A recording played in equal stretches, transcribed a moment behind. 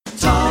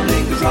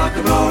rock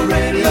and roll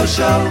radio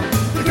show.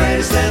 The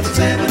greatest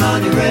entertainment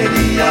on your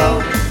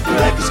radio. The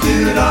record's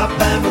queued up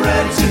and we're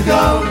ready to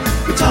go.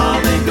 With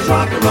Tom Ingram's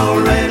rock and roll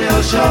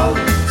radio show.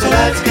 So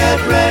let's get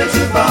ready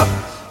to bop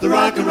the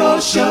rock and roll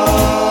show.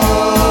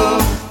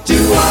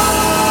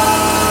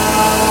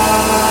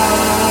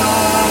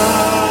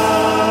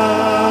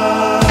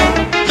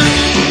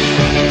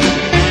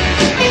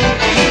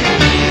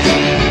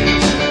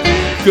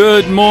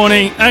 Good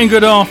morning and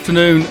good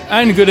afternoon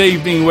and good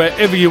evening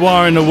wherever you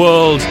are in the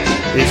world.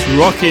 It's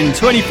rocking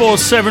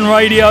 24/7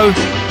 radio.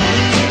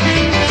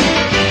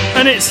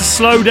 And it's a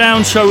slow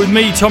down show with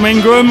me, Tom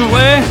Ingram,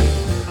 where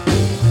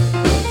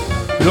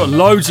we've got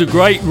loads of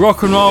great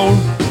rock and roll,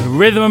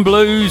 rhythm and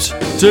blues,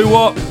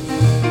 doo-wop,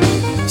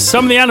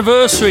 some of the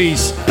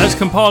anniversaries as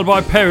compiled by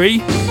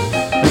Perry.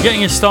 And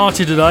getting us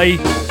started today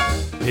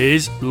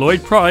is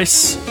Lloyd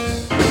Price.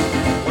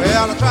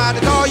 Well, I tried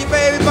to call you,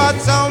 baby,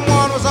 but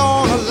someone was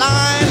on the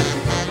line.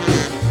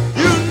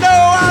 You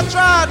know I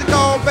tried to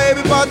call,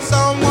 baby, but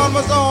someone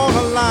was on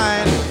the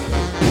line.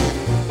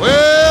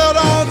 Well,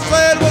 don't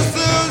say it was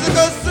Susie,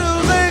 'cause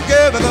Susie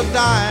gave it a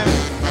dime.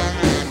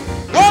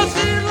 Well,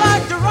 she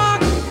liked to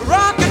rock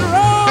and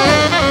roll,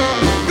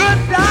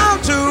 good down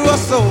to her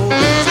soul.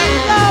 She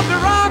loved to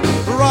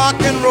rock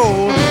and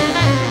roll,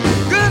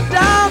 good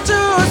down to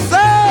her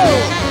soul.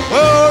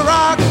 Oh,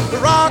 rock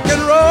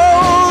and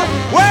roll,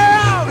 wear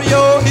out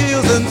your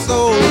heels and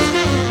soles.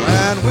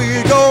 When we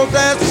go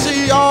dancing,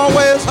 she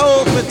always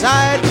holds me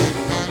tight.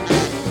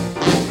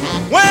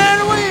 When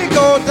we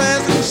go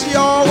dancing, she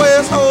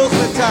always holds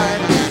me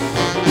tight.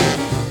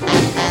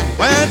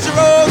 When she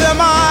rolls them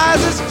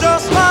eyes, it's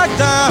just like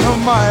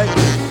dynamite.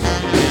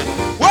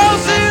 Well,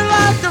 she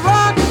likes to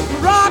rock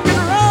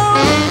and roll,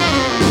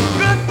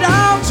 good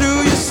down to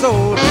your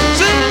soul.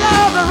 She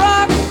loves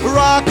to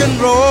rock and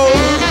roll,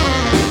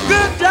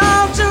 good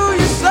down to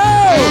your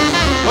soul.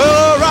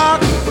 Well,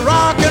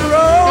 rock and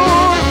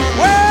roll,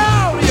 wear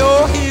out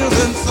your heels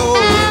and soles.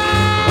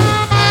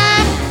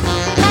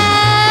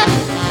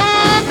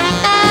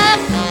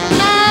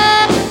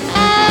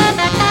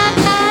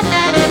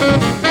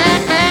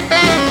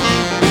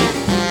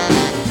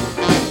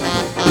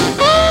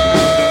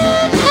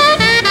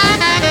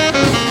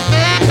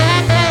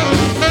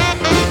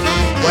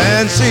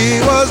 When she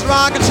was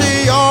rocking,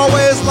 she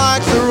always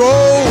likes to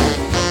roll.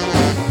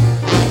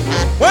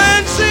 When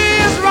she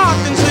is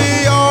rocking,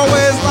 she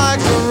always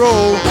likes to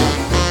roll.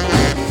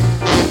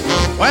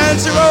 When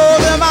she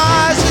rolls them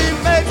eyes, she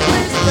makes me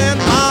spend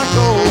my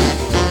gold.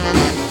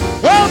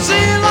 Well,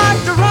 she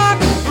likes to rock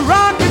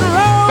and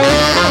roll,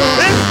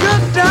 it's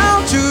good down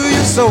to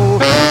your soul.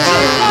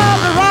 She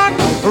loves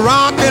to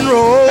rock and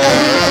roll,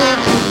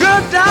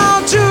 good down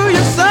to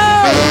your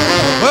soul.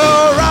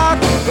 Well,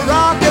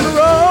 rock and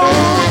roll,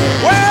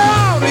 wear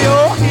out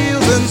your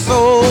heels and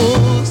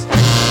soles.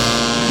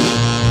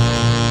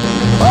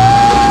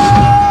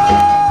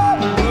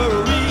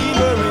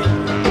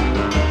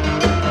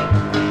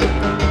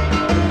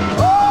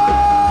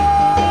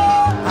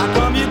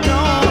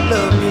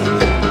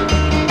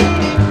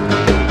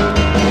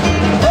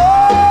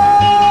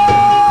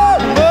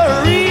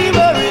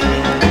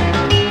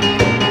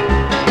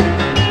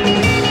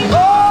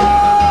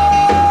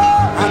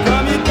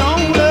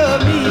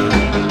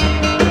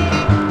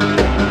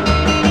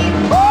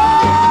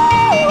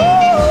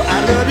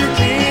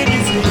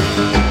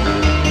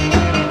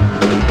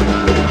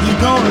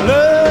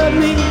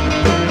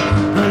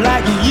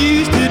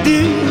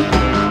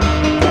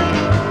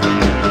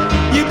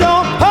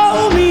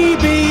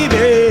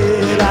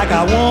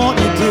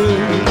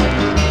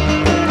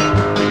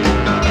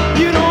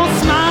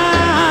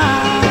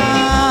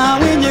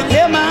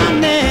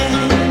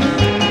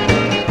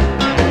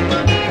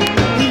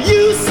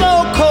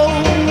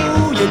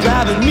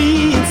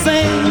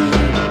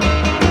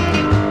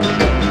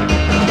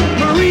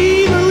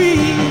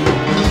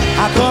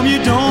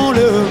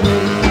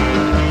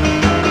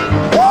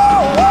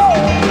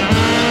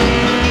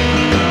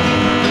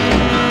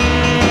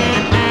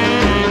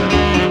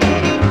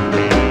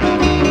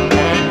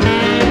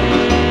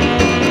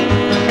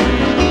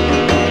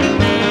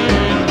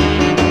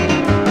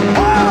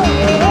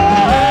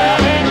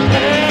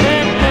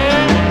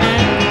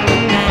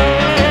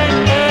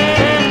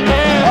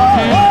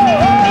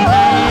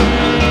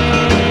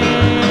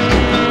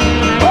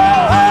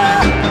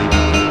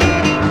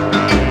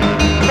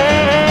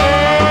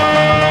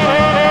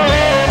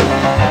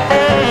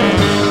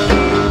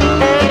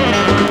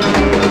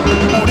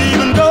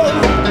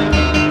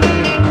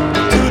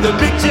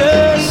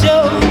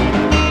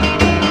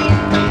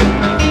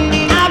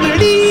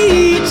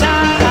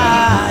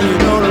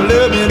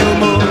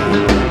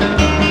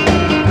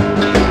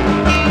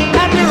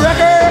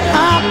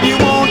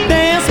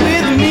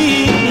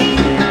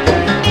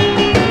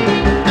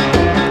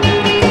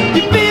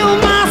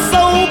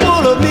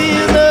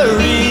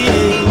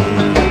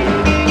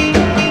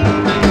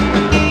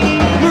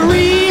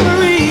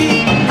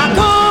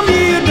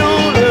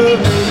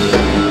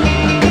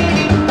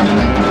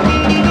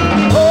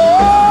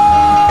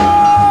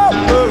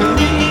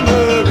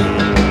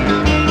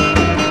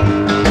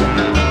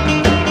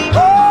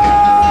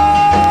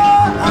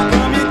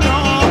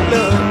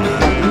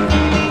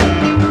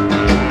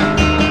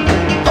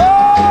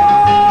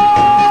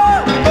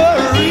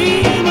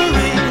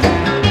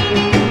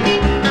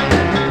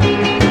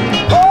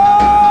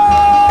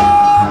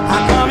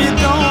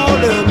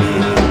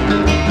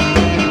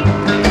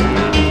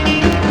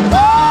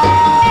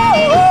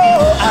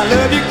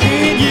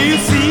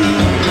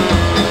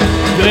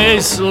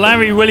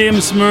 Mary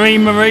Williams,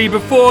 Marie.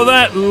 Before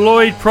that,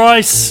 Lloyd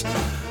Price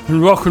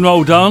and Rock and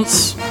Roll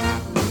Dance.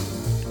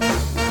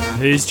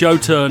 Here's Joe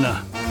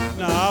Turner.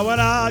 Now when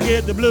I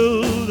get the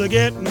blues, I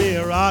get me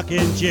a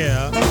rocking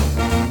chair.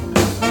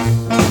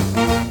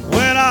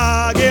 When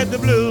I get the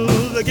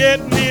blues, I get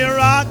me a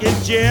rocking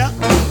chair.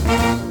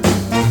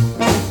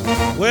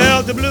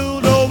 Well, the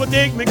blues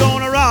overtake me,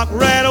 gonna rock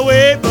right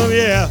away from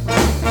here.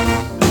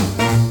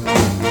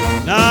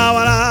 Now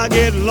when I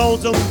get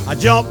lonesome, I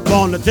jump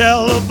on the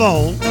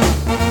telephone.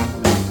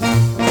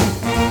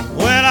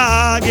 When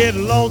I get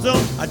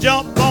lonesome, I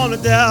jump on the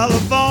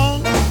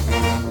telephone.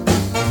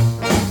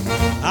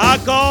 I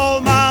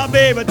call my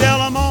baby,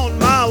 tell I'm on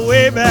my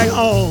way back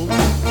home.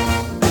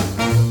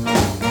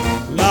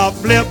 Now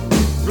flip,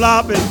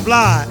 flop, and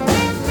fly.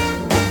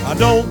 I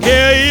don't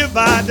care if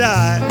I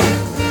die.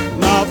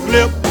 Now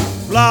flip,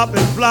 flop,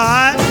 and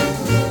fly.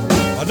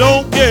 I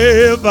don't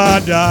care if I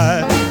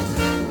die.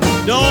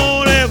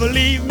 Don't ever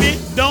leave me,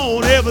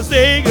 don't ever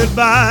say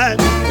goodbye.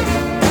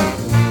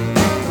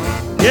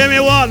 Give me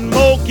one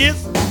more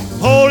kiss,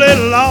 hold it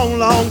a long,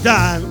 long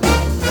time.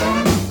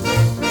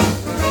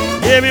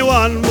 Give me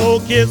one more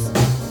kiss,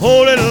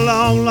 hold it a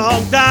long,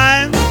 long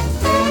time.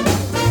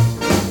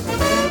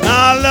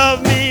 Now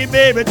love me,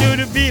 baby, to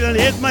the feeling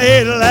hits my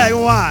head like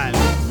wine.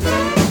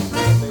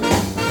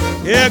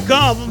 Here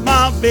comes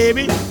my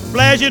baby,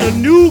 flashing a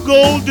new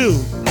gold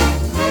tooth.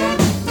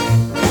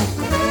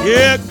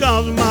 Here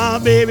comes my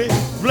baby,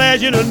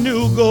 flashing a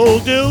new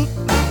gold tooth.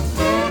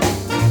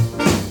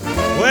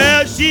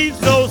 Well, she's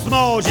so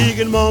small she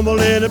can mumble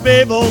in a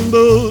payphone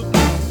booth.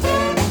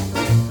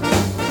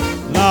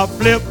 Now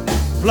flip,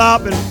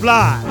 flop, and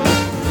fly.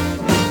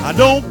 I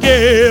don't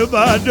care if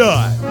I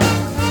die.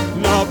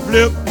 Now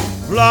flip,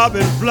 flop,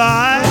 and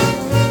fly.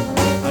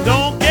 I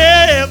don't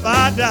care if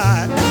I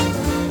die.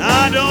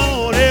 Now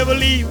don't ever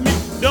leave me,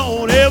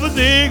 don't ever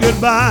say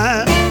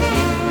goodbye.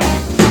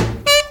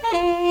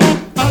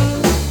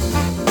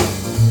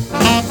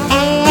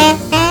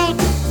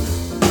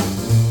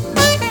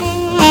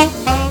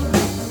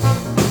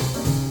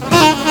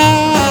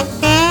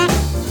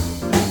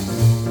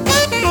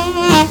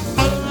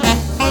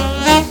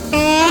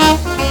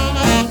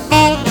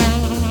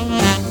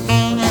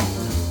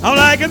 I'm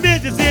like a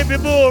Mississippi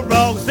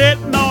bulldog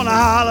sitting on a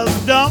hollow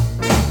stump.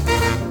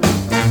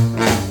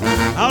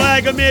 I'm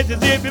like a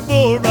Mississippi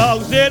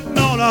bulldog sitting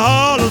on a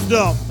hollow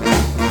stump.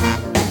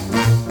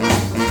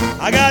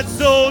 I got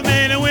so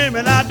many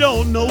women, I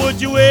don't know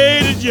which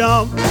way to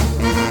jump.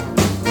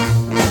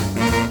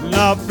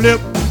 Now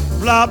flip,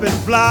 flop, and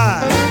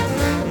fly.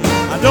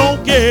 I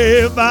don't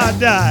care if I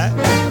die.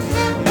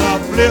 Now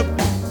flip,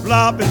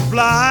 flop, and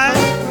fly.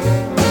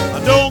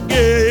 I don't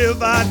care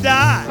if I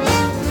die.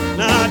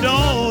 Now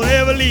don't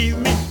ever leave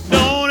me,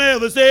 don't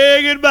ever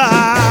say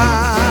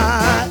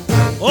goodbye.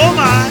 Oh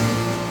my.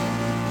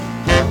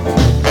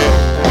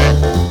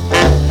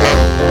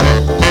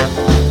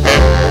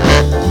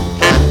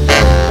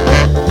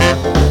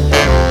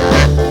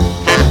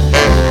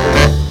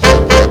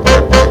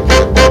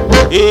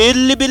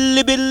 Illy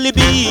billy billy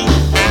bee,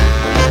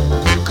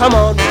 come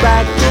on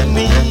back to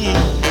me.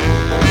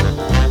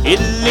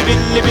 Illy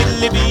billy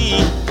billy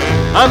bee,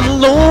 I'm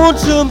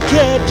lonesome,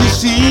 can't you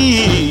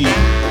see?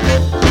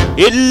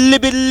 Illy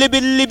billy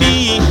billy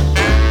bee,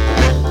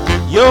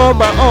 you're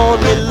my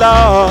only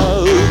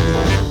love.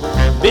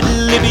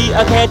 Billy bee,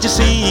 can't you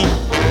see?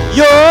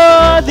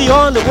 You're the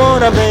only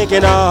one I'm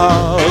thinking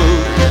of.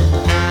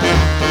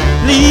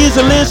 Please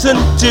listen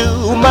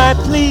to my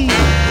plea.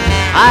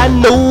 I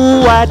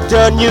know I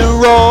done you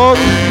wrong.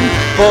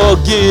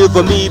 Forgive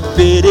me,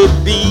 Betty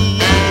B.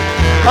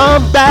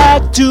 Come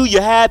back to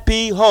your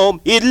happy home.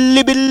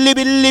 Illy billy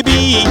billy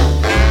bee,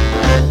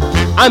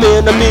 I'm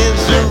in a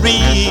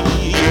misery.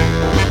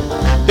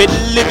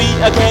 Billy bee,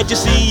 can't you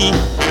see?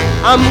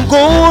 I'm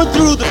going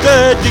through the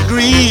 3rd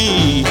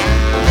degree.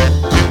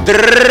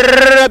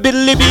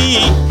 Billy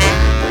bee,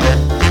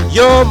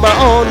 you're my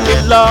only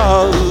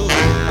love.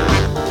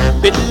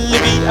 Billy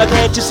bee,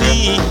 can't you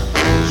see?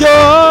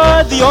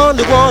 You're the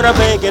only one I'm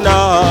thinking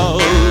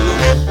of.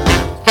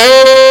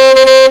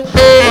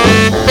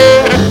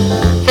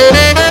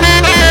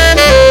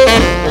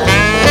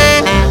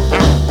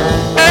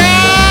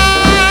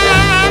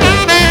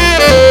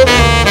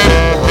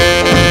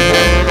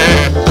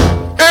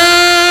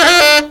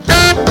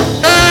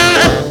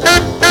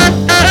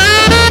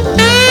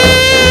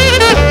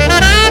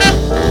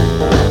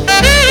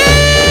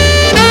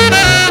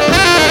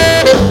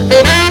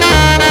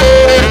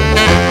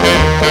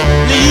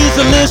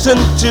 Listen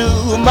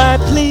to my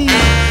plea.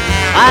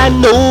 I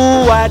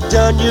know I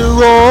done you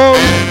wrong.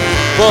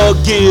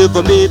 Forgive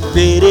me,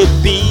 Betty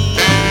B.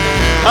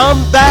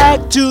 Come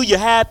back to your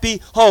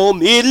happy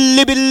home.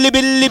 Illy billy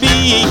billy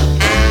bee,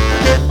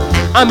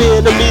 I'm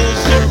in a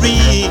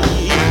misery.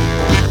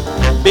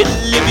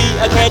 Billy bee,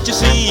 can't you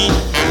see?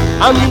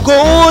 I'm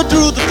going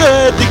through the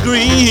 3rd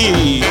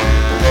degree.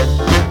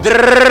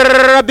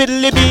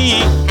 Billy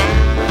bee,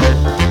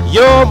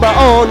 you're my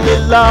only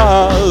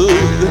love.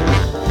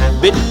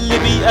 Billy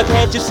bee,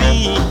 can't you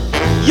see?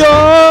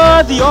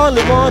 You're the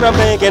only one I'm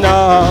thinking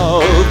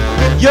of.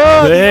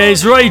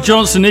 There's Ray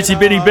Johnson, Itty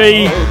Bitty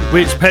Bee,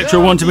 which Petra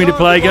wanted me to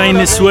play again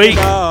this week.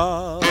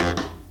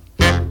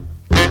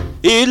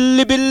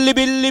 Illy billy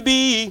billy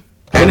bee.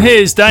 And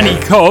here's Danny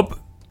Cobb.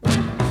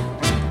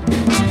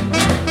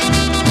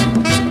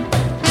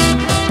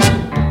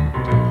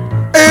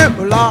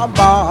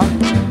 Laba,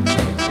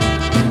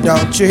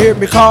 don't you hear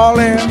me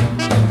calling?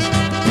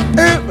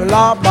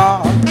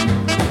 Laba,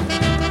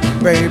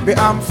 baby,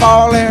 I'm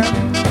falling.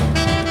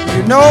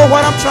 You know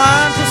what I'm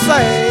trying to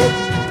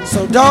say,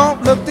 so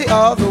don't look the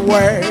other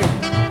way.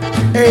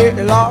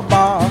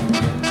 Laba,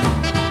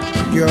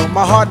 you're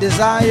my heart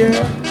desire.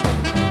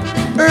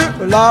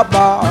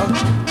 Laba,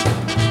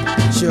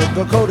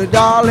 sugar-coated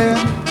darling,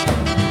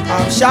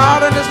 I'm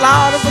shouting as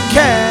loud as I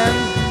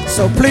can.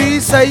 So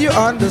please say you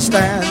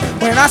understand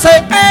when I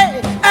say,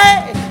 hey,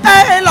 hey,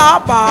 hey,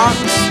 lapa.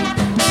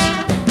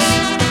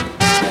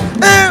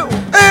 Ooh,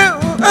 ooh,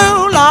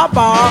 ooh,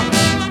 lapa.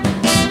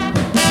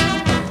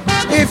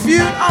 If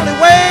you'd only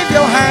wave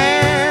your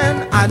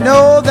hand, I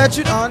know that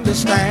you'd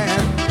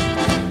understand.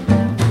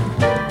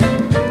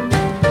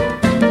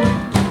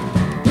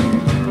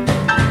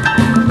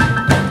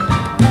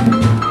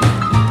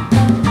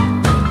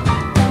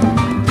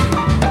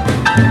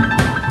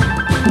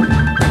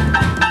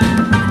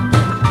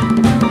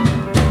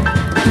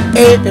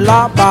 Hey,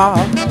 lapa,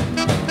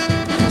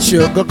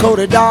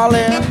 sugar-coated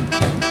darling.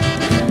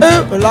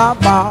 Ooh,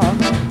 lapa,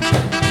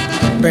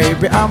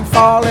 baby, I'm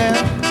falling.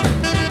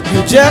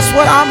 You're just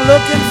what I'm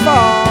looking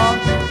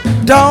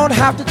for. Don't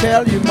have to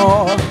tell you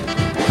more.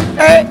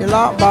 Hey,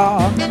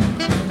 lapa,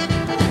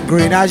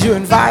 green eyes you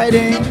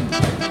inviting.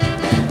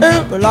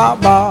 Ooh,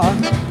 lapa,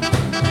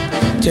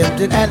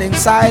 tempting and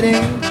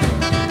exciting.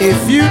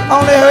 If you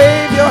only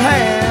wave your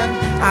hand,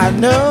 I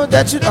know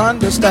that you'd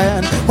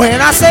understand when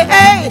I say,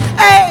 hey,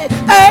 hey,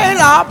 hey,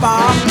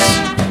 lapa.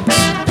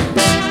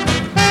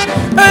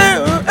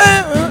 Ooh,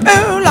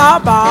 ooh, ooh,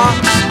 lapa.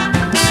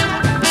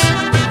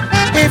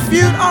 If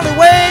you'd only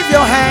wave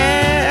your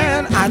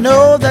hand, I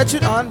know that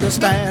you'd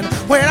understand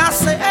when I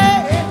say,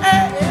 hey,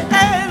 hey,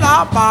 hey,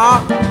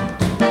 lapa.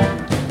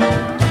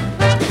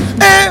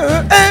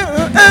 Ooh,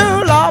 ooh,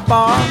 ooh,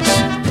 lapa.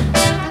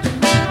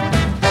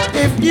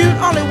 If you'd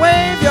only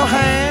wave your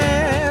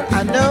hand,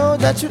 I know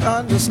that you'd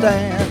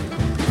understand.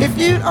 If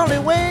you'd only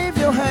wave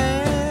your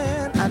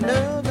hand, I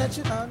know that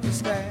you'd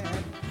understand.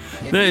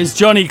 There's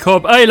Johnny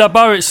Cobb. Hey, La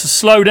Bar, it's a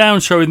Slow Down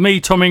show with me,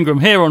 Tom Ingram,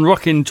 here on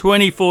Rockin'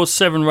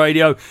 24/7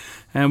 Radio.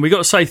 And we got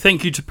to say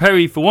thank you to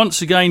Perry for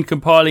once again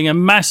compiling a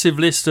massive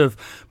list of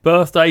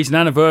birthdays and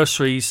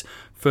anniversaries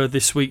for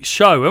this week's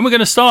show. And we're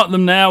going to start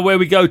them now, where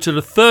we go to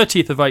the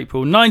 30th of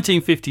April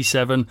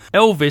 1957.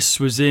 Elvis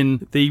was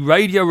in the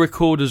Radio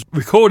Recorders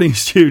recording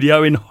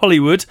studio in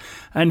Hollywood,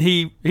 and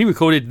he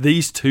recorded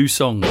these two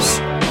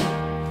songs.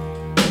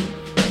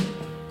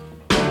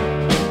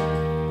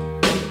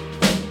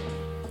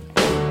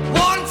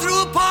 Walking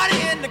through a party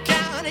in the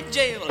county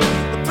jail.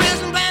 The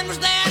prison band was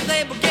there,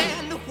 they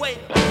began to wail.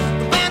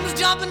 The band was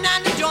jumping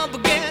and the joint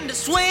began to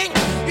swing.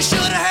 You should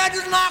have heard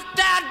this knocked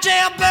out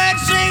jailbird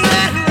sing.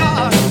 Let it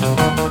rock.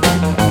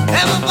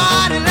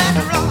 Everybody let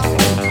it rock.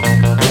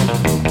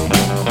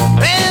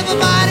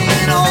 Everybody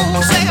in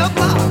old cell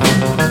block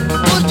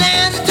was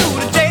dancing to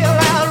the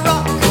jailhouse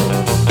rock.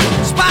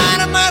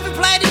 Spider Murphy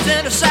played his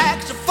tenor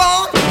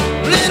saxophone.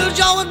 Little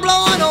Joe was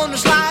blowing on the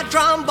slide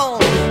trombone.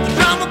 The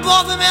drummer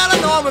boy from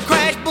Illinois would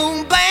crash,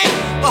 boom, bang.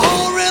 The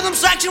whole rhythm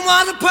section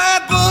was a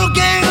purple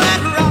gang. Let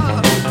it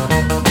rock.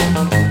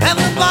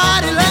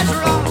 Everybody let it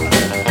rock.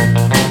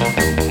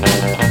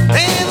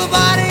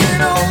 Everybody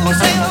in old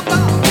cell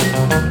block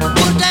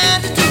was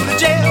dancing to the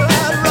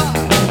jailhouse rock.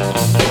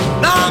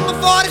 Number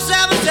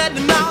 47 said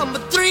to number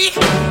 3,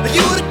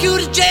 you the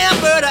cutest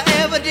jailbird I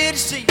ever did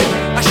see.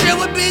 I sure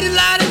would be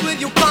delighted with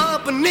your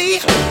company.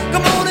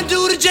 Come on and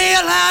do the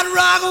jailhouse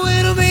rock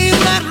with me.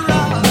 Let it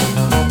rock.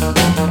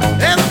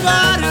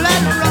 Everybody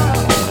let it rock.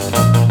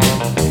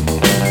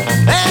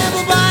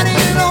 Everybody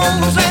in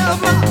old cell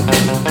block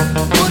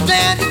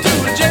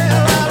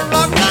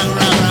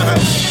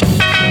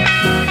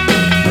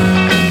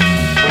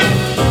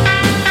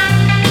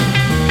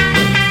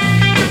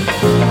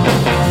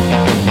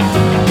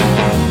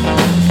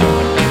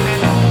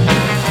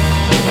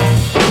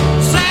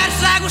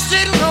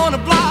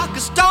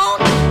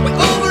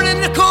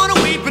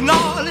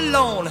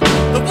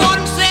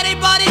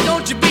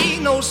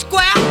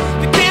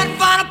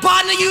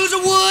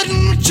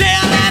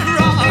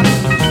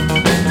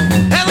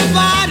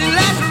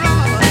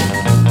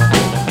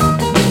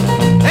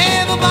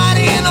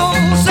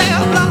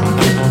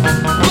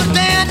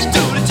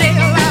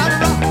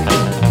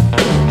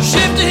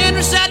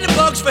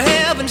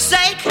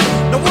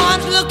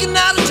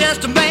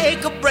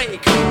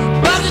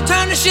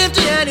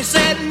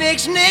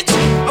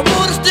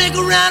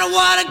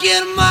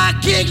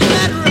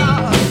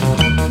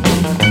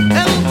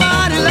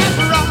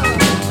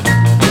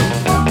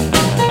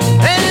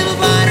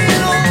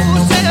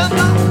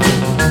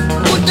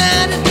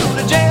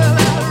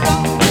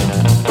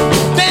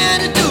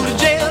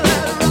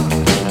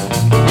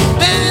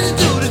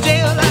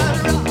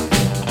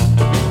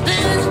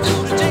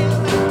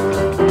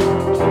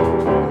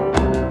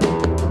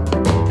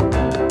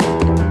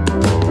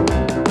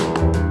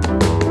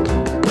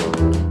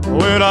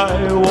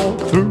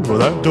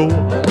door.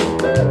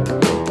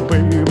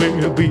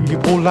 Baby, be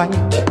polite.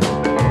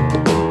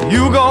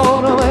 You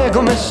gonna make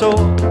me so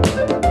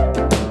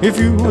if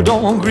you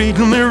don't greet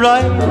me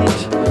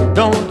right.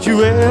 Don't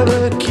you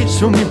ever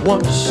kiss me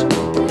once,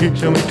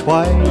 kiss me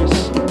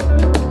twice,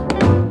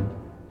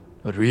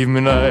 but treat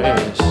me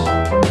nice.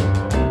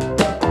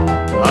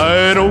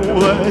 I know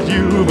that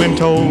you've been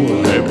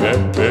told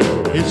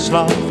it's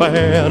not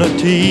fair to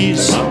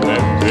tease.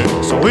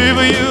 So if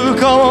you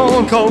come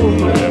on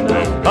cold,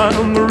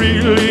 I'm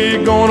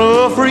really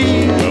gonna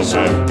freeze.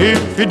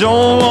 If you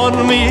don't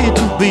want me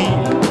to be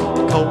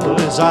cold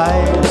as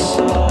ice,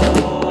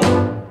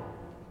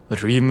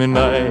 treat me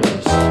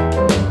nice.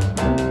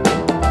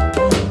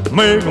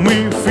 Make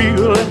me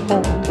feel at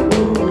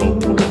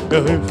home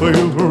if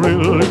you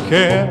really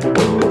care.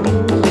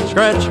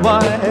 Scratch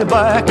my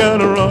back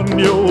and run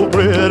your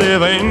pretty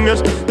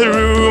fingers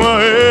through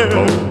my hair.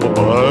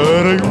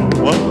 Why do you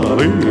wanna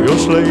be a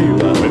slave?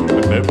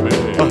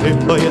 If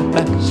you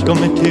ask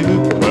me to.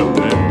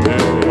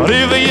 But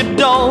if you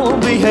don't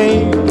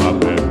behave,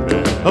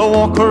 I'll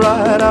walk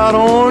right out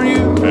on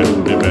you.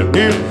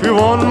 If you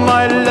want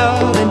my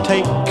love, then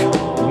take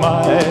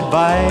my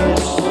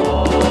advice.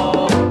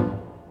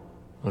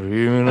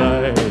 Real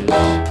nice.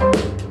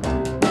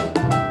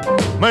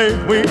 Make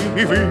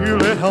me feel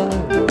at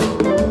home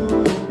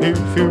if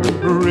you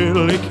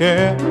really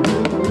care.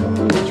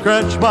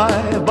 Scratch my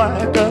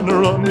back and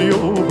run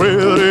your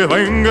pretty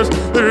fingers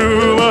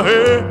through my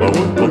hair.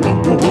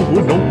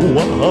 No,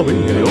 I'll be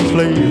your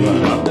slave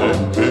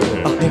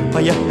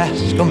if you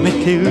ask me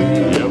to.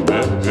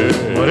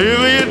 But if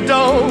you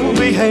don't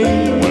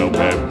behave,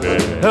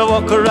 I'll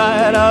walk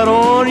right out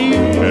on you.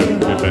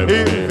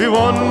 If you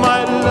want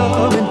my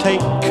love and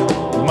take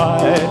my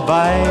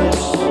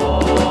advice,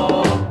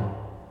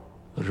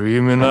 treat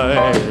me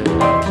nice,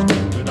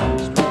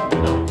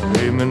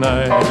 treat me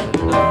nice.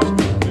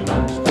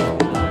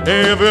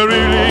 If you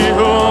really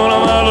want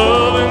my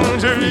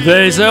loving,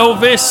 there's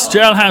Elvis,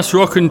 Jailhouse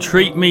Rock and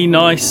Treat Me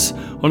Nice.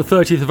 On the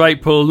 30th of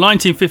April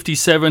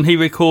 1957, he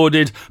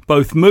recorded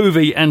both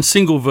movie and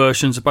single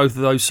versions of both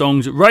of those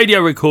songs at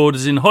radio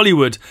recorders in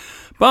Hollywood.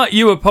 But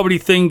you were probably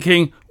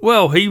thinking,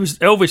 well,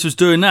 Elvis was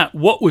doing that.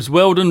 What was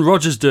Weldon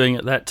Rogers doing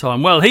at that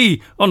time? Well,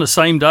 he, on the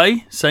same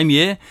day, same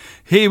year,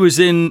 he was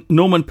in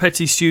Norman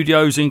Petty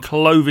Studios in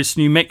Clovis,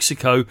 New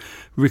Mexico,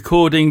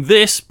 recording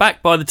this,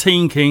 backed by the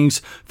Teen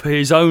Kings, for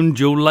his own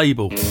dual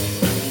label.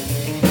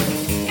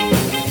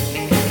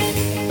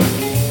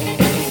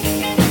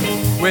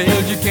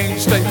 Well, you can't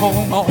stay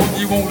home, all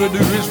you want to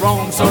do is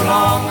wrong. So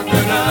long,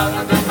 good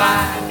luck,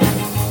 goodbye.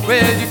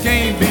 Well, you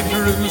can't be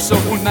true, so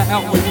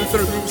now we're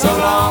through. So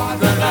long,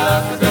 good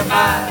luck,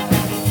 goodbye.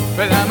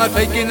 Well, I'm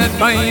a-taking that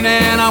plane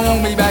and I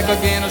won't be back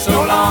again.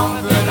 So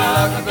long, good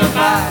luck,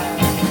 goodbye.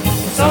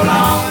 So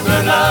long,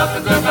 good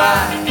luck,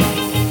 goodbye.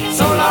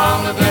 So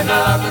long, good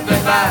luck,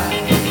 goodbye.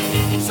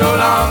 So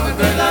long,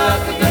 good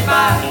luck,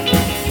 goodbye.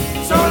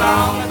 So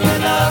long,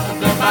 good luck,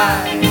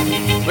 goodbye.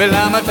 Well,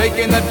 I'm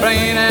a-taking that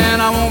plane and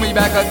I won't be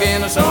back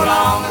again. So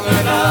long,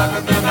 good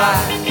luck,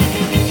 goodbye.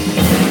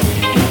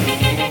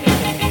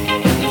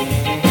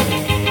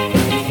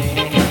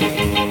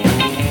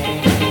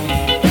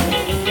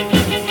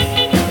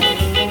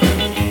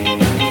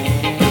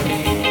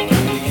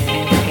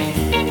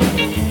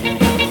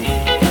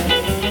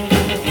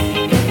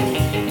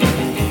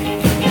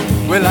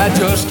 Well, I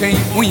just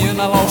can't win,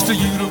 I lost to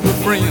you to a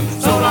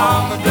friend. So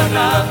long, good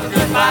luck,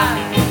 goodbye.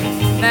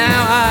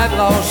 Now I've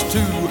lost to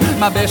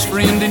my best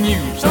friend and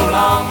you. So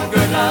long,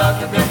 good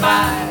luck,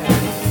 goodbye.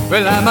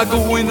 Well, I'm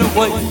a-going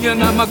away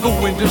and I'm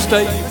a-going to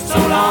stay. So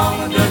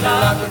long, good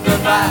luck,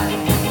 goodbye.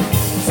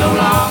 So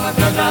long,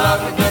 good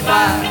luck,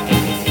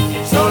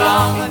 goodbye. So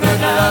long, good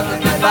luck,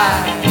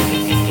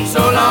 goodbye. So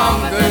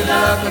long, good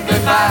luck,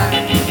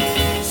 goodbye.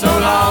 So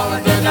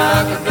long, good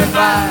luck,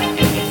 goodbye.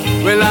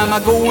 Well, I'm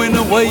a-going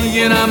away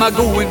and I'm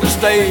a-going to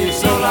stay.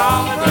 So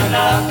long, good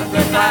luck,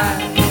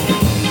 goodbye.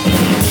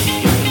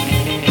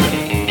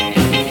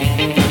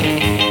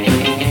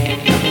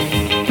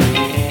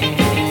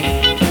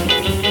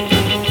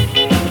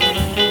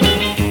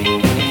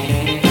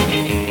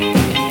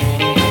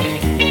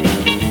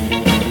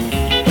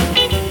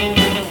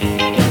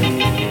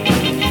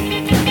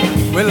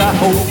 Well, I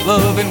hope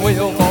love and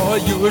well for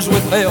yours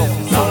with hell.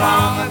 So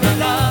long, good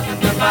luck,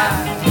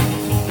 goodbye.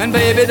 And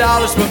baby,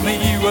 dollars for me,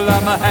 well,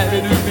 I'm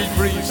happy to be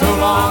free. So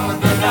long,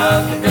 good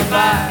luck,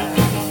 goodbye.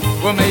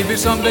 Well, maybe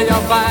someday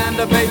I'll find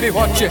a baby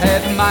what you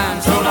had in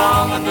mind. So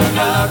long, good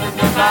luck,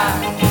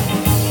 goodbye.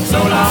 So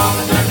long,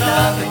 good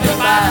luck,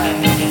 goodbye.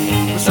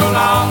 So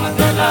long,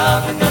 good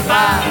luck,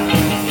 goodbye.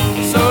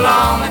 So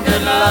long,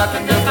 good luck,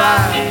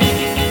 goodbye.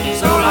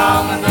 So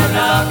long, good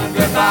luck,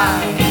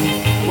 goodbye.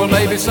 Well,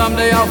 maybe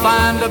someday I'll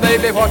find a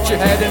baby what you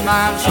had in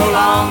mind. So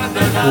long and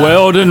good luck.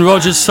 Weldon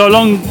Rogers, So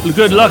Long,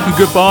 Good Luck and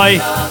Goodbye,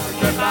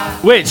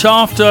 which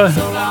after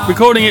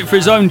recording it for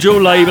his own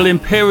dual label,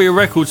 Imperial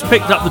Records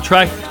picked up the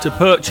track to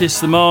purchase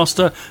the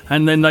master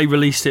and then they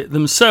released it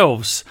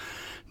themselves.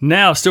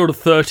 Now, still the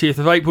 30th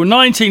of April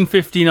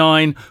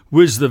 1959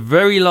 was the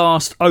very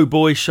last Oh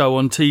Boy show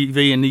on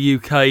TV in the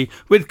UK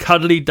with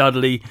Cuddly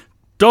Dudley,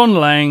 Don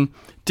Lang,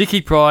 Dickie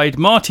Pride,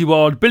 Marty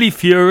Wilde, Billy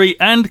Fury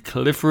and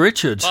Cliff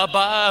Richard.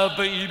 Bye-bye,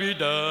 baby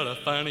doll, I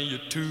find you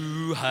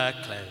too high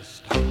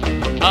class.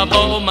 I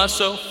bought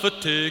myself a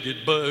ticket,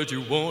 but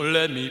you won't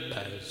let me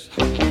pass.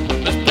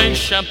 This place,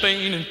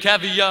 champagne and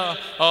caviar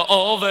are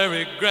all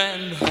very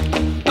grand,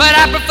 but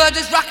I prefer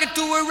just rocking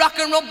to a rock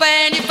and roll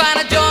band. You find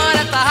a joint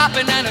at the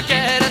hopping and a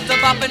cat at the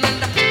bopping,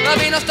 and there'll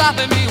be no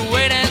stopping me,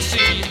 wait and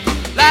see.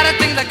 Lot of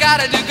things I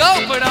gotta do,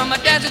 go put on my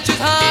dancing shoes,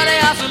 honey.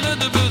 I salute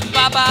the blues,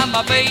 bye-bye,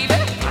 my baby.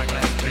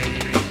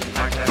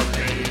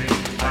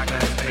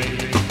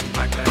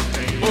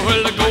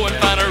 Well, I go and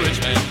find a rich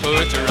man,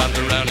 put your arms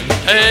around him,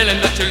 tell him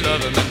that you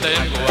love him, and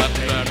then go out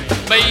and drown him.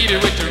 Baby,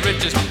 with your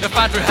riches, you'll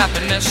find true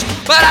happiness,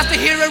 but I still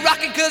hear it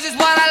rocking, cause it's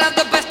what I love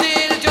the best.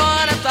 In a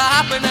joint, it's a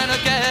hopping and a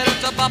cat,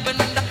 it's a bopping,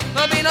 and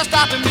there'll be no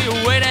stopping me,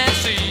 wait and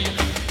see.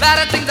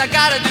 Lot of things I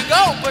gotta do,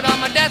 go put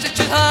on my dancing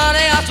shoes,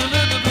 honey. I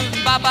salute the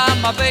blues, bye-bye,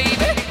 my baby.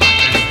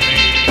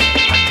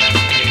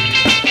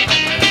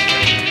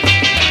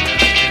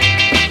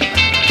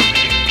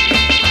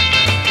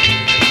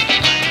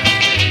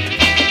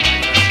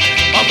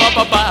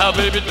 Bye-bye,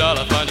 baby doll,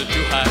 I find it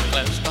too high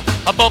class.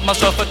 I bought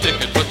myself a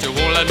ticket, but you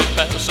won't let me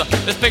pass.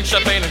 This pink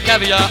champagne and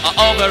caviar are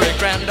all very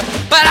grand,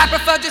 but I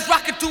prefer just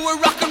rocking to a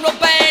rock and roll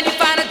band. You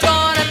find a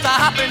joint, it's a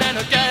hopping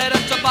and a cat,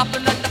 it's a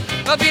bopping, and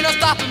there'll be no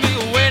stopping me,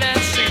 wait and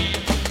see.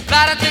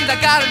 Lot of things I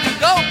gotta do,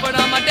 go put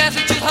on my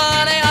dancing shoes,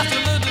 honey. I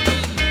salute the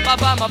blues,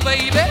 bye-bye, my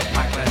baby.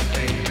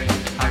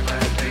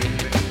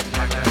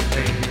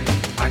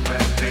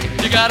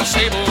 You got a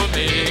sable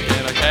big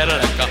and a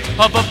Cadillac,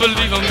 but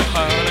believe me,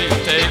 honey,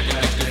 you're taking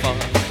it too far.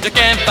 You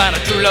can't find a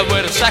true love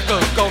with a sack of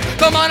gold.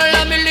 Come on and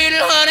love me,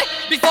 little honey,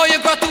 before you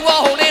grow through a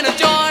hole in a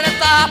joint. It's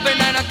a hopping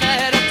and a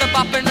cat, it's a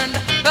bopping, and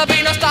there'll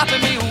be no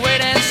stopping me,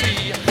 wait and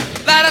see.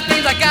 Lot of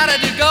things I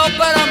gotta do, go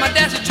put on my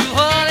dancing shoes,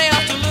 honey.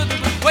 I salute the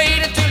blues,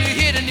 wait until you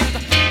hear the news.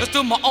 It's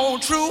to my own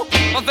true,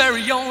 my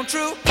very own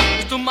true.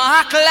 It's to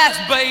my high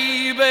class,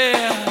 baby.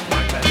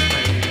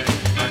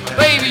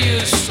 Baby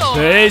is so.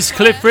 There's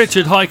Cliff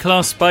Richard, High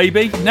Class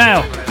Baby.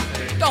 Now,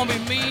 don't be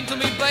mean to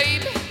me,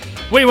 baby.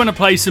 We want to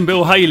play some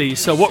Bill Haley.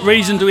 So what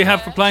reason do we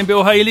have for playing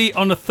Bill Haley?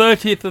 On the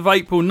 30th of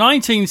April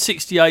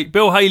 1968,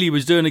 Bill Haley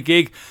was doing a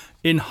gig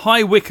in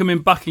High Wycombe in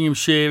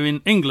Buckinghamshire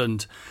in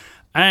England.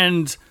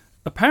 And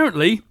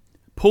apparently,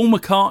 Paul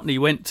McCartney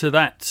went to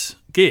that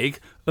gig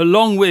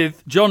along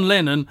with John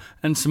Lennon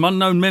and some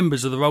unknown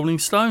members of the Rolling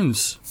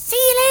Stones. See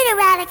you later,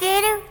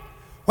 alligator.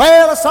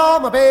 Well, I saw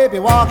my baby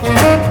walking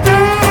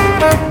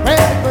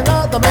with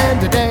another man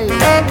today.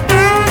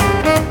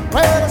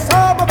 Well, I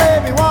saw my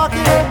baby walking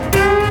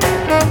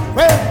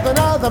with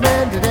another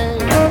man today.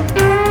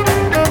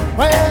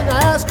 When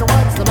I asked her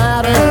what's the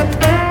matter,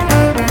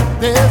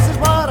 this is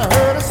what I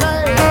heard her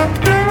say.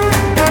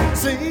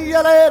 See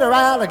you later,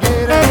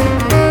 alligator.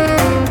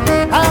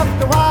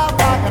 After a while,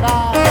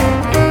 crocodile.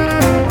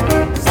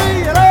 See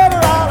you later,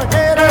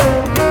 alligator.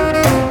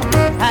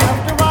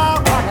 After a while,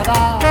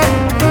 crocodile.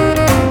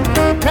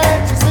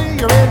 Can't you see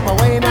you're in my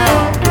way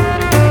now?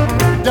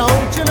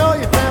 Don't you know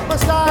you cramp my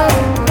style?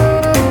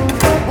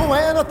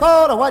 When I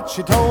thought of what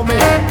she told me,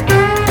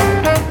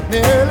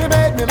 nearly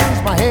made me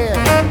lose my head.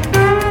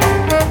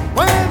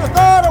 When I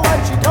thought of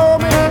what she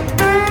told me,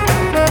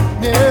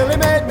 nearly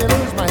made me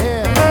lose my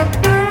head.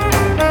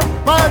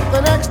 But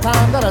the next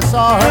time that I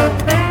saw her,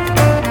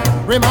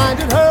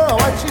 reminded her of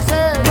what she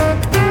said.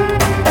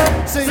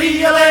 See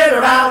you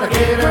later,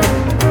 alligator.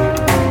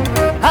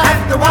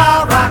 After a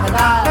while,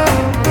 crocodile.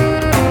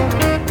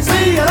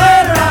 See you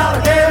later,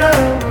 alligator.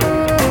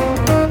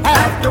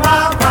 After a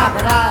while,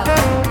 crocodile.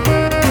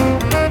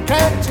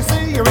 Can't you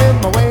see you're in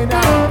my way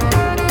now?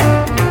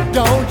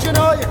 Don't you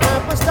know you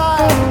cramp my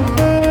style?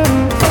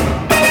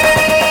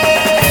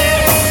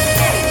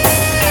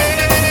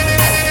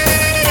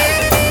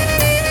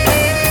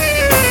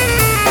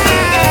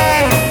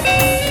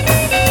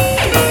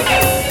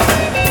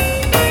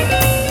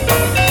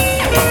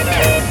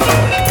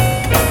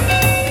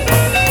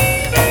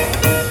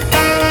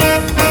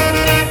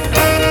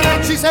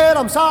 She said,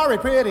 I'm sorry,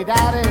 pretty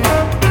daddy.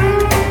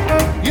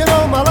 You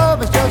know my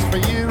love is just for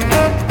you.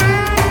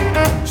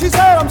 She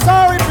said, I'm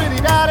sorry, pretty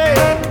daddy.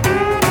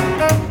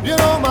 You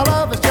know my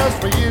love is just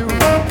for you.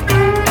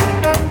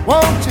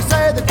 Won't you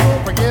say that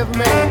you'll forgive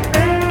me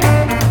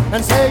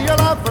and say your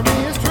love for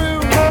me is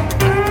true?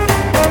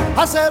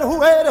 I said,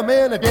 wait a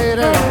minute,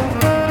 gator.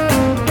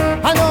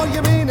 I know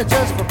you mean it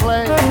just for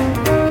play.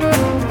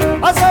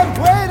 I said,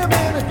 wait a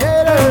minute,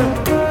 gator.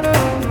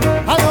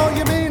 I know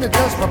you mean it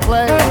just for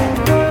play.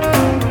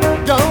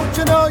 Don't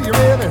you know you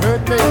really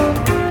hurt me?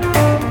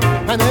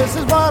 And this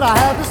is what I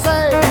have to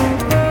say.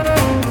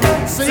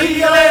 See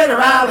you later,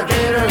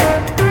 alligator.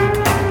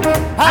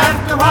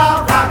 After a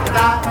while,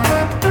 crocodile.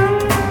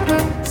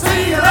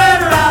 See you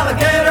later,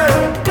 alligator.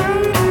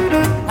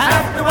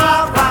 After a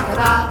while,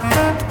 crocodile.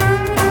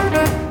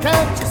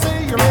 Can't you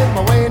see you're in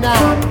my way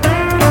now?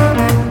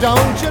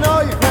 Don't you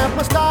know you cramp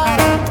my style?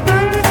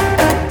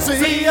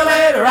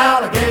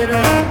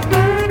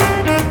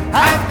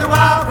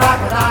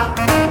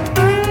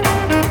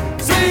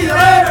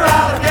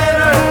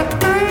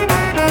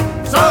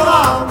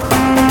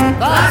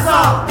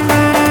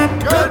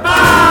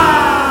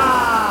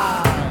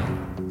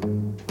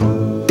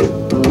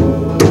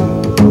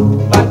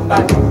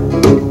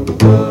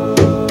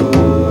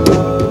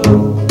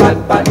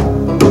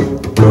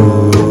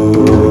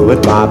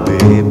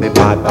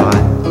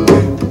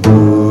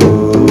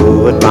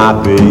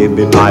 Goodbye,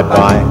 baby,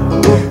 bye-bye.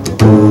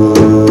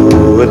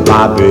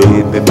 Goodbye,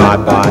 baby,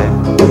 bye-bye.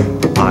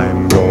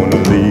 I'm gonna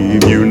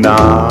leave you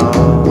now.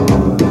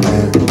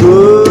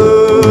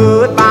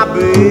 Goodbye,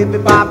 baby,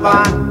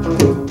 bye-bye.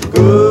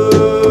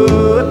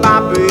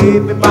 Goodbye,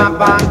 baby,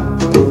 bye-bye.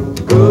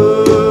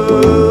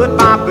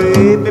 Goodbye,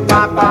 baby,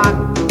 bye-bye.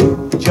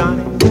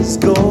 Johnny's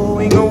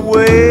going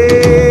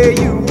away.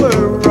 You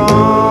were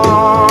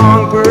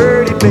wrong,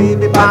 pretty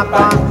baby,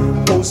 bye-bye.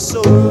 Oh,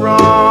 so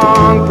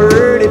wrong,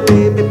 pretty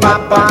baby,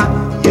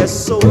 bye-bye. Yes,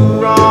 so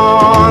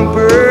wrong,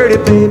 pretty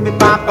baby,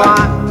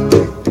 bye-bye.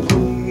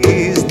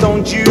 Please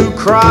don't you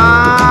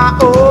cry.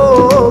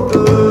 Oh,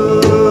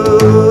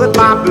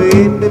 goodbye,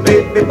 baby,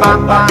 baby,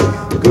 bye-bye.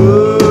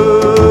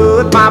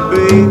 Goodbye,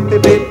 baby,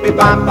 baby,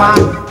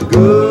 bye-bye.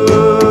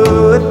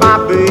 Goodbye,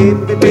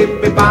 baby,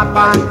 baby,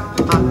 bye-bye.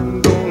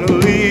 I'm gonna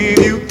leave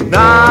you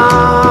now.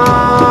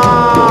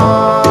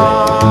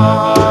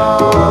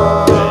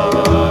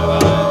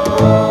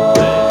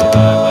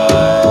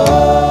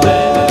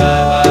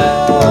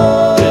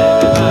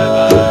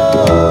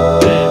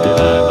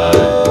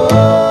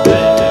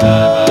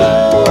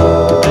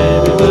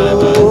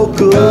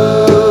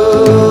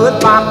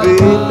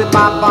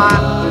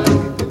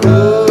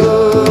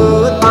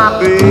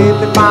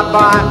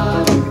 Bye-bye.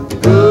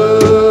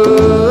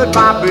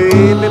 Goodbye,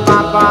 baby,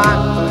 bye-bye.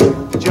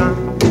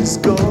 Johnny's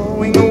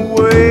going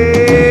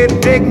away.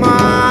 Take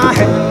my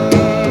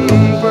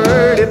hand,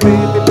 pretty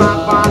baby,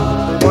 bye-bye.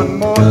 One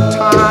more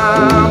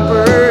time,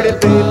 pretty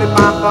baby,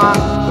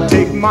 bye-bye.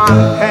 Take my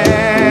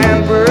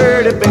hand,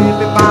 pretty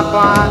baby,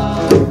 bye-bye.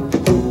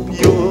 Hope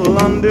you'll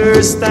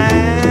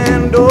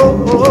understand.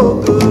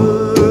 Oh,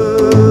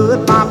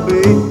 goodbye,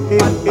 baby.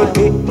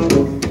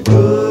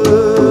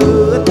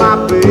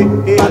 Goodbye, baby.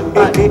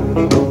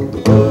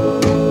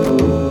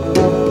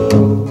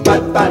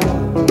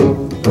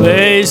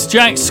 There's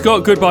Jack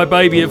Scott, Goodbye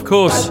Baby, of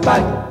course.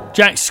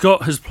 Jack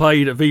Scott has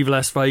played at Viva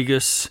Las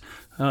Vegas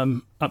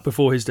up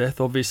before his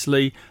death,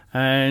 obviously.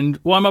 And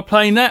why am I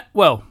playing that?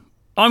 Well,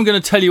 I'm going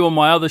to tell you on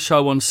my other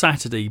show on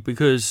Saturday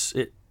because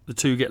the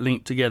two get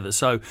linked together.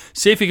 So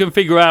see if you can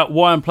figure out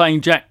why I'm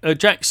playing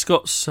Jack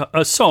Scott's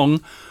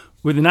song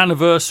with an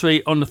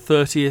anniversary on the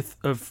 30th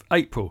of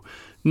April.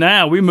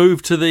 Now we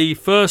move to the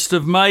 1st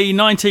of May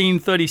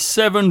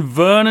 1937,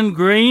 Vernon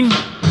Green.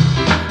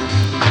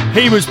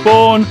 He was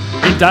born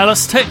in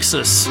Dallas,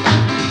 Texas. Up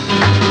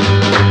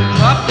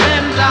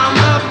and down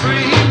the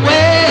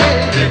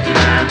freeway,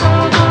 59,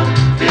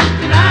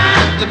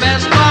 59. The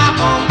best car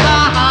on the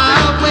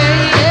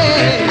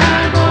highway,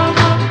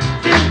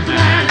 59,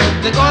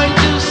 59. They're going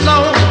too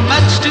slow,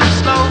 much too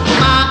slow for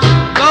my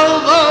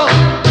go-go,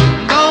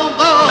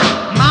 go-go.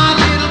 My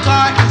little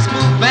car is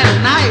smooth and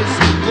nice,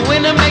 but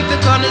when I make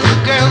the corners, the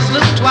girls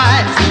look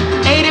twice.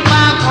 85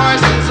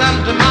 horses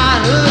under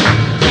my hood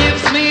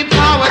gives me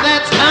power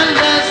that's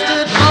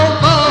understood.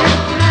 Go-go,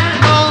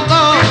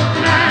 go-go,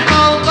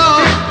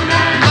 go-go,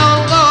 go-go,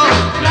 go-go,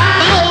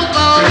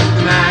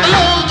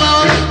 go-go,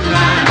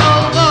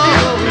 go-go,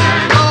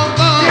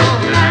 go-go.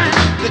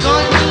 They're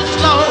going too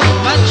slow,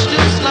 much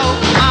too slow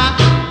for my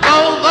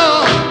go-go,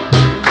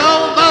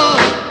 go-go.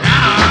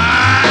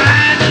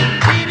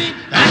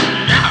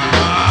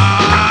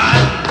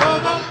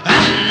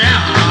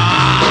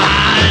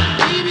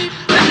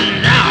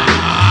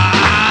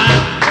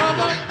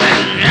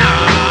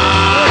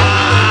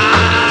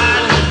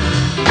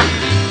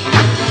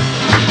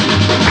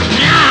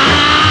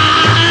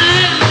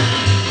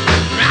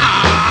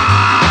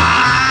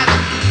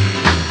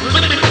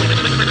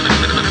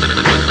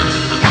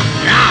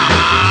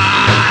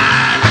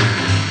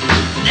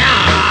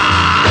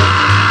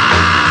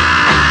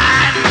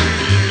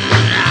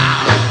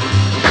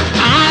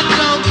 I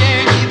don't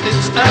care if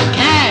it's a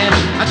can.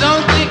 I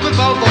don't think my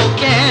vocal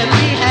can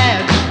be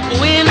had.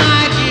 When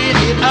I get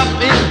it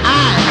up and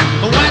high,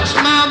 I watch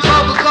my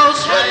vocal go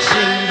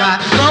switching by.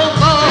 Go,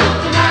 go,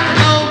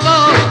 go, go, go,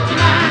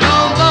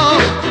 go, go,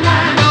 go,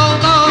 go,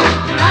 go,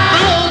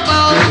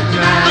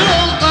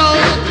 go,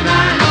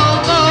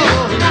 go,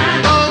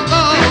 go,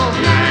 go.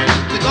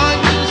 They're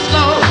going too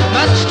slow,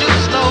 much too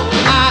slow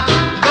for my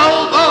go,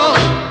 go,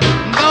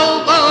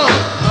 go, go.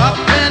 Up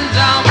and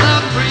down the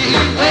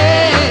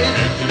freeway,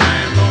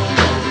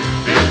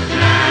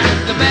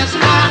 the best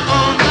part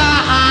on the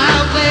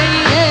highway.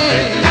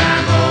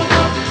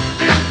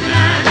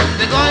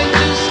 They're going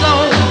too slow,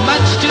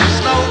 much too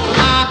slow for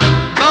my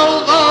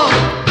go-go,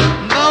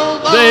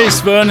 go-go. There's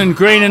Vernon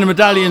Green in the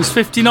Medallions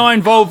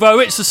 59 Volvo.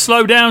 It's a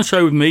Slow Down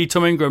Show with me,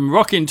 Tom Ingram,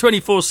 rocking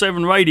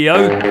 24/7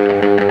 radio.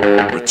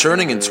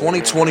 Returning in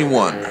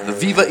 2021, the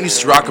Viva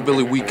East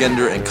Rockabilly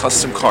Weekender and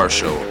Custom Car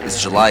Show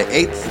is July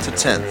 8th to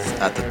 10th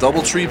at the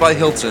Doubletree by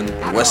Hilton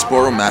in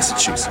Westboro,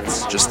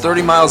 Massachusetts, just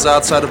 30 miles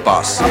outside of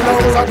Boston.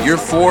 Year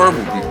 4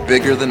 will be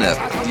bigger than ever.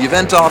 The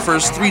event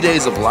offers 3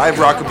 days of live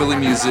rockabilly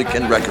music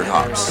and record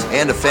hops,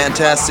 and a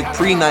fantastic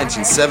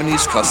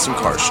pre-1970s custom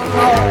car show.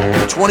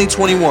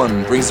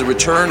 2021 brings the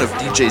return of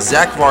DJ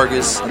Zach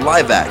Vargas and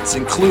live acts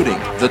including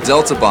the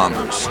Delta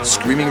Bombers,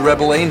 Screaming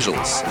Rebel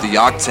Angels, the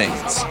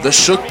Octanes, the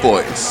Shook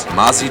Boys,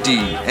 Mozzie D,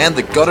 and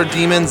the Gutter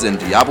Demons and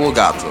Diablo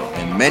Gato,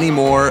 and many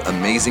more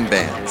amazing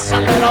bands.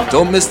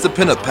 Don't miss the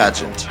pinup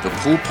pageant, the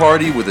pool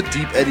party with a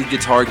Deep Eddie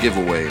guitar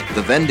giveaway,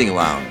 the vending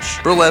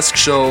lounge, burlesque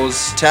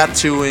shows,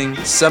 tattooing,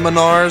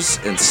 seminars,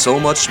 and so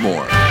much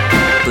more.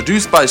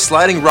 Produced by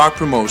Sliding Rock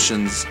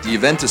Promotions, the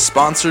event is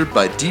sponsored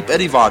by Deep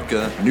Eddie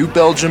Vodka, New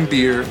Belgium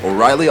Beer,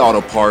 O'Reilly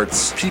Auto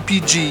Parts,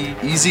 PPG,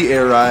 Easy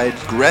Air Ride,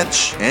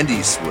 Gretsch, and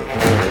Eastwood.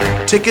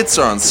 Tickets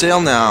are on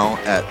sale now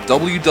at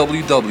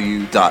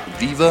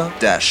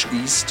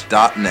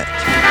www.viva-east.net.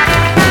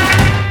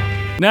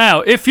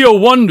 Now, if you're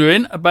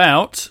wondering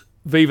about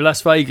Viva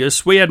Las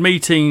Vegas, we had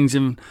meetings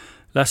in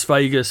Las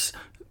Vegas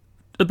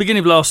at the beginning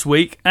of last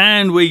week,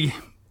 and we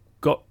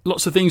got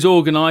lots of things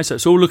organised, so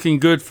it's all looking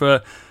good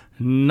for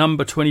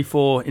number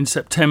 24 in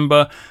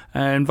September,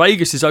 and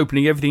Vegas is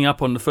opening everything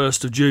up on the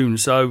 1st of June,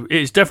 so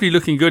it's definitely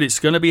looking good. It's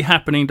going to be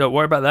happening, don't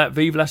worry about that.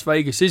 Viva Las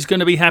Vegas is going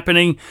to be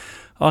happening.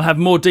 I'll have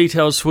more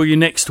details for you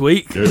next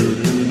week.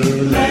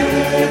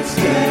 Let's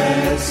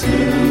get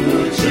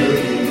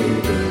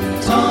smooching.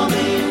 Tom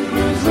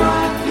Ingram's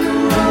Rock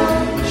and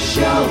Roll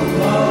Show.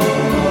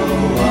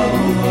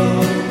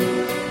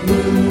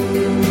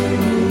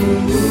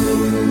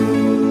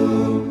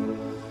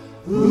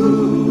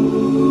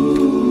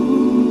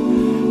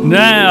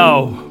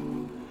 Now,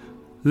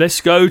 let's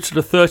go to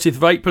the 30th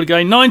of April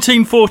again.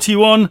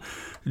 1941,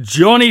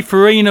 Johnny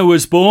Farina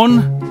was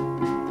born.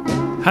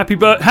 Happy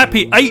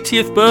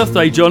 80th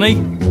birthday, Johnny.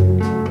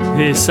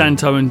 Here's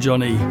Santo and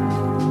Johnny.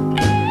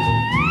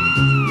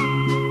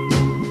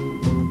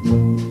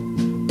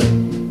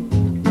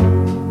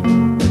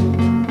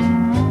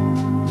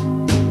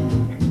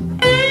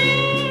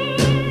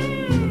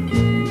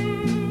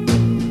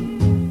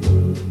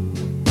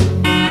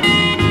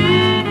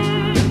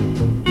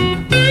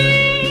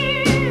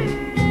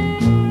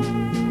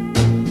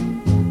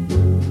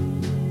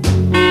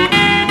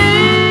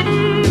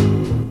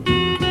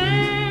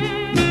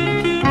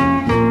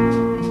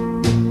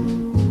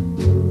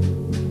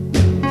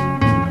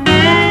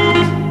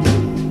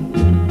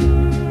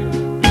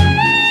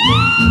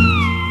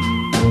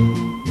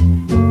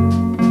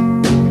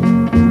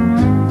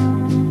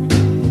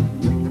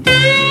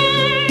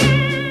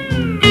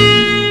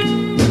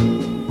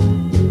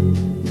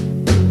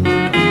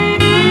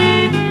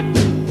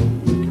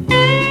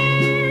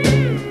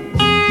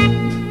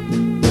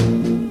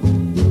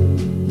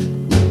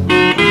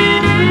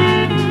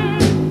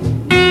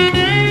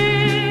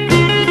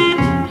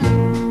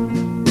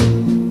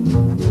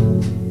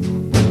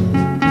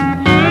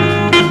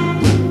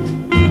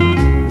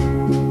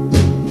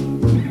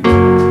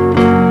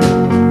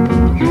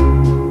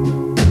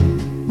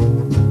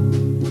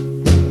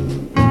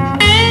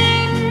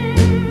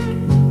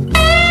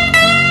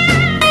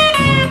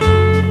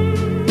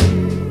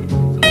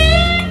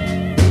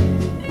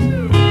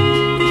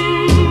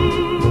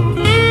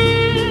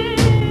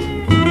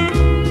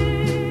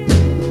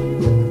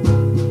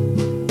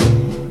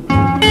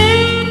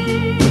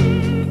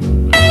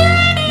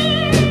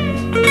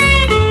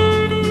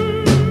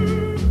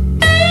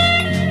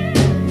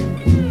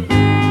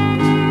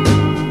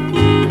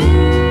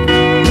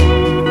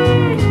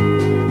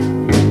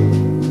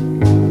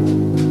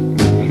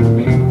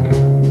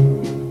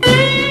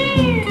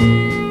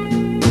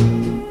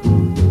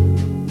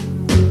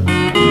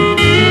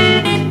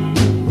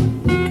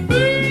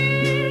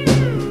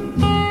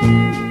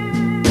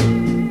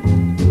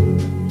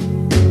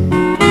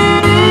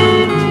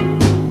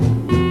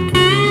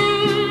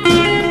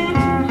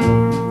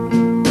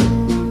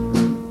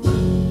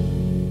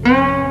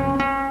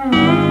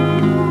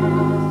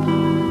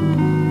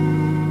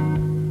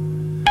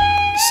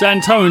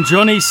 Santo and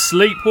Johnny,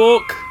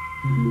 Sleepwalk.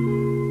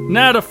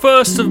 Now the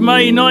 1st of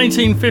May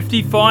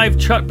 1955,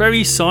 Chuck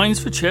Berry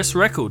signs for Chess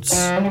Records.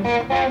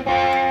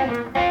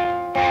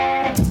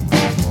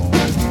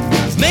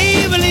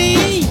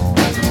 Maybelline,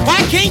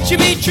 why can't you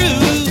be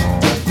true?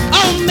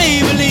 Oh,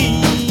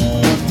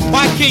 Maybelline,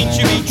 why can't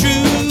you be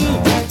true?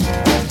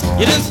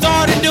 You done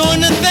started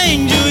doing the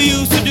things you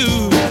used to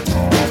do.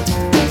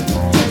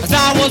 As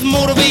I was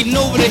motivating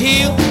over the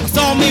hill, I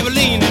saw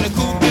Maybelline in a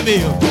coupe de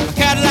ville. A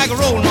Cadillac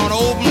rolling on an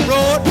open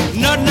road,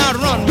 nothing out to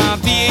run my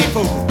V8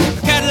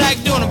 A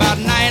Cadillac doing about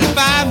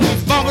 95,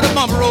 moves bumper to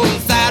bumper, rolling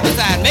side to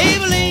side.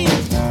 Maybelline,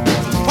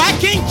 why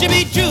can't you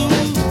be true?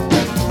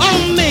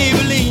 Oh,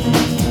 Maybelline,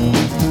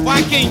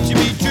 why can't you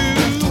be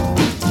true?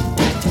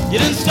 You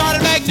done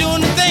started back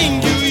doing the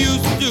things you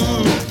used to do.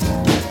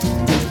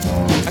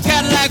 A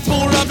Cadillac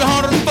pulled up to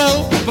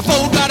 104,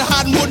 before it got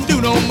hot and wouldn't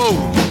do no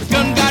more. The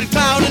gun got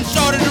cloud and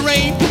started to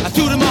rain. I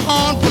tooted my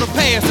horn for the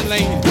passing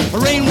lane. A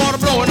rainwater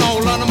blowing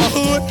all under my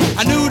hood.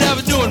 I knew that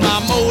was doing my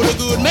motor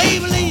good.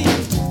 Maybelline,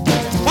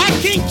 why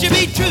can't you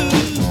be true?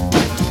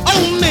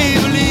 Oh,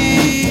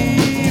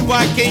 Maybelline,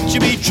 why can't you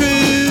be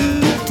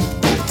true?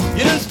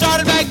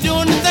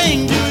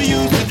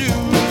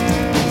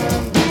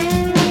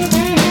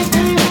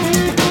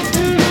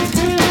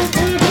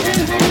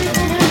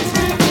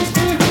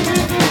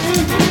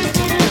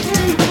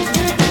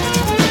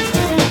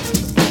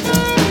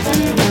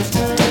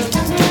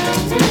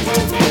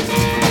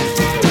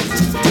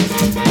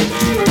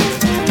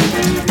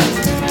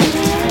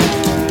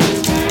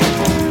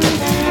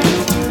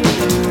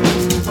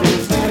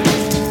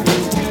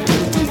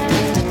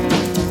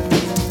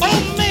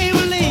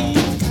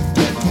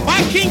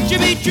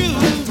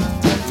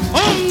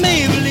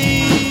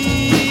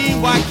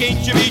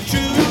 can't you be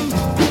true?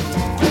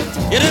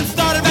 You done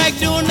started back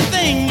doing the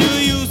thing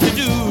you used to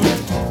do.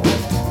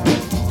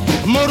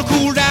 The motor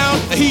cooled down,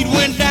 the heat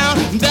went down,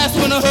 and that's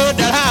when I heard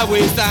that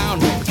highway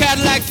sound. The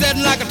Cadillac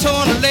setting like a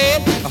ton of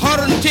lead,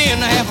 110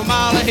 a half a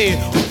mile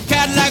ahead.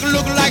 Cadillac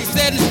looking like it's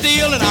setting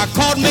still, and I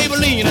caught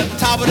Maybelline at the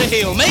top of the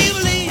hill.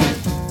 Maybelline,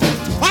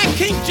 why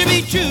can't you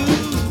be true?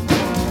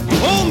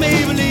 Oh,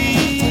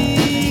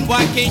 Maybelline,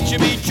 why can't you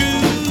be true?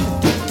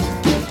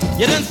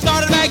 You done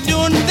started back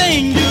doing the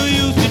thing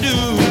you used to do.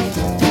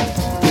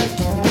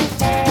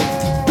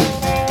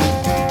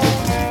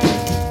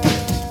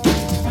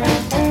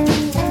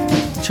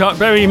 Chuck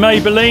Berry,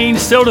 Maybelline.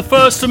 Still the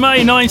 1st of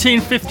May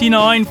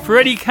 1959,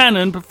 Freddie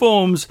Cannon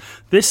performs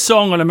this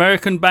song on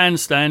American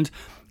Bandstand,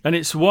 and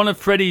it's one of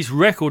Freddie's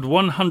record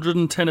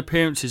 110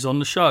 appearances on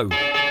the show.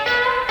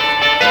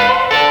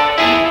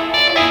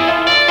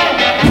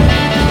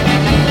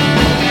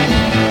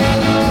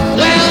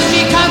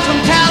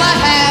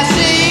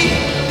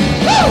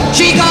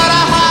 She got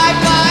a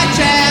high-fly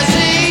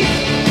chassis.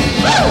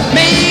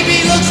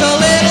 Maybe looks a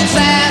little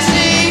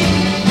sassy,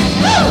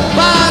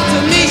 but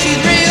to me she's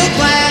real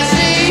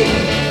classy.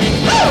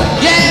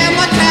 Yeah,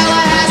 my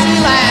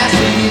Tallahassee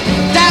lassie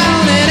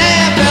down in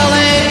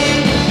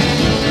FLA.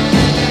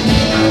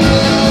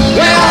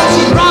 Well,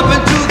 she's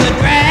romping to the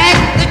drag,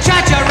 the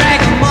cha-cha rag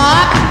 'em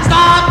up,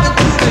 stomping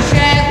to the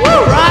shack,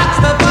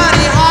 rocks the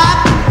bunny hop.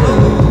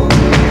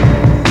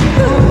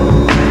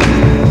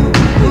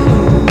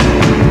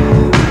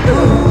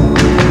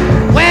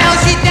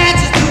 She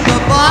dances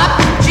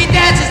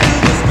to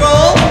the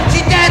stroll,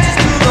 she dances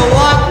to the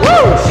walk.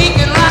 Woo! She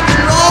can rock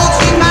and roll,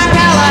 she's my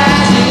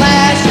Tallahassee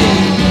lassie.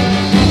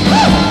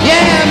 Woo!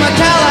 Yeah, my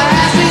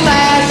Tallahassee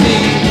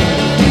lassie.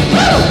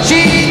 Woo!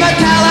 She's my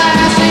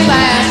Tallahassee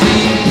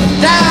lassie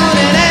down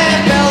in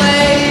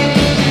FLA.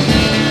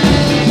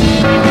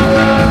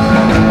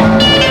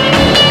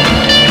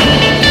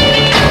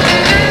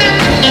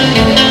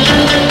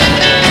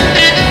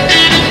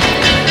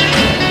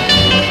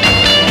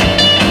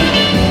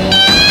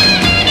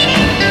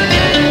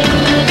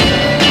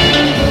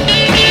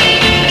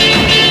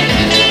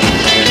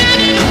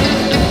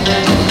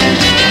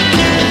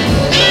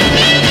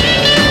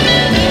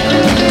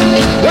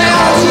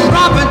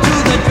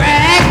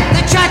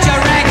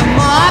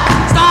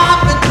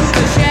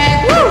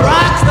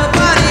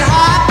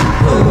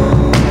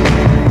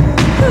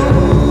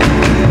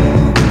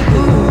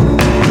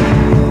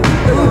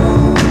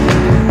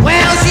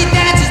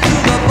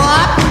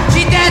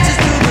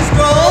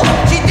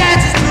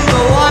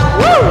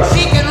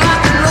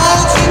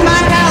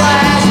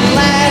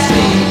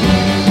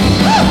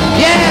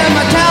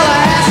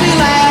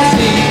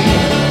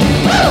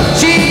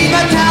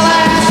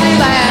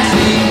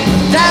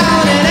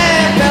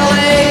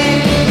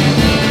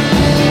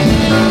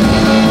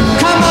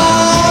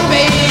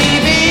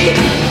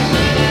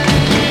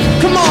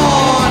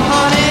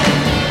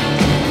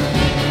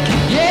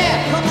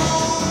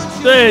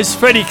 There's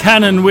Freddie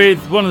Cannon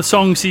with one of the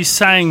songs he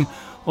sang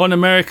on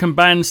American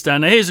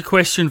Bandstand. Now here's a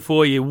question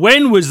for you.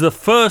 When was the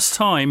first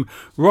time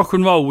rock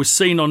and roll was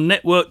seen on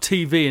network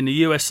TV in the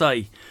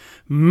USA?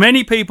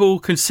 Many people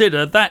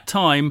consider that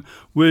time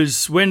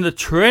was when the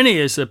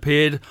Treniers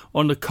appeared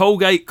on the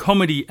Colgate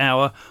Comedy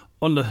Hour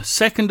on the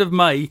 2nd of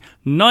May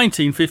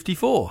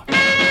 1954.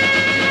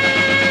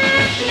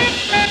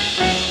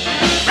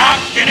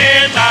 Rockin'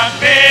 is our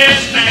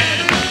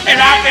business, and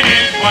rockin'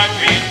 is what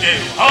we do.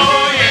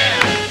 Oh yeah.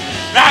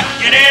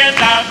 Rockin' is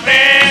our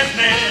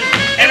business,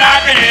 and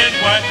rockin' is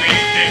what we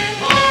do.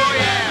 Oh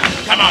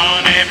yeah. Come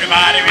on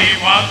everybody, we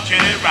want you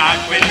to rock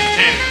with us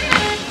too.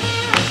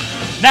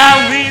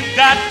 Now we've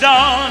got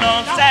Don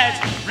on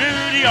sax,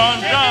 Rudy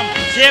on drum,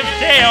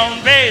 Shifty on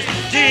bass,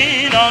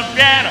 Gene on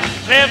piano,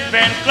 Cliff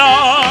and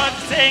Claude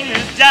sing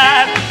this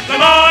jive.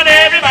 Come on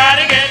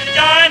everybody, get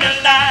joined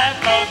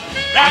alive, 'cause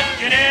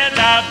rockin' is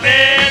our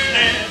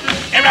business,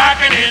 and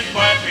rockin' is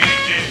what we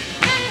do.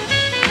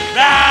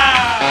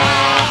 Rock,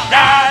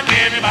 rock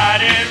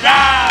everybody,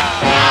 rock,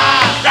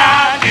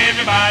 rock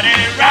everybody,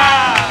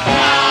 rock,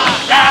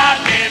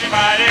 rock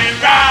everybody,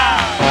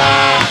 rock,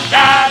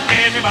 rock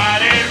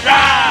everybody,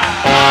 rock,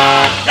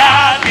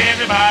 rock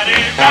everybody,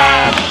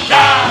 rock,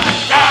 rock,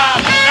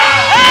 rock, rock.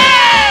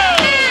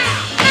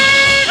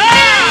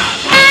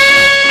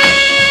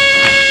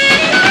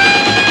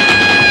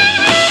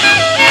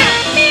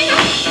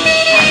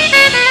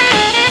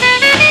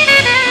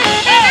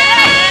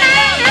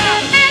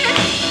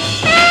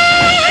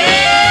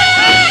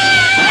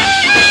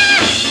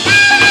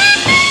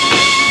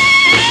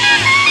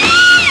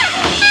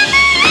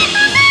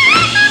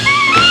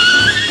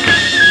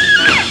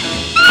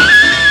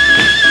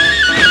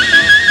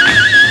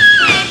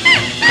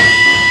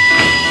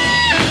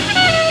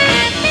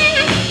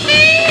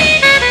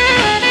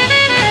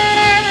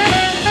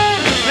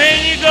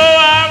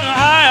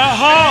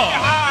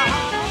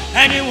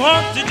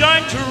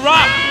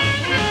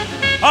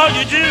 All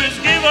you do is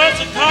give us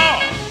a call.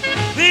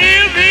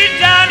 We'll be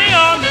down here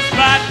on the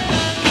spot.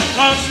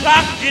 'Cause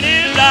rockin'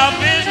 is our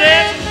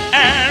business,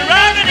 and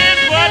rockin'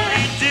 is what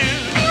we do.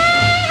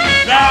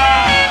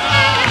 Rock.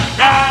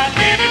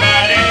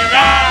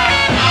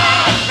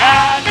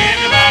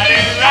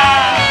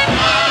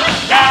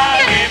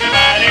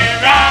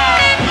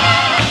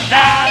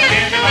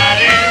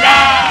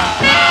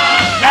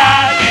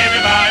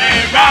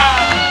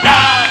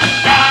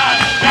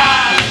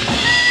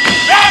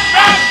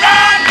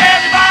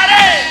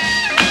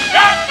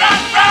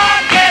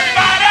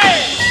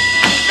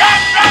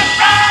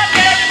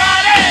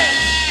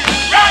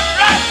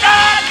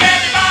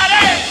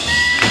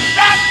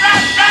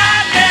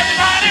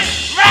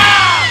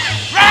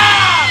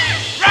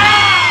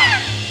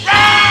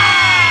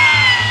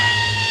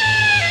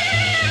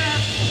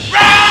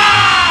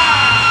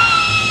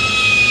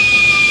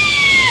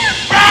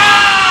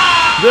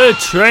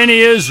 20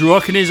 years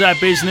rocking is our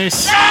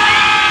business.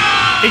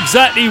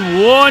 Exactly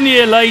 1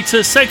 year later,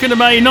 2nd of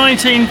May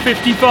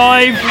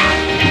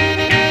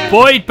 1955,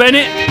 Boyd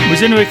Bennett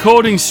was in a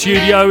recording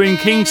studio in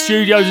King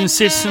Studios in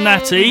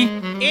Cincinnati.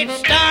 It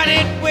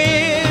started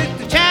with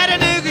the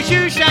Chattanooga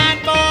shoe shine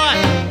boy.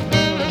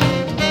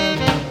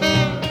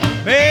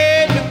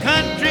 Made the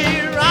country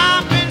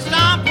romp and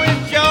stomp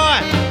with joy.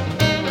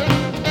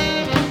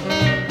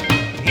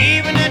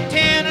 Even the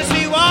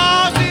Tennessee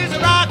waltz is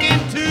rocking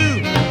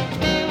too.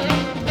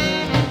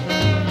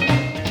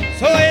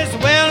 So it's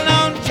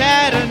well-known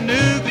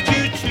Chattanooga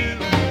choo-choo.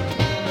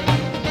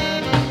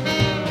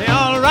 They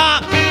all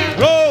rock and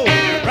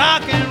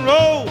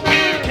roll,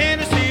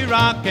 Tennessee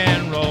rock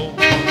and roll.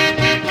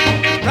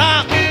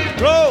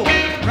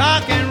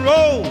 Rock and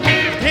roll,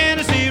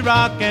 Tennessee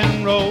rock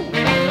and roll.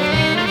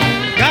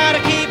 Gotta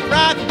keep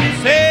rocking to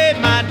save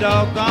my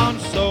doggone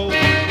soul.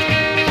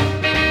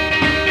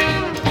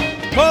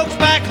 Folks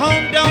back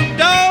home don't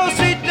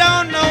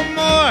no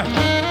more.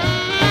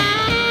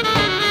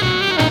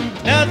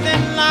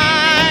 Nothing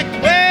like the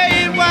way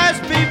it was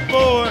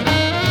before.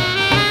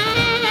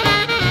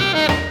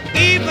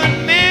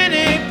 Even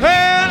Minnie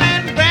Pearl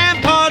and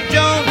Grandpa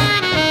Jones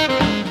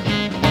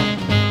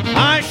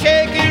are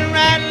shaking,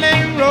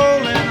 rattling,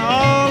 rolling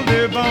all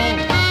their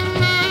bones.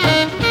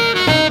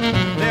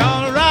 They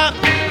all rock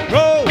and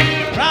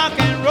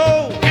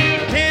roll,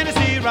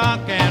 Tennessee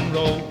rock and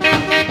roll.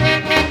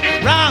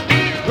 Rock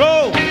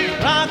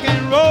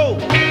and roll,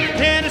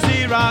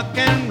 Tennessee rock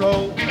and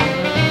roll.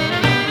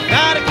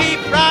 Gotta keep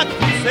rocking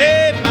to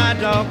save my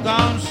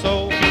doggone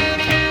soul.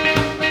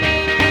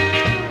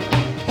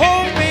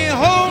 Hold me,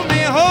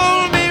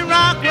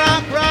 rock,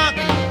 rock, rock.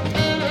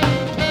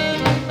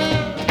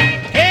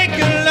 Take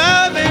your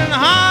loving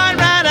heart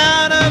right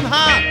out of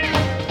heart.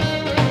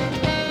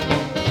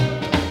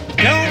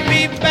 Don't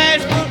be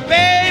bashful,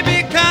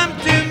 baby, come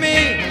to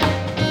me.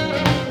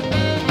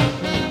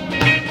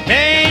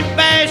 They ain't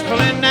bashful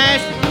in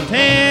Nashville,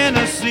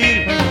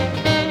 Tennessee.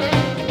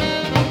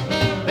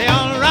 They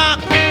all rock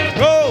and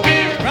roll,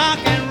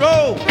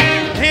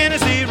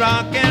 Tennessee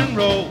rock and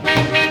roll.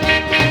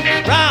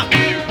 Rock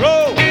and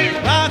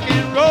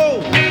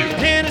roll,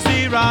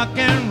 Tennessee rock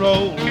and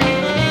roll.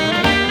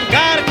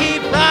 Gotta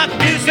keep rocking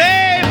to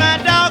save my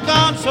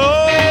doggone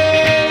soul.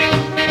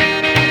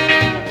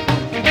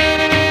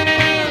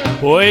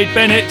 Boyd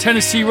Bennett,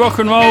 Tennessee rock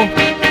and roll.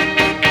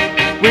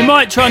 We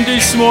might try and do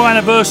some more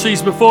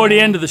anniversaries before the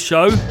end of the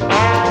show.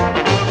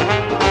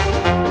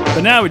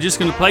 But now we're just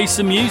going to play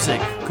some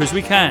music, because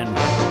we can.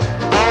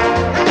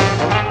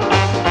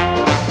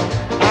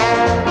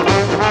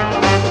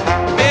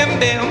 Bim,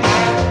 bim.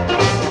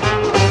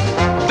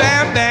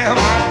 Bam, bam.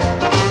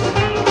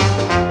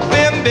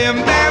 Bim,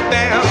 bim, bam,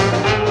 bam.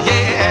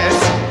 Yes.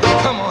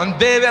 Come on,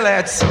 baby,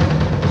 let's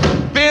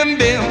bim,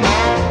 bim.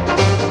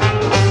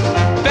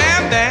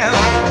 Bam, bam.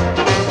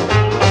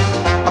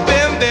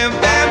 Bim, bim,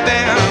 bam,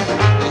 bam.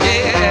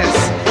 Yes.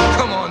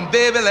 Come on,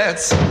 baby,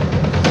 let's.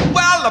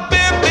 Well, a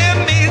bim,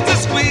 bim means a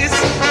squeeze,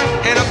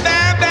 and a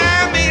bam,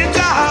 bam means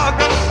a hug.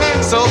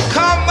 So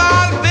come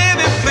on,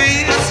 baby,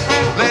 please.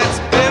 Let's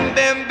bim,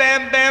 bim,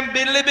 bam, bam,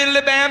 biddly,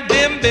 biddly, bam,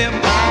 bim, bim.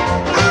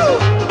 Ooh.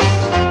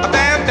 A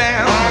bam,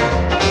 bam.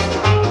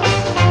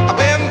 A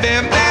bim,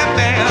 bim, bam,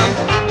 bam.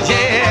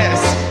 Yes.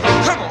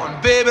 Come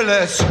on, baby,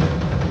 let's.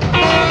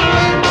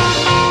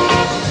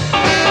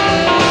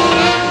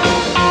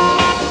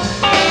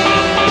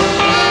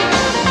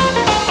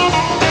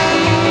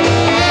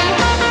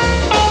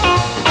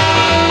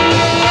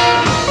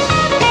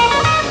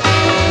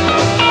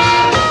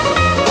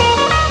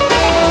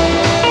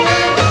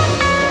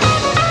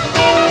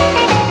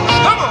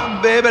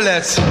 Baby,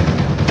 let's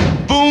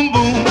boom,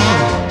 boom,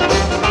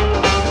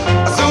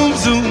 zoom,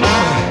 zoom,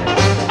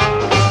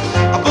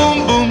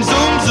 boom, boom,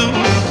 zoom, zoom.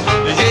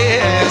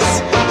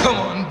 Yes, come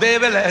on,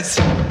 baby, let's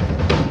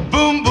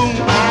boom, boom.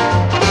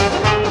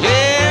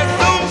 Yes,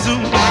 zoom,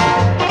 zoom.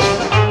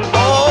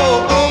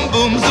 Oh, boom,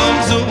 boom,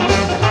 zoom, zoom.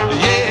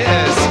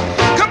 Yes,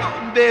 come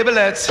on, baby,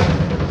 let's.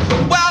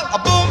 Well, a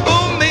boom,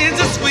 boom means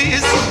a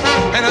squeeze,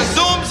 and a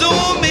zoom,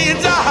 zoom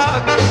means a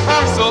hug.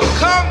 So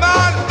come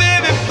on,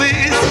 baby,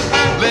 please.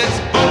 Let's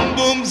boom,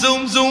 boom,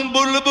 zoom, zoom,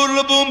 boodle,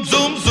 boodle, boom,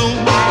 zoom,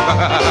 zoom.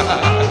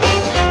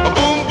 A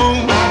boom,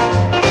 boom.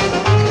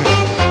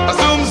 A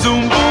zoom,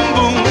 zoom, boom,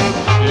 boom.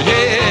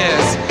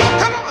 Yes.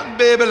 Come on,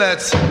 baby,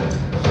 let's.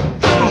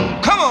 Boom.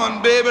 Come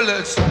on, baby,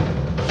 let's.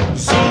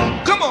 Zoom.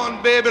 Come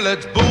on, baby,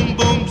 let's. Boom,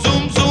 boom,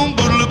 zoom, zoom,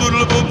 boodle,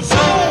 boodle, boom,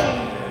 zoom.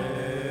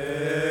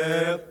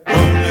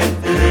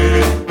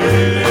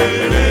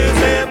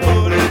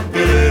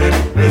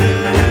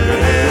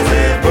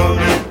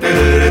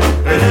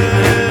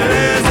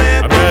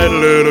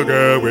 Little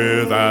girl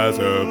with eyes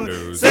of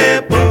blue. She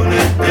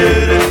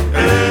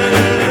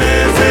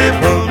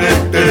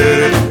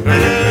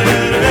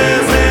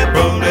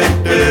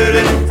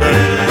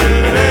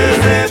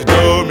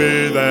told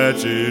me that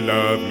she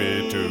loved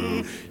me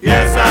too.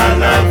 Yes, I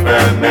love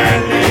her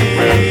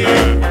madly.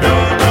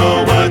 Don't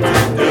know what to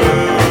do.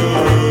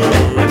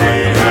 I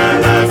need her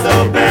love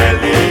so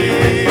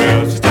badly.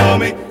 Well, she told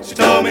me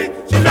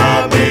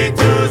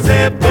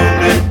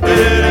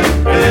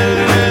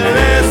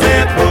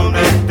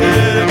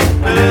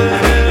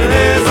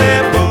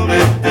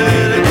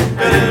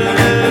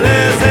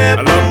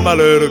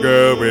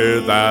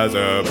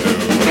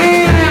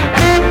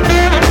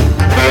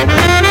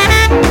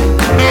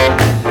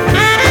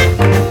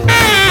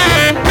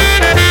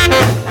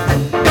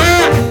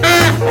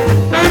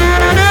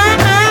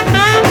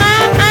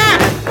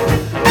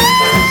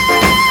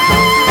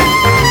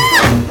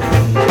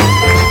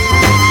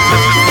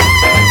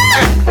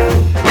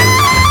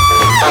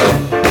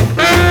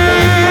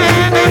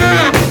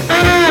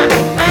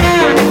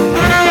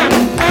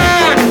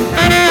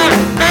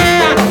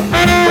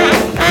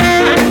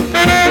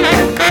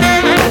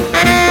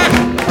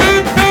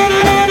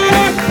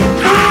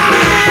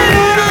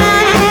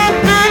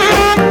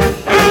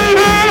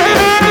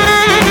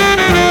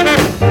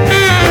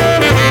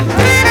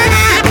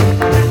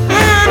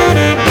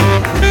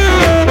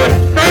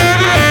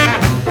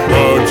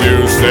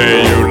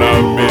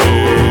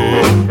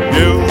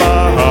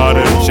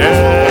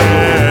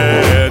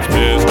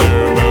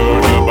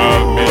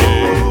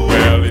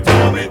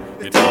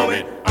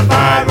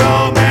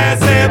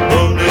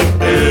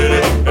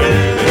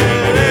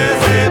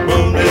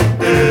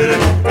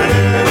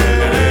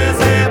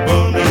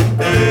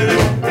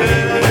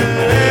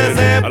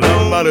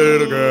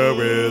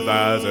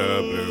eyes of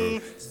blue.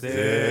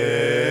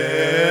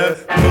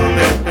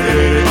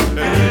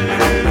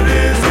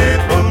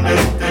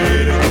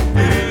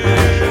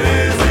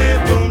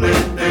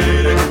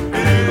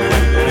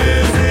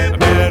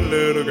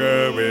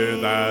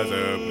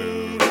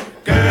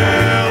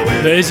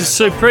 There's a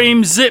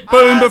Supreme Zip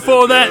Boom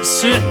before that.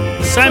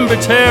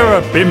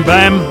 Sambatera, Bim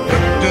Bam.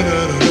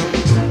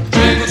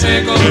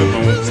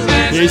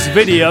 Here's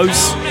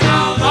videos.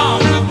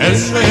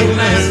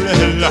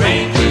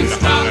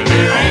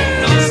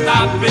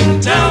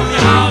 Tell me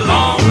how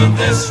long will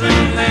this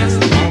rain last?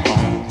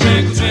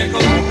 Trickle,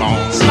 trickle,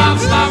 stop,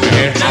 stop.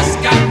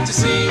 Just got to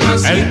see my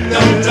sweet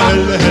little drop.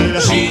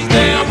 She's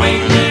there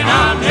waiting,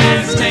 I'm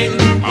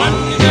hesitating.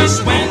 Wonder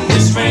just when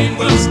this rain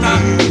will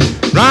stop.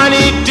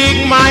 Ronnie,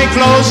 dig my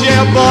clothes,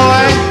 yeah,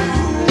 boy.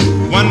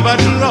 One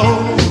button roll.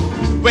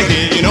 Well,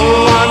 you know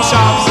I'm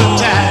sharp as a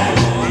tack.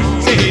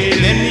 Say,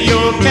 lend me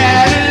your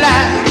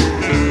Cadillac.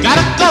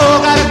 Gotta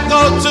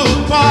go to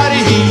a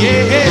party,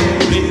 yeah.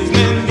 Please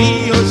lend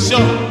me your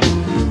show.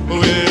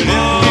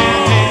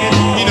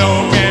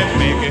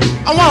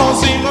 I won't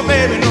see my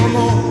baby no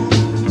more.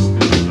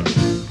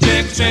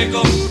 Trickle,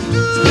 trickle,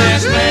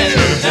 splash, splash.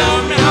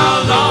 Tell me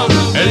how long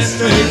will this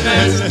rain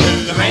last?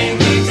 The rain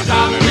keeps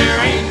stopping, there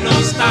ain't no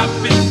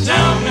stopping.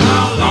 Tell me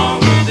how long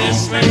will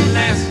this rain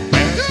last?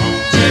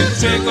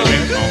 Trickle,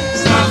 trickle,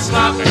 stop,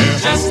 stop.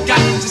 Just got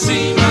to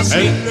see my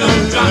sweet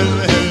little drop.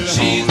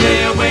 She's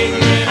there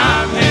waiting and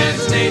I'm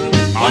hesitating.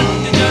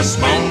 Wondering just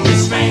when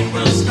this rain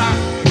will stop.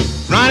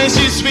 Ronnie,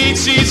 she's sweet,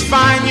 she's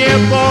fine, yeah,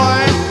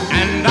 boy.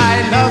 And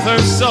I love her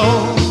so.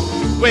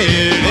 Well, if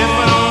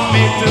I don't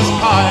make this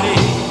party,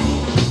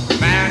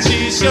 man,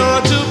 she's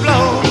sure to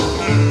blow.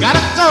 Gotta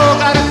go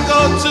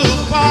to a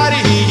party,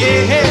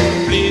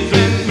 yeah. Please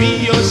lend me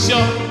your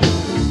show.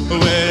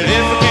 Well,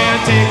 if I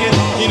can't take it,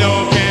 you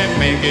know, can't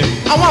make it,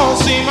 I won't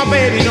see my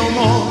baby no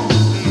more.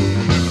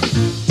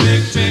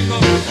 Trickle,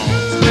 trickle,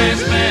 splash,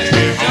 splash.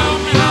 Tell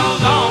me how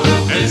long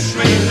will this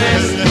rain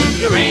last?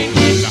 The rain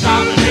keeps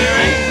stopping, there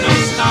ain't no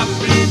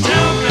stopping.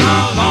 Tell me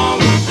how long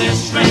will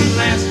this rain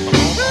last?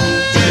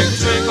 Trickle,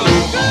 trickle,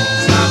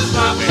 stop,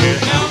 stop.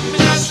 Tell me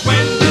just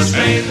when this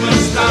rain will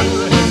stop.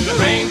 The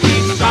rain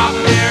keeps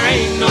stopping, there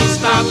ain't no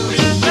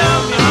stopping.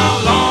 Tell me how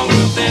long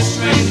will this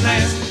rain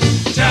last?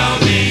 Tell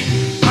me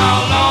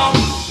how long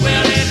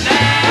will it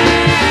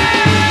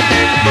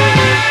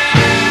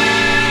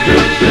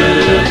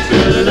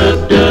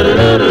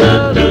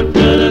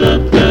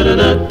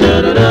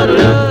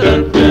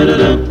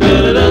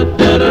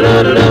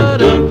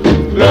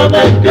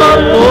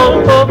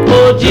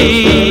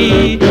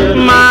gee,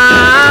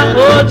 my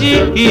oh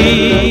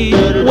gee,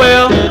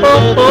 well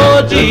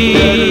oh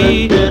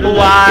gee,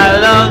 why I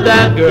love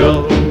that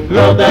girl,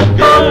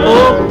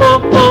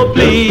 oh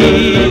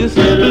please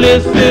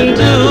listen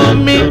to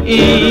me,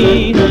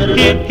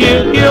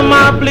 hear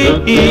my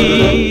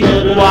plea,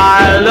 why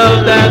I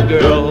love that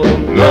girl,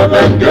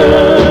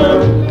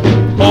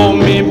 hold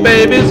me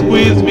baby,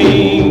 squeeze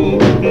me,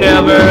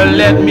 never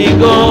let me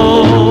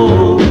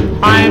go.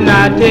 I'm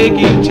not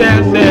taking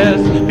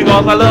chances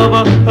because I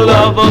love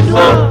her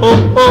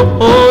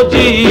so,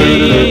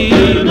 gee.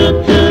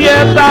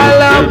 Yes, I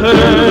love her.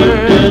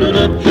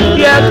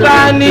 Yes,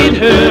 I need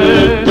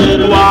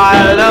her. Why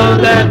I love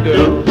that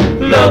girl.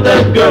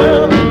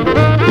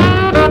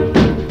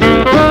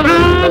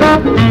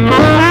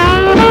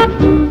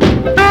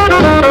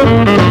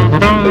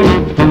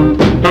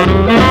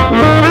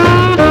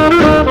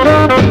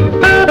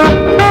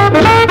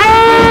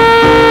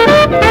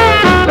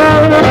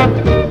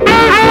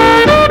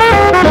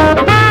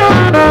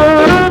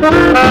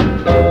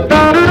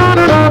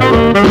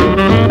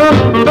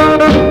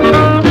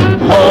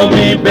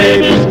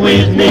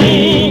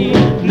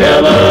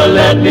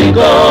 Let me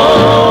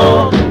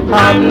go.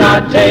 I'm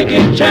not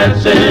taking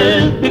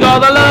chances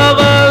because I love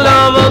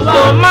her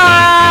so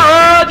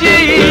my OG.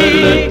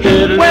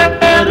 Well,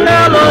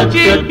 OG,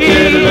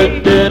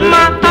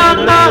 my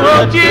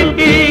OG.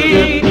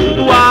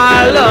 Why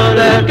I love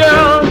that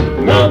girl.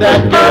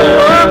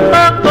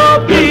 Oh,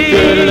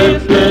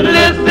 please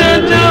listen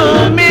to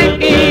me.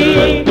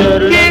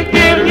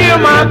 Hear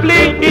my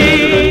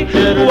plea.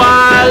 Why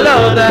I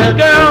love that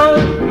girl.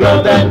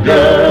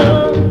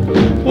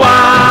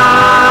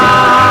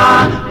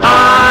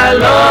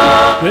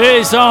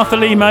 There's Arthur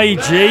Lee May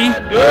G.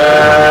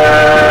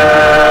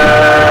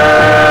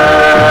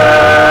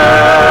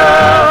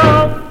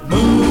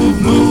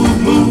 Move,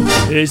 move, move.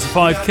 Here's the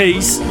 5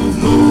 keys.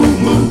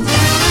 Move, move.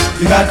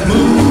 You got to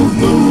move,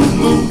 move,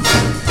 move.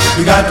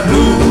 You got to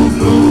move,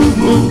 move,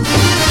 move.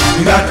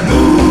 You got to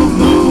move,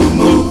 move,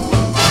 move.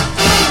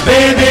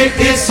 Baby,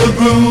 it's a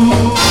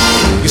groove.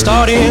 You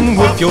start in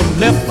with your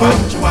left foot,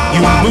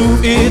 you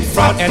move it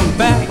front and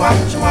back.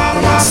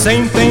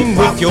 Same thing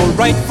with your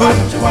right foot,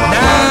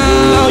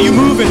 now you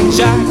moving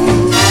jack.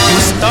 You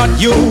start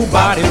your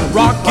body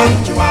rocking,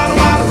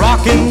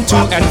 rocking to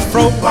and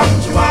fro.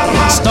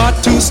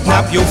 Start to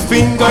snap your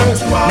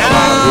fingers,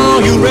 now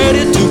you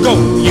ready to go.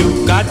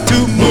 You got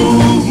to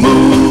move,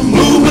 move,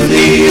 move with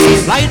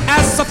ease. Light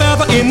as a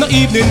feather in the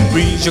evening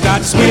breeze. You got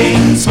to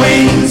swing,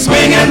 swing,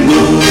 swing and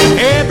move.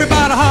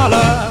 Everybody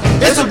holler,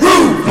 it's a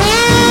groove.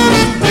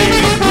 Groove,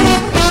 baby,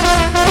 groove.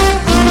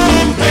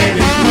 Groove,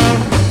 baby,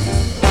 groove.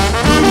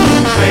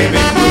 Groove,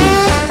 baby,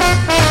 groove.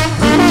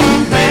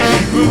 Groove, baby,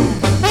 groove.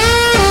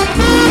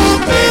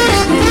 Groove, baby,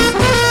 groove.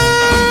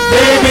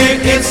 Baby,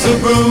 it's a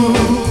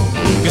groove.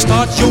 You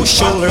start your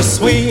shoulder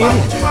swing,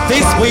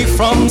 they sway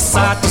from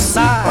side to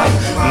side.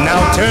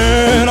 Now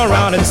turn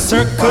around and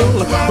circle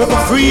with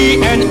a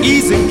free and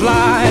easy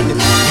glide.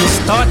 You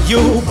start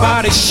your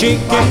body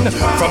shaking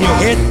from your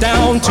head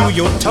down to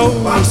your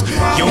toes.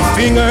 Your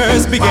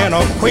fingers begin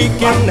a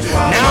quaking.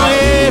 Now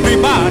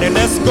everybody,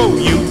 let's go.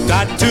 You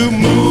got to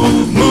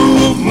move,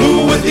 move,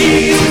 move with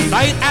ease.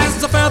 Light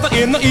as a feather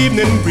in the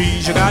evening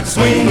breeze. You got to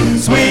swing,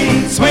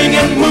 swing, swing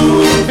and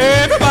move.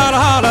 Everybody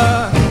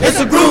holler, it's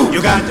a groove.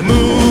 You got to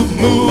move,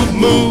 move,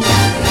 move.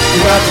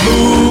 You got to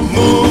move,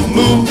 move,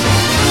 move.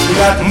 You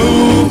got to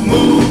move,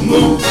 move,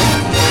 move.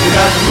 You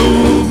got to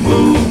move,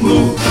 move,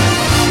 move.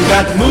 You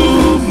got to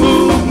move,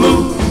 move,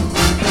 move.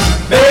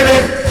 Baby,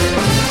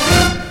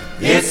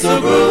 it's a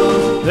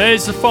groove.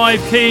 There's the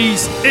 5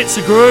 keys. It's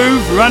a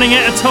groove. Running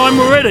out of time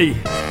already.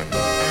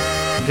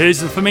 Here's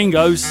the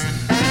Flamingos.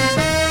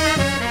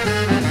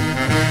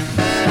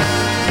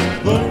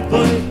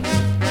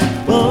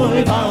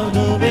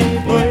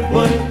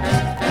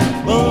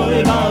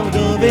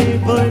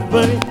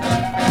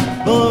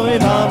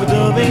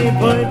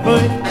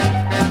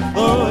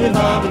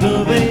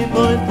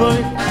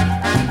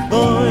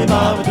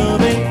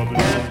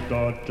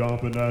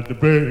 Jumping at the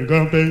break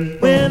of day.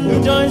 When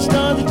the joint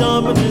starts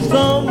jumping, it's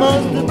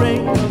almost the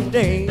break of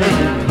day.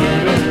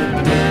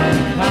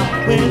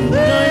 When the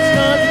joint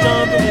starts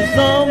jumping, it's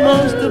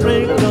almost the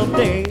break of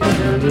day.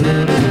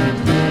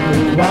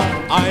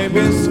 I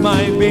miss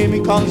my baby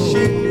 'cause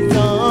she's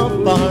so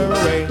far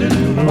away.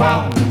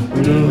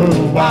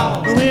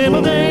 When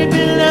my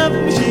baby left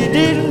me, she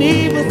didn't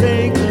even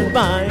say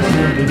goodbye.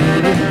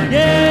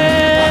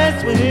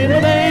 Yes, when my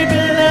baby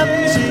left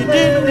me, she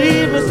didn't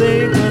even say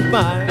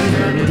goodbye.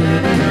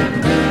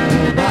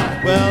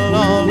 Well,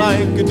 all I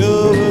could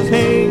do was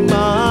hang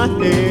my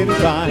head and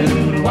cry.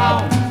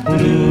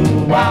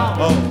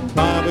 Oh,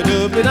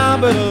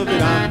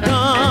 ba-ba-doo-ba-da-ba-doo-ba-da,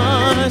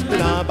 gosh,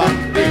 ba-da-ba,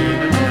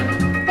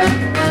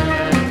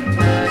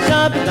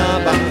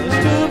 sha-ba-da-ba,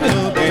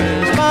 stoo-ba-doo-ba,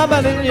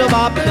 ba-ba-doo,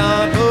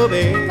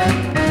 ba-ba-da-boo-ba,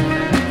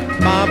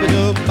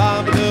 ba-ba-doo,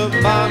 ba-ba-doo,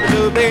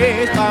 ba-ba-doo-ba,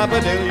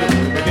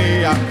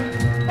 ba-ba-doo-ba-da.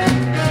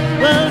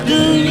 Well, do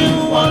you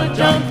wanna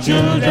jump,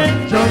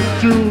 children? Jump,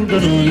 children.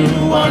 Do you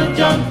wanna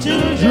jump,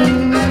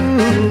 children?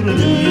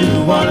 Do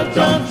you wanna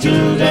jump,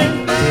 children?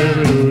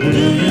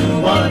 Do you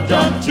wanna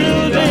jump,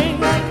 children?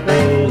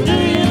 Do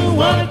you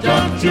wanna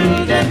jump,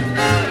 children?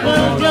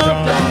 Well, jump,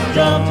 jump,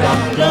 jump,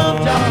 jump, jump,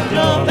 jump,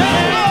 jump.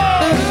 Hey!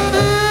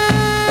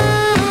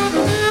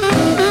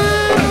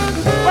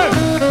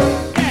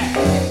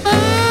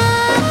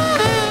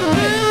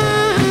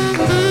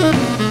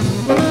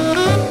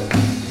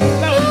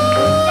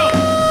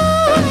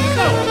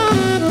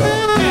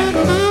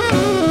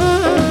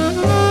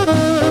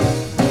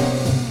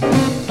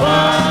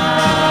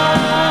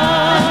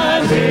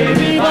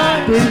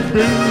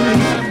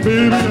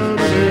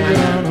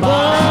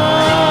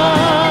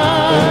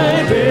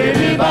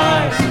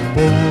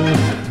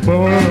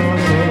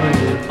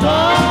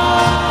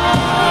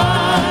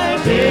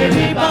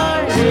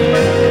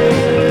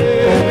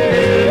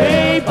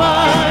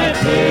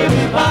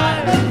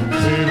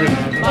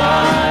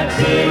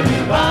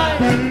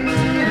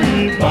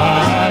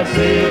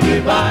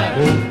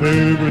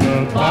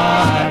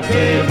 Bye,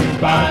 baby,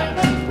 bye.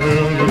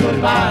 Well,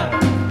 goodbye.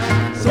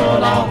 So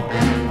long,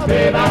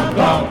 baby, I'm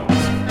gone.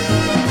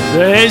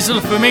 There's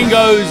the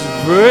Flamingos.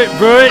 Brew it.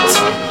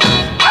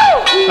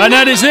 And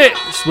that is it.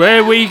 It's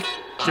where we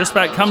just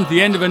about come to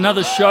the end of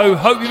another show.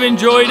 Hope you've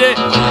enjoyed it.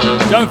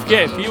 Don't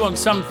forget, if you want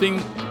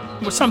something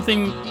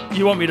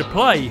you want me to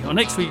play on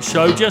next week's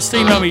show, just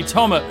email me,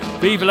 Tom at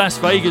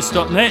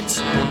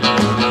vivalasvegas.net.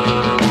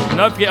 And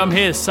don't forget, I'm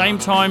here same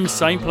time,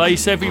 same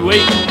place every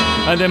week.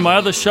 And then my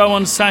other show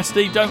on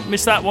Saturday, don't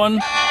miss that one.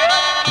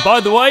 And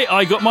by the way,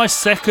 I got my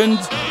second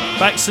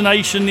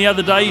vaccination the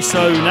other day,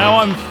 so now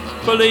I'm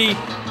fully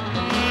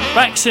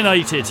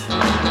vaccinated,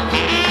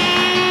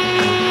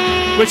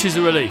 which is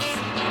a relief.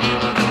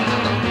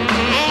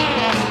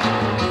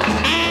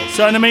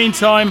 So in the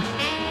meantime,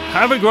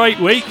 have a great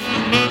week.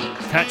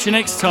 Catch you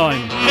next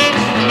time.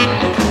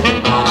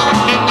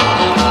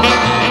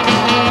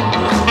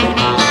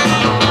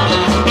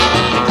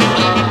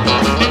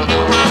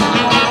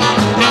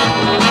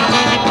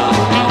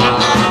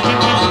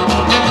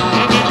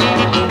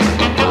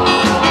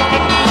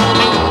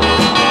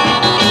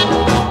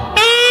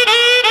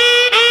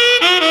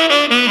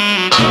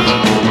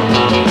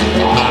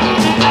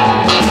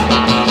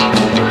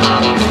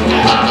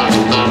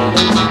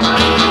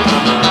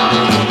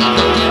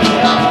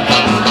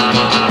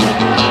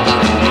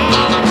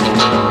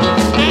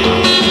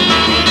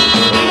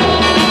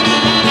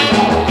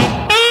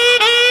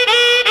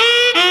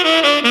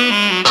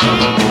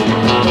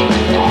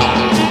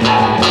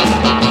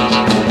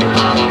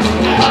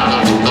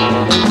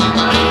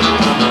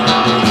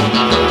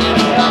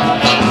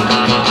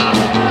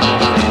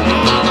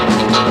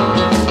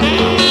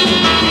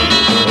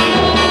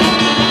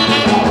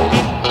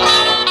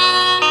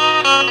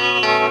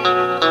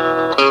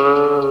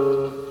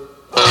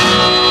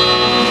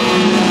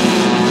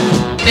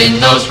 spin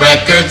those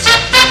records.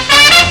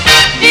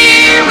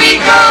 Here we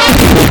go.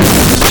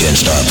 Can't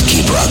stop,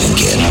 keep rocking,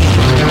 kid.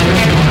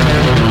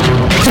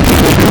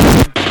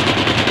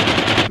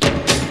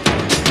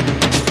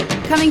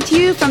 Coming to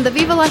you from the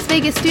Viva Las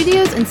Vegas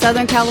studios in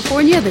Southern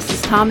California, this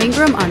is Tom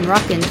Ingram on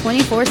Rockin'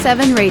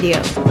 24/7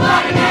 Radio.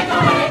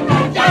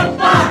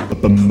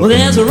 Well,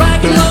 there's a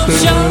rock and roll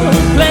show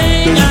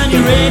playing on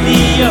your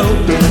radio.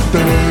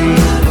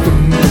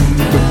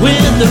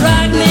 With the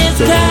rockin'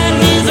 tide,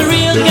 he's a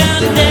real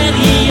gun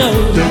daddy-o.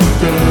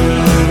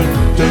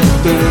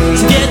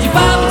 So get your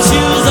poppin'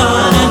 shoes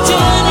on and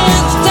tune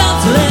in to town,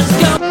 so let's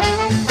go.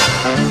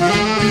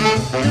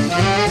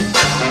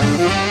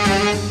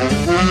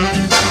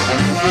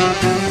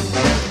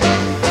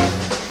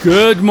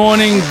 Good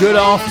morning, good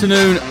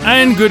afternoon,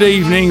 and good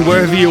evening,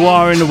 wherever you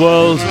are in the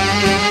world.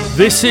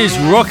 This is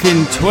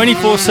Rockin'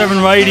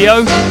 24/7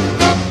 Radio.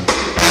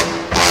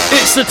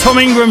 It's the Tom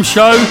Ingram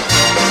Show,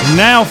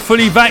 now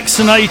fully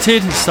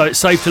vaccinated, so it's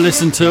safe to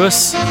listen to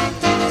us.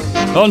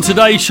 On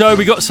today's show,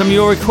 we got some of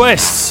your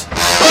requests.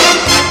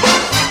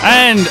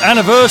 And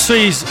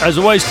anniversaries, as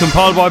always,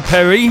 compiled by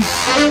Perry.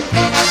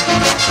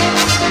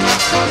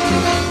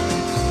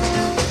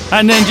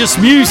 And then just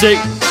music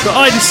that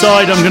I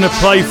decide I'm going to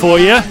play for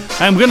you.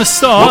 And we're going to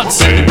start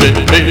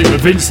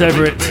with Vince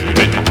Everett.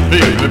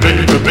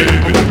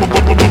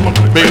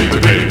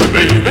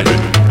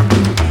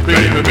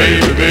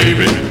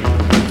 Baby,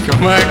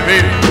 come back,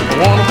 baby, I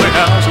wanna play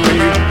house with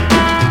you.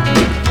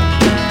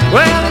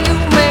 Well, you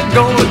may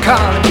go to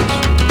college,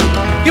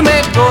 you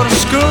may go to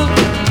school,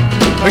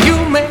 or you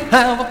may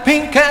have a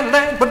pink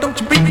Cadillac, but don't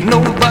you be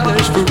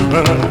nobody's fool.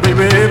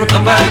 Baby,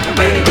 come back,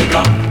 baby,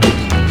 come.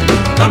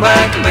 Come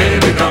back,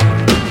 baby, come.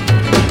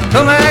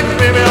 Come back,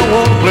 baby, I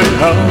wanna play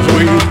house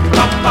with you.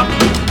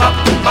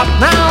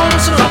 Now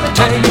listen, let me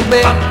tell you,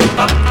 baby,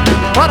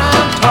 what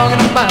I'm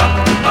talking about.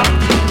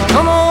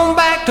 Come on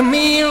back to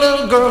me,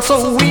 little girl,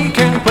 so we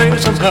can play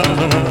some house.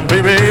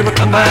 Baby,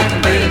 come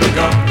back, baby,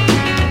 come.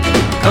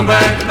 Come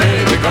back,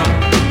 baby, come.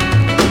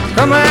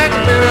 Come back,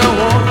 baby, I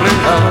wanna play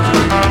house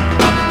with you.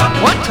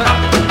 One time.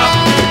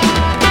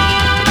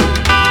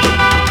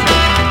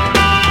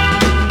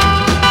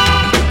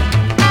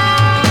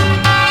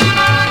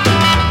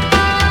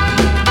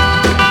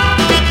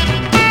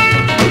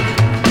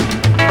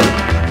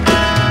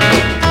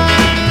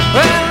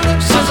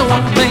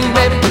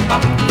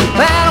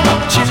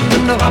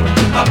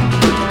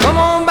 Come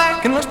on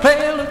back and let's play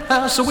a little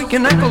house so we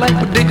can act like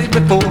we did it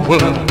before.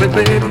 Well,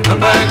 baby, come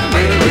back,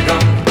 baby,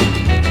 come.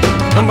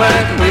 Come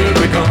back,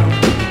 baby, come.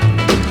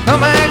 Come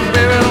back,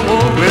 baby, I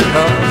won't play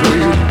house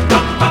with you.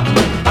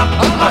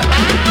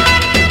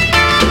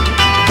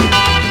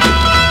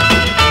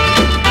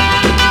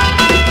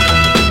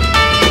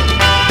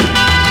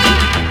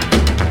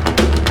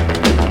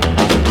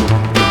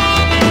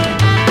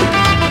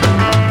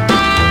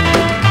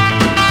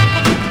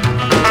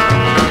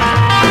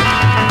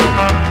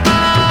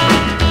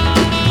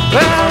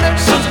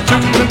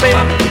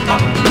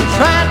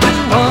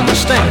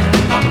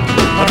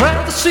 All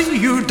right. See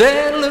you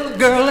dead, little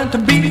girl, and to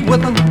be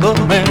with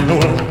another man. Oh,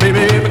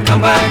 baby,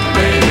 come back,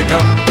 baby,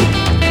 come.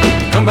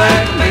 Come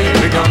back,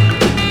 baby, come.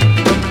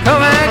 Come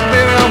back,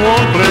 baby, I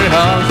wanna play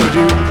house with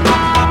you.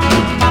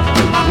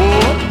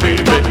 Oh,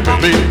 baby, baby,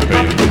 baby,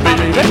 baby,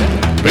 baby,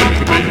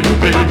 baby, baby,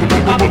 baby,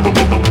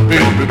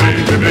 baby,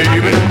 baby,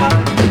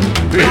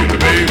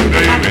 baby,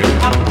 baby.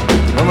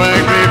 Come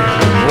back, baby,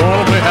 I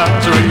wanna play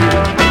house with you.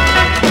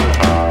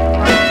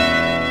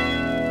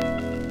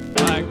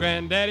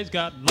 Granddaddy's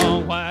got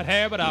long white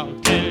hair, but I'll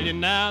tell you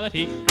now that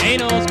he ain't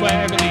no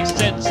square, 'cause he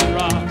sits and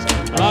rocks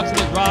in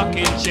his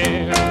rocking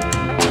chair.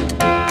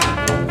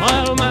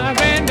 While my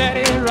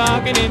granddaddy is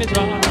rocking in his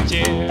rocking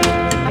chair.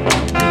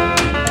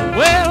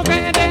 Well,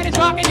 granddaddy's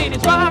rocking in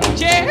his rocking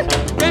chair.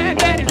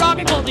 Granddaddy's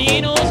rocking 'cause he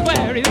ain't no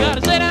square. He's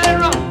gotta sit down and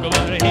rock,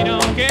 but he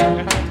don't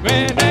care.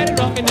 Granddaddy's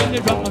rocking in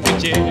his rocking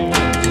chair.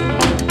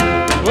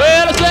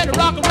 Well, I said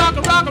rock, rock,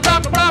 rock,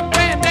 rock, rock,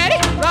 granddaddy,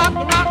 rock,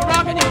 rock,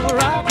 rock in your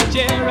rocking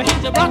chair.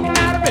 He's a rocking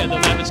out of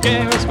rhythm and a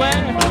scary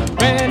square.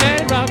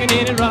 Granddaddy's rocking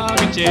in his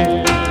rocking chair.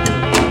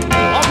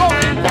 One more,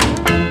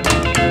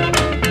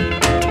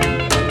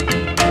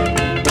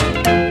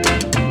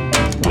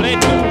 play it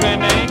cool,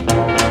 granddaddy.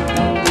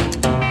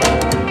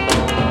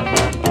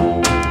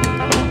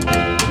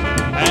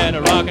 Had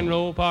a rock and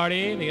roll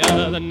party the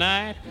other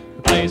night.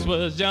 The place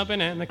was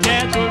jumping and the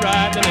cats were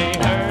right, and they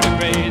heard a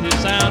crazy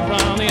sound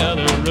from the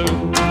other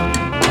room.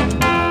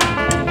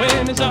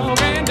 When they saw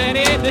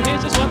Granddaddy,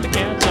 this is what the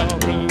cats all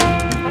grew.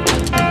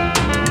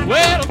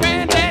 Well,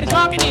 Granddaddy's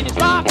rocking in his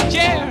rocking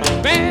chair.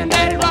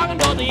 Granddaddy's rocking,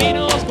 but he ain't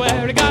no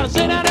square. He gotta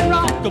sit down and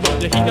rock,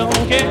 but he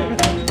don't care.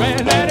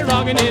 Granddaddy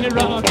rocking in his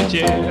rocking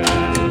chair.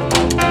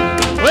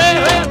 Well,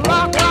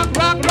 rock, rock,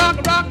 rock, rock,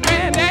 rock,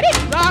 Granddaddy,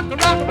 rock,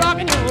 rock, rock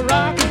in your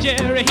rocking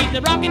chair. He's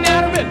a rocking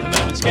out of rhythm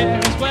and a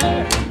scary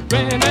square.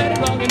 Granddaddy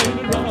rocking in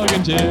his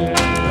rocking chair.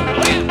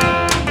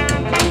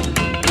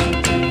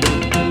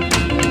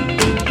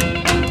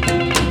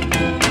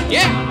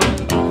 Yeah.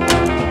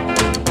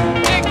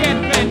 Take it,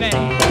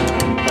 Granddaddy.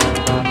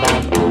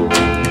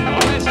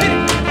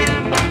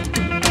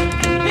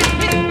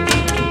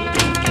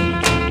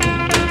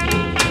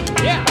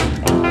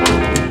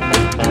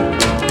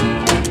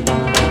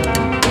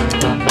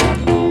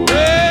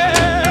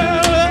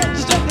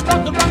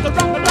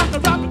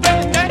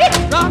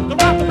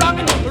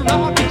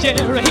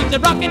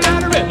 Granddaddy rocking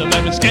out a rhythm,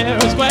 every scare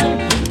is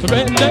square.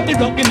 Granddaddy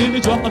rocking in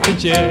his rocking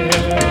chair.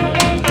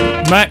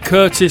 Matt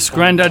Curtis,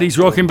 Granddaddy's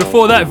Rocking.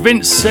 Before that,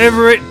 Vince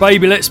Everett,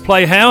 Baby Let's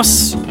Play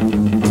House.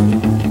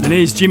 And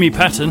here's Jimmy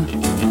Patton.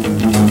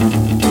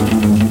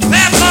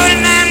 Well,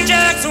 49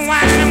 jugs of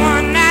wine in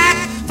one night.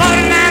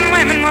 49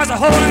 women was a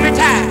holding me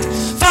tight.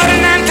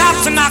 49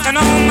 cops are knocking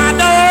on my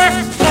door.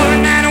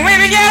 49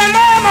 women yelling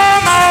more, more,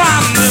 more.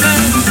 I'm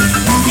moving.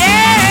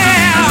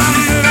 Yeah, I'm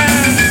moving.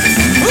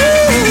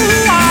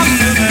 Ooh, I'm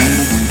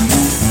moving.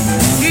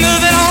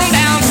 Moving on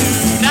down to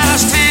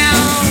Dallas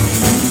town.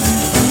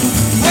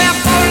 Well,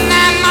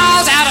 49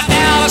 miles out of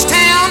Dallas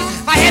town.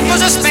 My head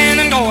was a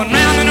spinning, going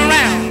round and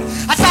around.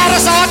 I thought I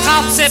saw a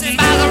cop sitting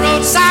by the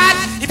roadside.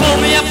 He pulled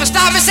me up and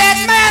stopped me, said,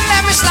 man,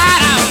 let me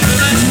slide. I'm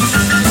moving.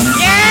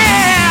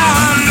 Yeah,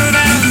 I'm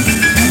moving.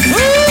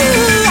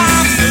 Ooh,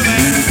 I'm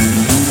moving.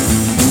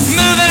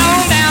 Moving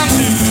on down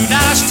to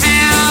Dallas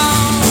town.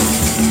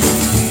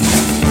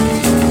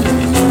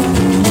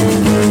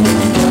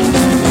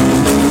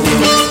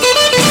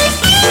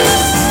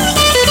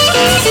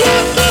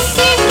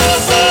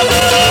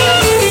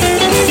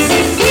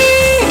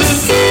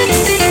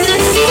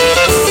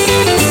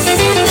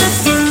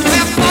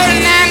 Well,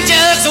 49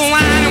 jugs of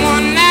wine in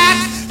one night.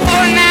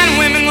 49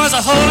 women was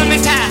a holding me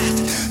tight.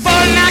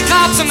 49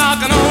 cops are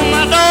knocking on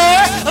my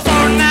door.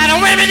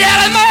 49 women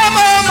yelling more,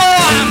 more,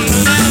 more. I'm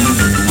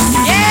moving.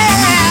 Yeah,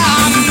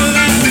 I'm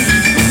moving.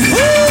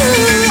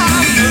 Ooh,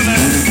 I'm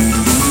moving.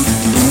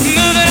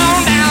 Moving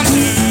on down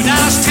to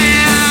Dallas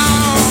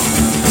town.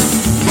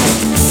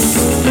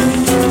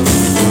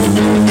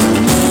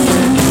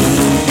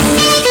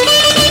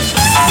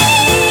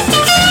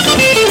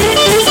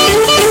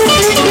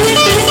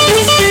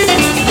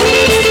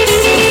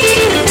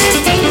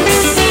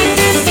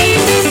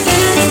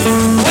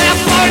 Well,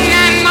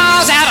 49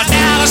 miles out of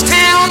Dallas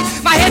town.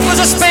 My head was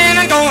a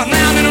spinning, going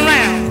round and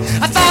around.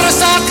 I thought I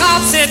saw a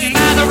cop sitting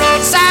by the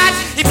roadside.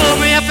 He pulled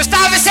me up and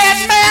stopped me,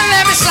 said, man,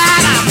 let me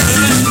slide. I'm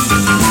moving.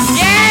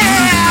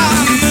 Yeah,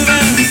 I'm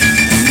moving.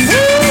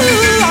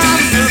 Ooh,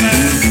 I'm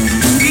moving.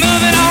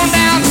 Moving on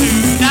down to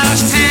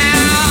Dallas town.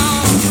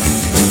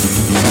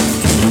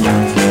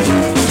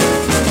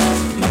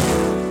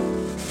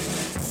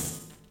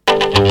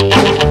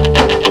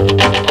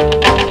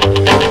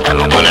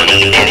 I'm gonna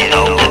leave this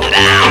old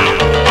town.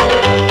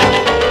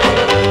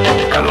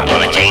 I'm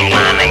gonna change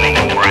my name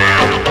to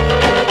Brown.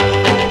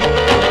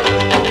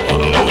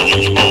 Ain't no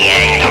use me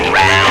hanging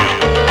around.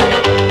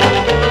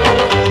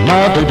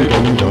 My baby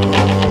done gone.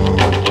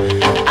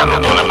 I'm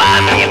gonna buy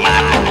me a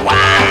bottle of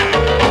wine.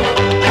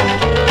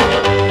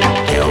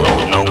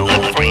 Hello's no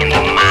good friend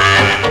of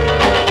mine.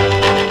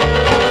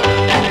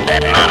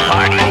 Let my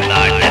party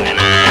start at 9.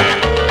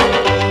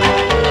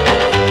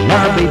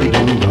 My baby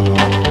done gone.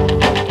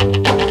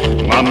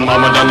 My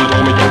mama done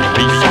told me don't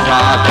be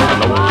surprised if a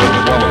no good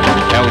woman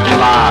tells you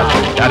lies.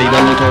 Daddy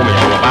done told me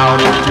all about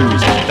it too. He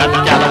said that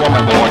kind of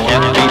woman, boy,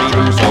 can't be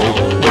true. So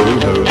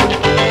boo-hoo,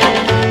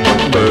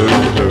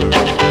 boo-hoo,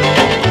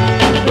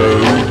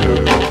 boo-hoo.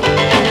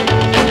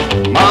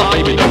 My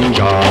baby done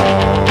gone.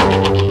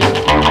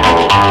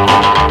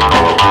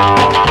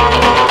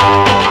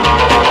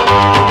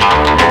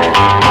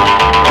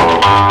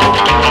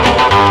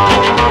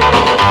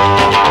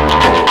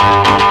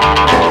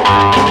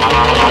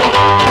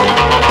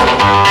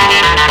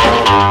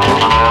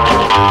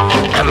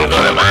 I'm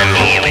gonna buy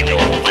me a little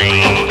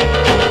thing.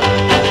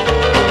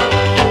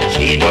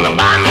 She's gonna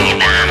buy me a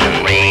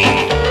diamond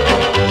ring.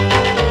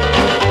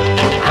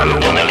 I'm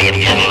gonna live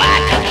just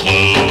like a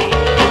king.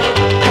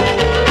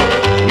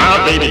 My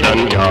baby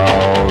done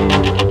gone.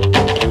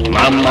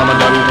 My mama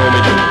done told me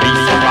don't be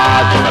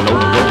surprised if a no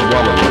good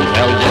woman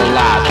tells you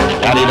lies.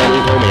 Daddy done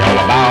told me all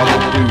about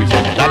it too. He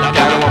said that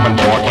kind of woman,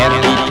 boy, can't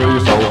be true.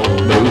 So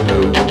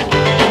boo-hoo,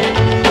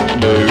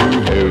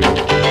 boo-hoo,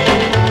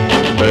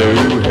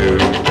 boo-hoo.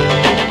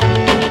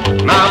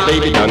 My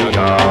baby done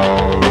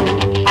gone.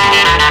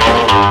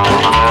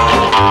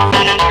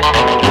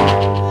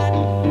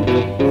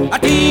 A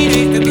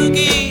teenage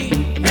boogie,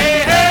 hey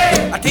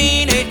hey. A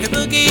teenage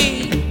boogie,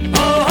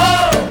 oh ho.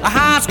 A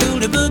high school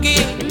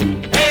boogie,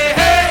 hey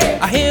hey.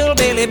 A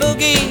hillbilly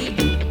boogie,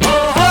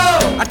 oh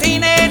ho. A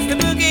teenage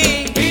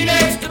boogie,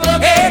 teenage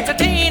boogie. It's a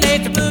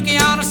teenage boogie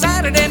on a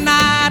Saturday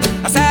night.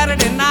 A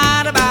Saturday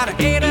night about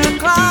 8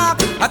 o'clock.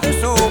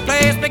 This old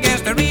place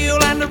begins to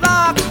reel and to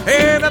rock.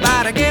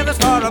 Everybody gathers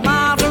for a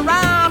mile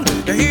around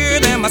to hear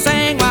them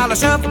sing while they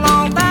shuffle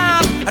on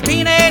down. A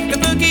teenage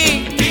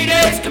boogie,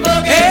 teenage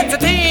boogie. It's a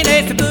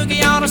teenage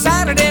boogie on a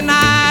Saturday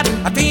night.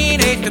 A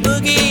teenage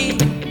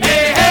boogie,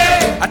 hey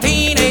hey. A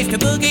teenage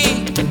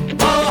boogie,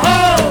 oh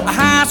ho. A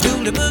high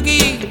school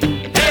boogie,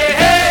 hey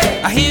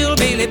hey. A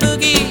hillbilly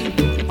boogie,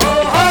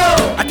 oh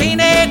ho. A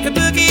teenage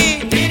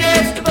boogie,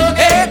 teenage boogie.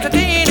 It's a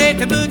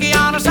teenage boogie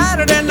on a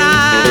Saturday night.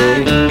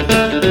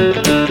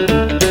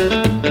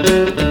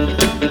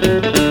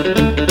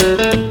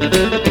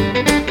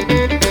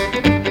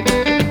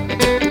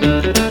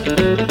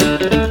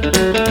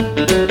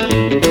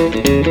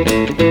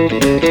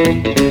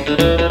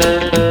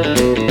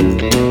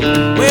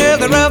 Well,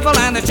 the ruffle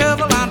and the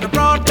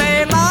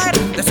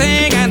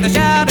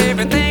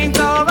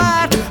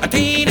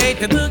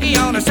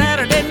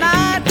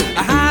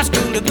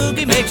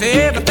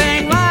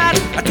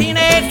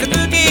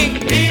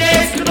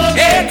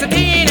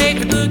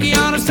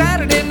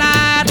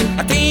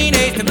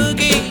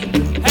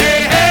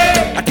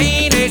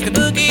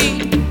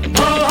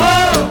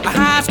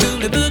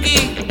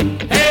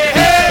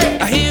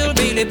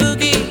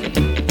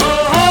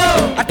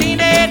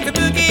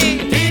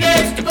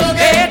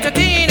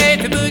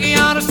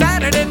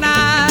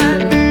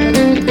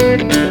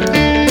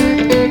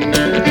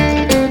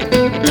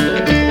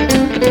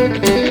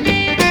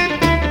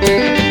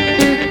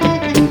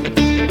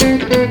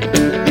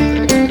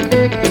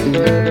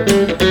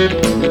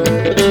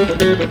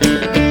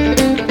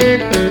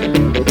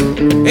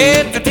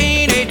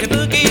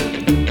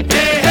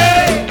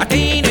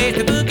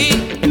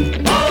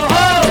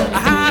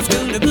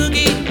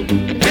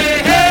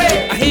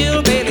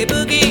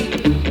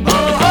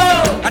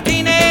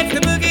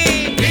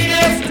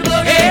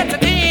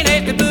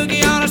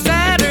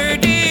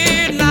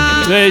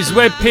There's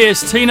Webb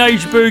Pierce,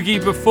 Teenage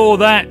Boogie. Before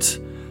that,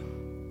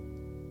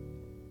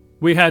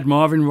 we had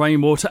Marvin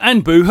Rainwater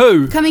and Boo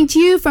Hoo. Coming to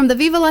you from the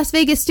Viva Las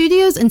Vegas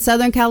studios in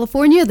Southern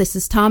California, this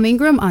is Tom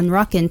Ingram on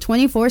Rockin'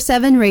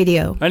 24/7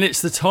 Radio. And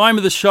it's the time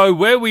of the show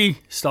where we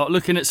start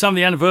looking at some of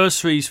the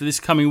anniversaries for this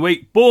coming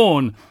week.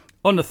 Born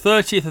on the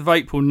 30th of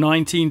April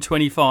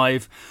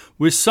 1925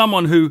 was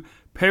someone who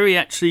Perry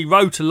actually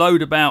wrote a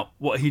load about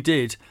what he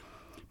did.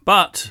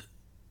 But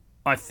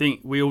I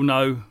think we all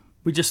know,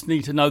 we just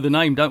need to know the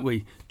name, don't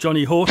we?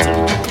 Johnny Horton.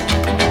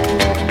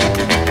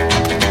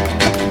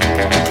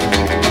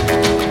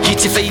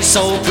 Get your face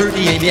all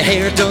pretty and your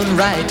hair done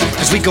right,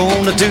 'cause we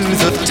gonna do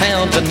the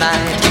town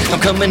tonight. I'm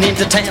coming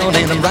into town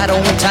and I'm right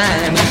on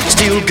time.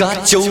 Still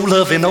got your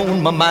loving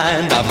on my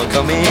mind. I'm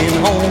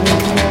a-coming home.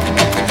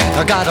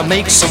 I gotta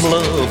make some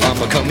love.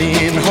 I'm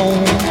a-coming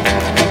home.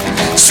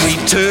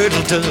 Sweet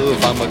turtle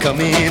dove, I'm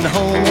a-coming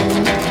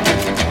home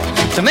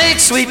to make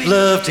sweet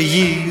love to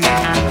you.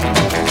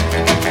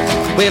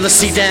 Well, I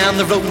see down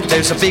the road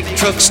there's a big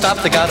truck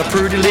stop. They got a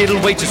pretty little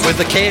waitress with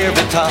a carrot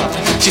top.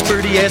 She's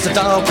pretty as a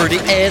doll, pretty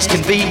as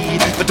can be.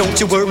 But don't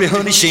you worry,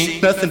 honey, she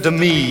ain't nothing to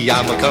me.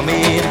 I'm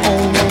a-coming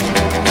home.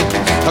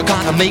 I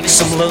gotta make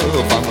some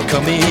love. I'm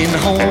a-coming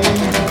home.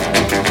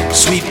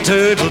 Sweet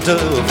turtle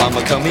dove, I'm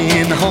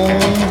a-coming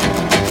home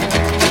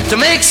to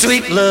make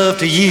sweet love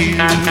to you.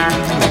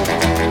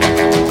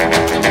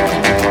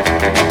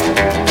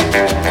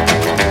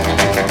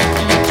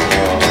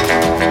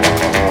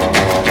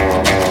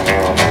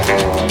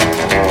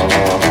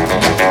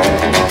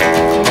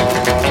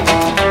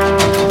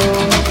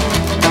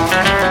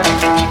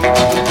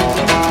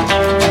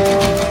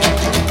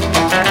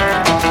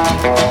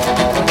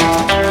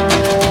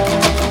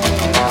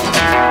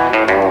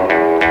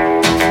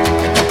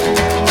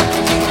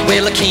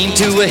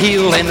 To a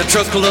hill and the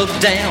truck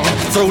looked down,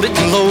 throwed it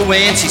low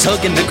and she's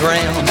hugging the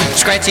ground,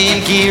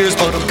 scratching gears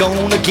but I'm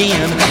gone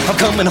again. I'm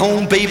coming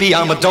home, baby,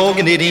 I'm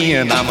a-dogging it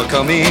in. I'm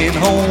a-coming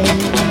home.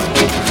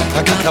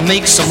 I gotta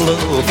make some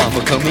love. I'm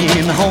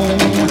a-coming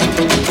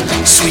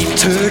home. Sweet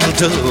turtle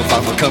dove,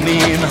 I'm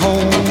a-coming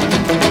home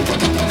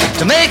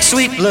to make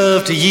sweet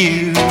love to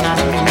you.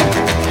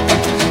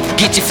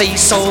 Get your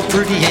face all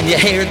pretty and your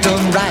hair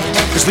done right,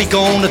 'cause we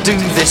gonna do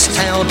this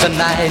town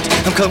tonight.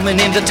 I'm coming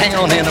into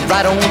town and I'm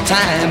right on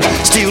time.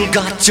 Still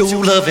got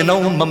your loving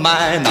on my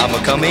mind. I'm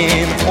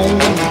a-coming home.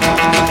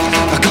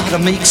 I gotta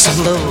make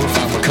some love.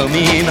 I'm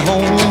a-coming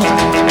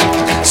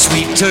home.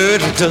 Sweet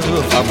turtle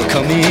dove, I'm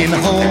a-coming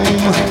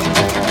home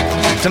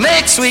to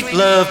make sweet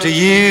love to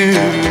you.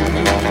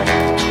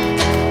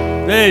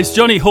 There's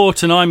Johnny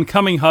Horton, I'm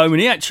Coming Home,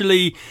 and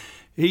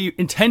he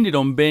intended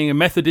on being a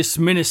Methodist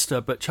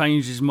minister but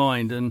changed his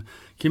mind. And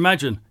can you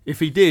imagine, if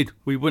he did,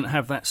 we wouldn't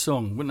have that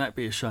song. Wouldn't that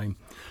be a shame?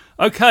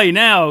 Okay,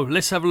 now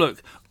let's have a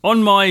look.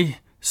 On my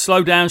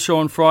Slow Down show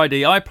on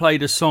Friday, I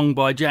played a song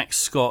by Jack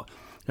Scott,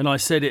 and I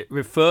said it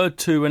referred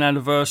to an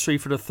anniversary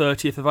for the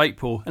 30th of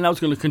April, and I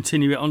was going to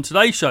continue it on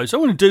today's show. So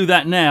I'm going to do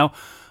that now.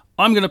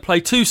 I'm going to play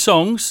two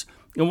songs,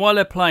 and while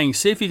they're playing,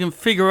 see if you can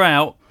figure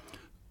out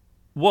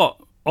what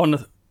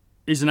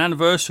is an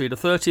anniversary, the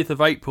 30th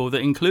of April,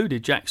 that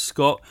included Jack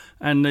Scott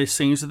and the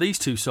singers of these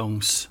two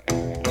songs.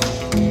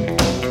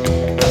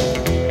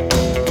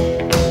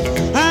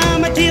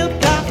 I'm a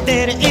tip-top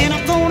daddy and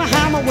I'm gonna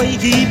hide my way,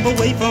 keep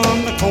away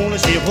from the corner,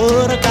 see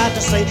what I got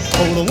to say.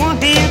 Hold one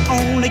hand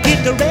on to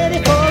get ready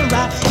for a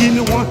ride. Give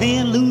me one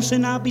hand loose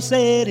and I'll be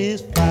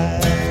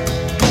satisfied.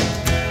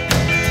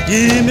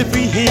 Give me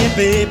free hand,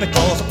 baby,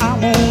 'cause I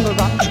wanna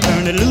rock.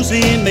 Turn it loose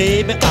and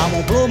maybe I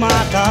won't blow my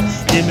top.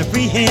 Give me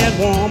free hand,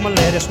 woman,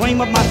 let it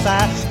swing up my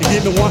side. And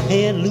give me one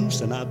hand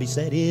loose and I'll be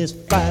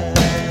satisfied.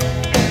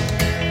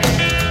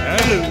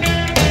 Hallelujah.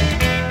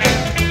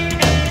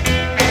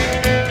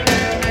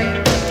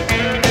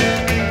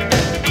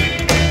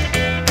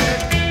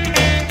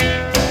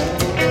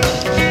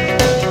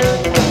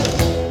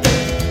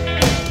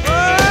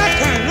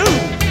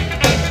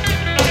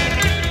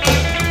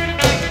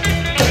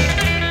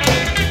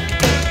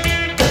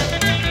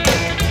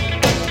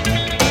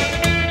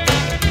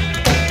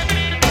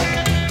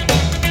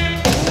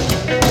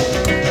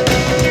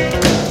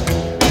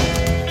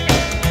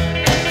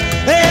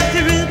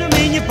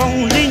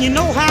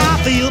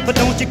 But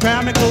don't you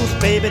cry me close,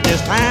 baby,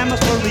 this time is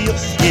for real.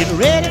 Get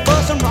ready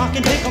for some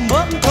rockin', pick 'em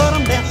up and cut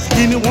 'em down.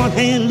 Give me one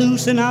hand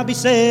loose and I'll be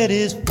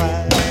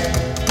satisfied.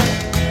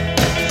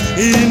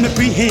 Give me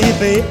free hand,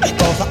 baby,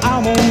 'cause I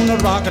wanna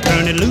rock.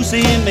 Turn it loose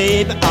and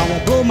maybe I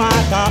won't blow my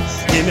top.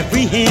 Give me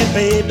free hand,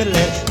 baby,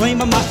 let it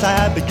swing on my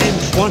side. But give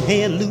me one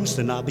hand loose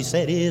and I'll be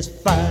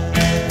satisfied.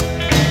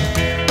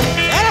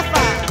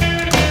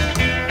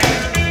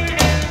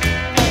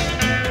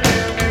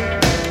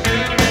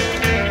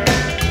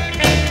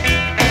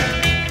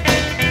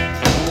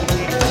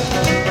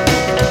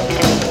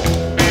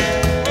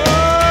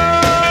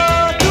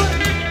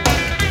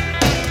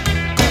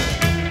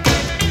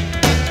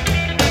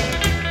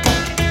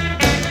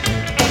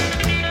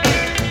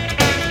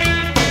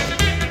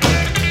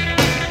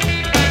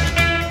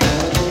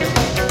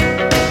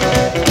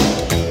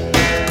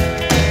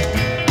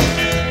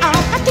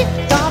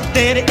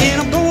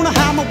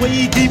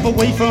 way, keep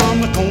away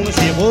from the corners.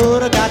 Hear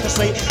what I got to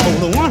say.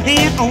 Hold one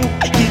hand on,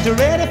 get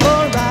ready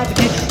for a ride. To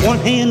get one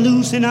hand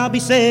loose and I'll be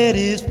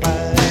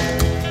satisfied.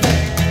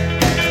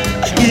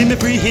 Give me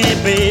free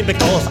hand, baby,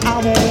 cause I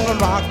wanna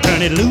rock.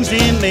 Turn it loose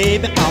and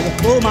maybe I will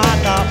pull my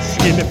top.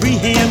 Give me free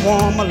hand,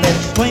 warm my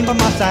left, swing by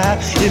my side.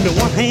 Give me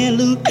one hand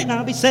loose and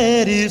I'll be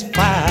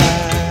satisfied.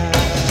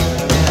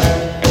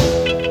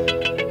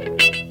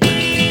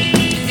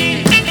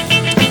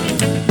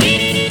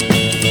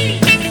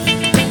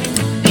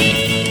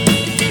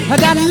 I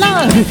got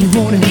love if you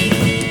want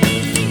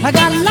it. I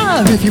got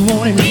love if you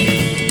want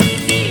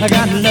it. I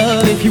got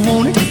love if you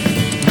want it.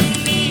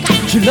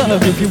 Got your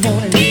love if you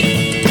want it.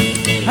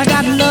 I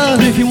got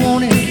love if you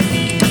want it.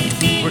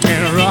 We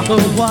can rock a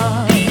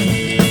while.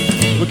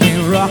 We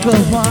can rock a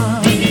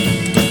while.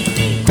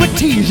 Quit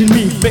teasing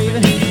me,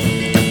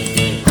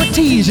 baby. Quit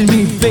teasing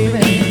me, baby.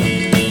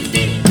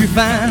 You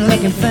fine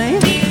looking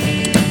thing.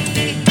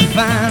 You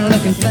fine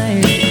looking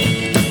thing.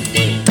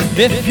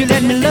 If you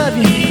let me love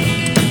you,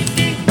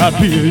 I'll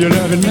be your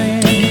loving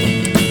man.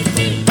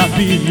 I'll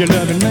be your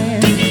loving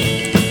man.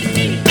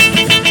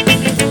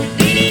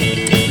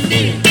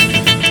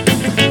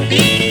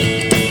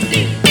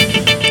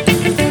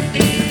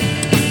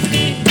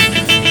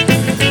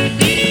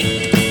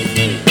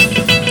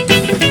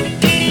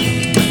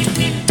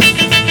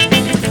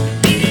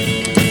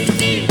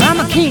 I'm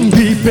a king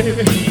bee,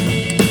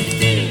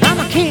 baby. I'm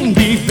a king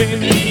bee,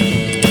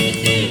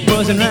 baby.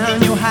 Buzzing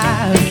round your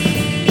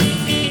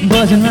hive.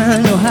 Buzzing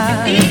round your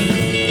hive.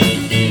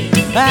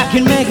 I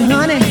can make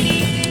honey.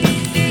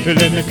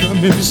 Let me come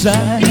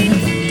inside.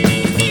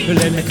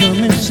 Let me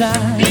come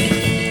inside.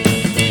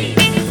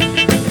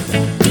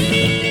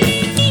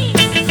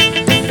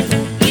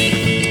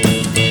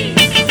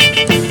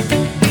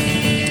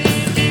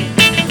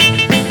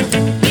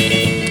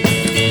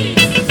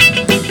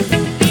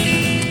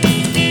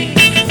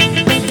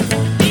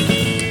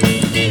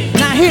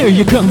 Now here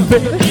you come,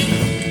 baby.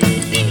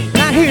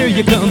 Now here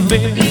you come,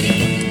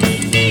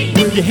 baby.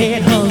 With your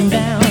head hung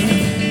down.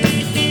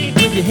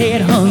 Your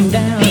head hung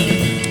down.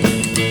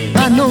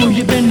 I know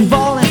you've been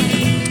ballin'.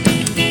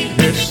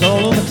 It's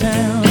all over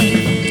town.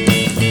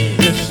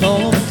 It's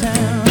all over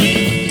town.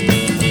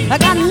 I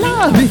got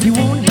love if you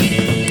want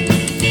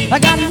it. I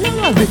got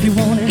love if you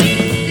want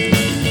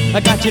it. I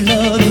got your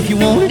love if you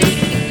want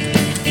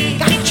it.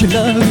 Got your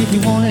love if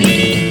you want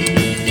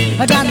it.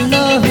 I got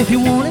love if you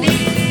want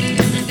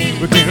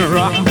it. We can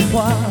rock a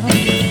while.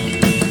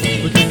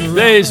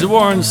 There's the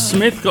Warren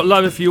Smith, Got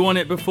Love If You Want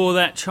It. Before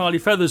that, Charlie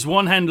Feathers,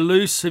 One Hand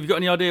Loose. Have you got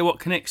any idea what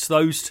connects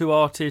those two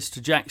artists to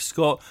Jack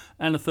Scott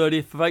and the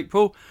 30th of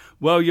April?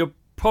 Well, you're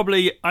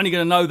probably only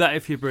going to know that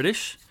if you're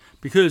British,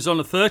 because on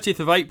the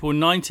 30th of April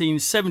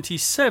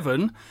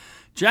 1977,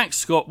 Jack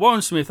Scott,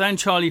 Warren Smith and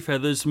Charlie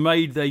Feathers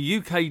made their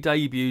UK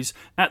debuts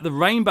at the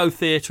Rainbow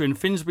Theatre in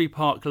Finsbury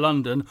Park,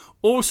 London.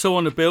 Also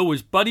on the bill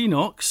was Buddy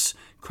Knox,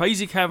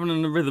 Crazy Cavern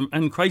and the Rhythm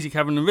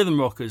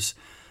Rockers.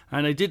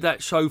 And they did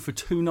that show for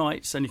 2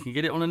 nights, and you can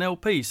get it on an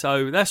LP.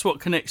 So that's what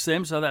connects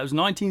them. So that was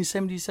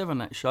 1977,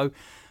 that show.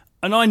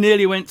 And I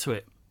nearly went to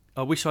it.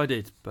 I wish I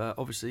did, but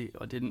obviously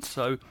I didn't.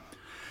 So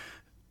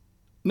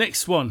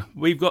next one.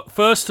 We've got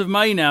 1st of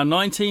May now,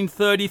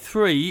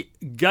 1933.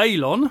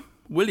 Gaylon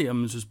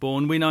Williams was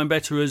born. We know him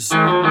better as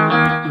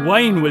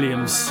Wayne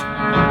Williams.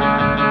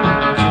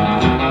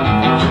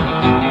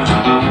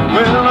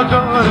 Well, I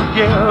got a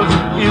gal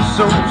who is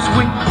so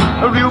sweet,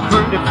 a real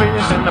pretty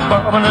face and a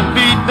bobbing her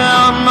feet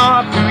down.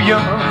 Not too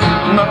young,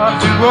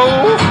 not too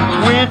old.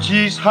 When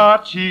she's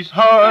hot, she's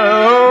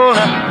hard.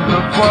 Now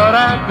look what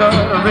I got,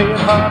 a red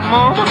hot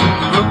mama.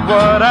 Look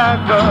what I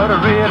got, a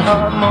red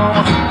hot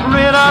mama.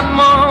 Red hot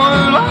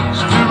mama likes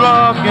to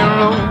rock and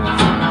roll.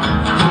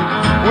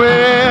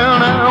 Well,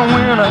 now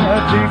when I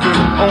take her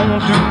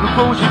on to the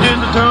floor, she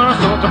just turns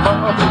so to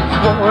bob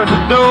toward the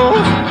door.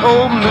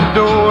 Open the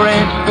door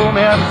and she pull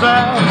me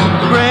outside.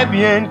 Grab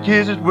you and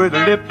kiss it with a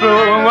lip so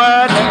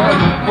wide. Now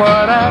look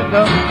what I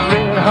got,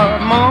 red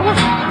hot mama.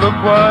 Look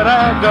what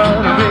I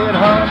got, red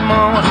hot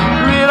mama.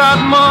 Red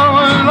hot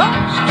mama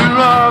likes to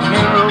rock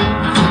and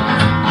roll.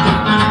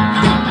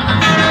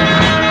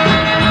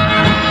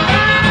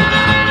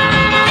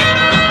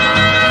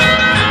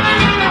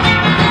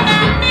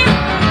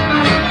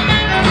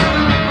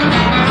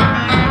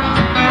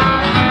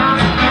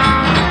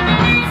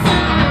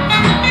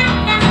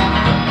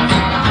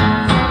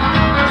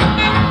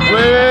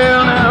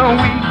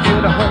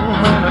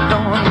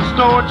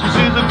 She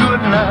says a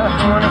good night,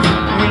 honey.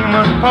 We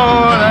must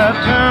part, I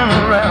turn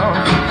around,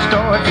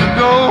 start to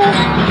go.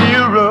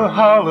 Hear a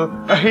holler,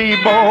 a hey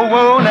boy,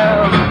 whoa.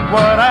 Now look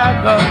what I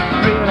got,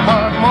 red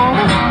hot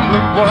mama.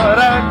 Look what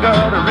I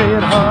got, a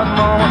red hot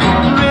mama.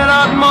 Red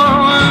hot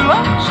mama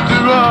likes to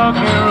rock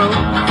and roll.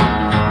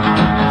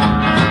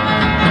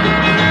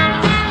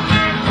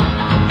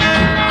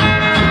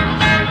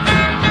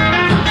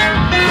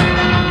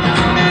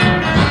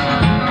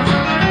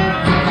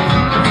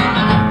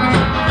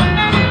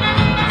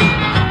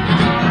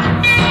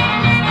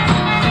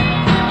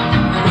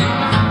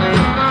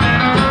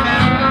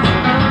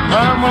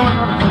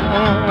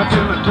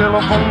 Till the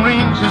telephone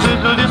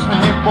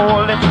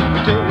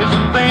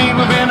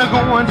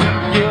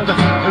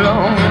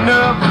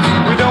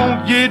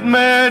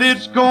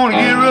it's gonna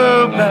get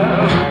rough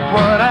now. Look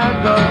what I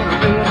got, a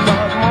red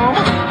hot mama.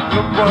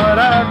 Look what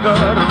I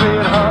got, a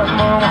red hot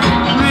mama.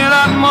 Red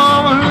hot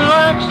mama who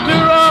likes to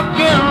rock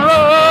and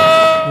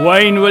roll.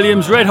 Wayne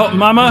Williams, Red Hot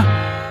Mama.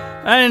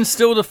 And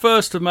still the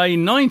 1st of May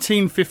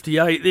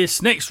 1958,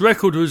 this next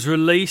record was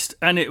released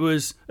and it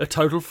was a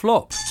total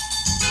flop.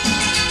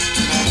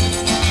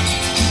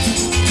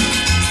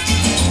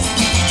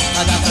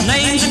 I got the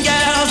names of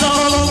gals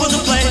all over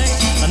the place.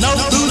 I know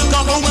who to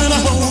call when I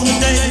hold the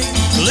day.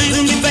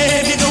 Believe me,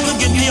 babe, you're gonna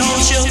get me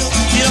on show.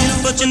 You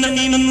don't put your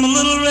name in my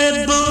little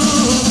red book.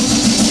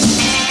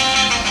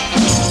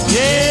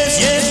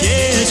 Yes, yes,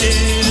 yes,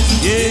 yes,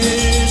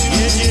 yes,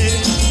 yes,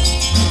 yes.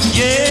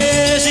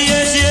 Yes,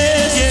 yes,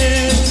 yes,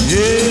 yes,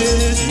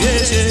 yes,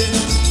 yes, yes.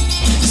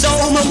 It's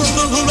almost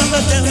full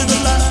right down to the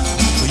line.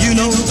 Well, you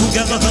know who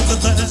got the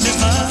fastest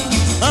time.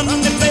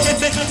 Honey,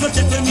 baby, I'm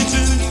telling you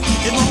true.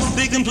 It won't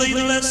be complete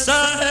unless I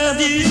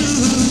have you.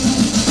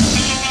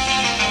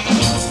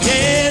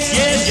 Yes,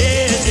 yes,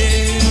 yes,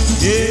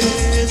 yes,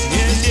 yes,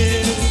 yes,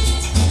 yes.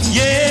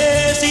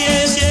 Yes,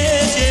 yes,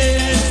 yes,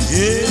 yes,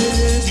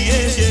 yes,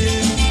 yes, yes.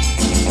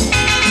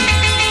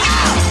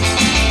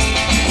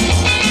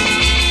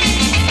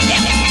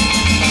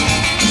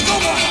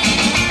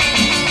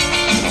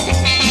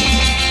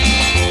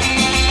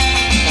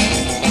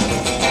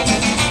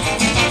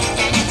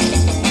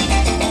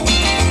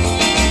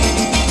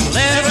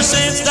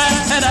 Since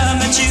that I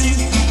met you,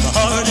 my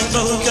heart is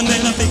broken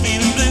and I'm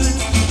feeling blue.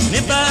 And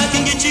if I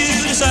can get you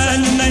to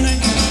sign your name,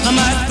 I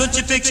might put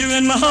your picture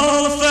in my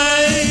Hall of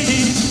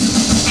Fame.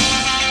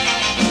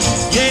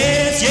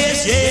 Yes,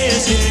 yes,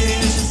 yes,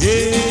 yes,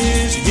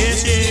 yes,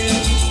 yes, yes.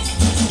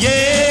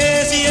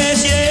 Yes,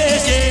 yes,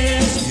 yes,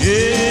 yes,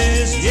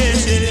 yes,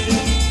 yes,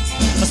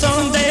 yes.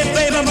 Someday,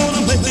 babe, I'm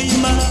gonna make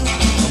you mine.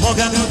 Walk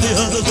out with the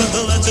others,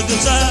 well, that's a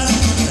good sign.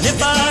 And if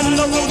I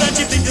know that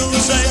you feel the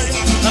same,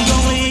 I'm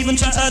gonna even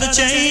try to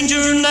change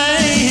your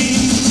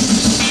name.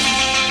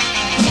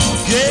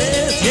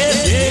 Yes,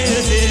 yes,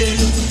 yes,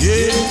 yes,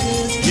 yes,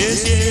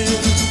 yes, yes.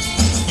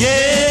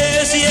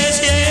 Yes,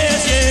 yes,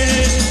 yes,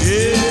 yes,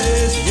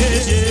 yes,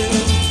 yes, yes.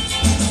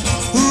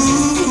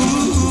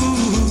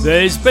 Ooh.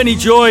 There's Benny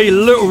Joy,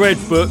 Little Red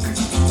Book.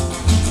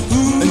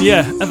 And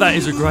yeah, that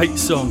is a great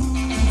song.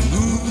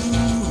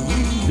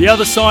 The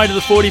other side of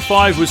the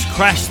 45 was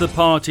Crash the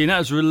Party, and that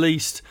was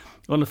released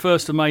on the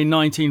 1st of May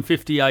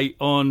 1958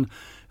 on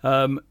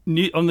the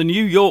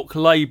New York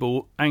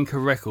label Anchor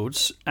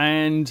Records,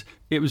 and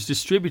it was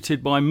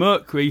distributed by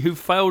Mercury, who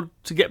failed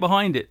to get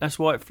behind it. That's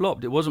why it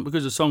flopped. It wasn't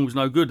because the song was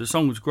no good. The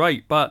song was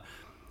great, but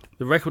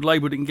the record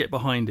label didn't get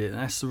behind it.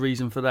 That's the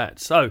reason for that.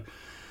 So,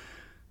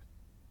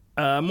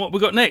 what we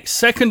got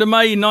next? 2nd of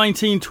May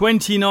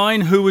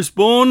 1929. Who was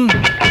born?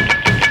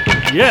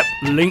 Yep,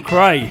 Link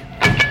Ray.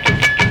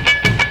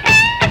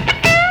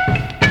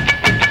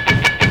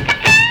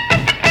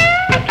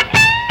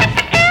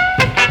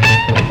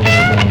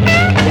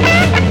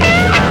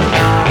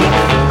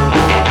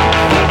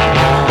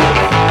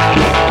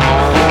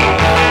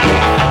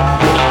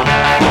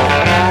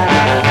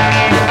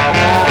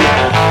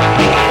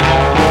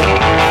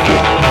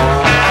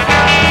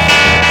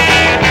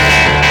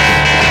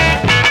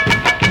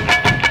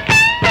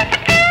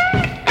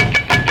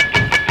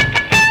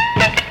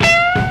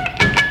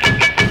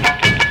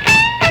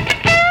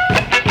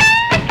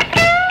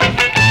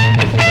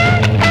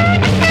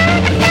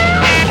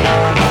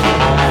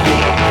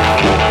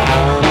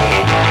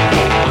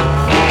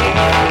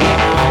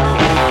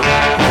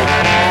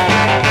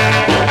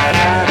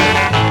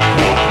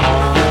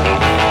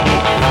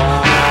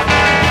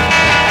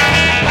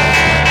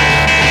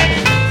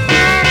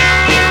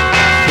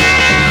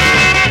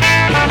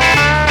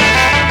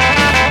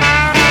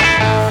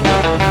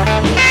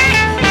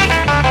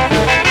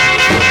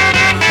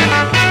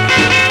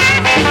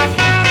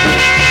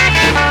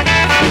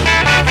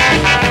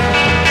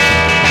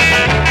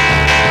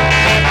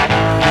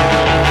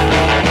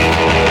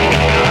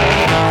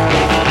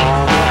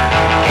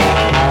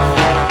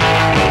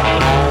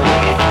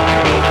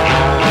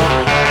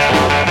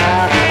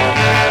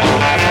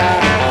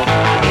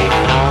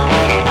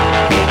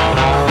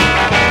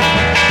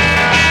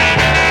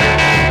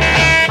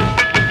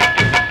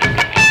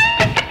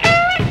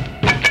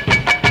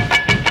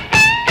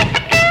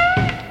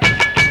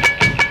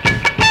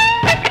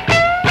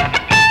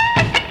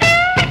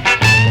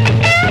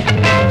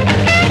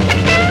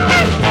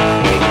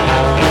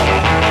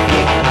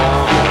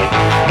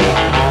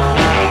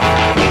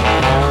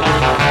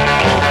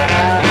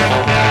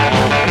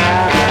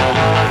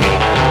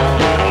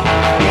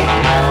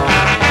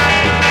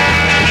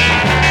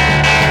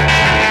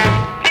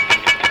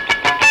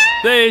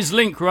 There's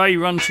Link Ray,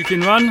 Run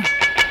Chicken Run.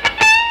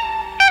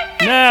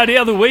 Now, the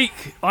other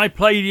week, I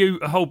played you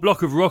a whole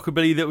block of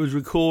rockabilly that was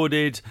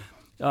recorded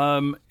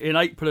in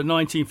April of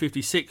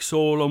 1956,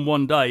 all on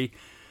one day.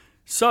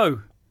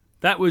 So,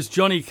 that was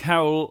Johnny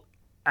Carroll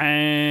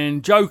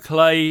and Joe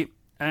Clay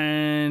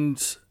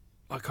and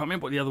I can't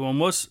remember what the other one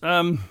was.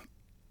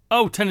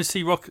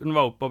 Tennessee Rock and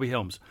Roll, Bobby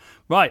Helms.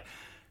 Right,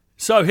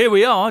 so here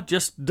we are,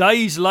 just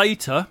days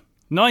later.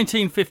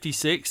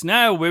 1956.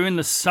 Now we're in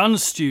the Sun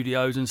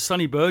Studios and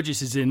Sonny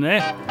Burgess is in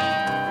there.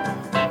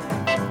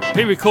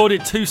 He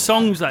recorded 2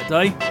 songs that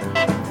day.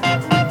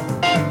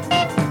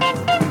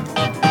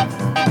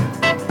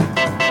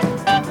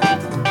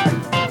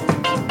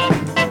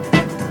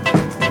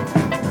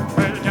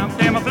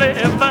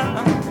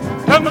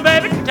 Took my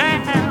baby to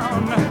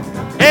town.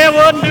 It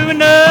wasn't doing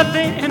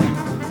nothing.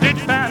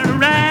 Just pounding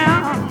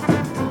around.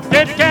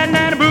 Just chatting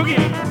and a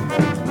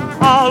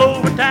boogie all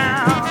over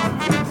town.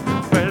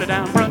 Well,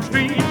 down Front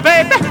Street,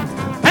 baby,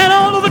 and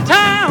all over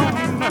town.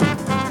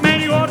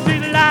 Man, you ought to see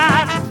the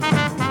lights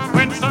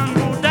when the sun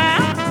goes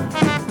down.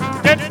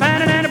 Just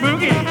pounding and a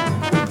boogie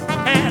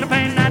and a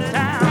painting out of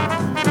town.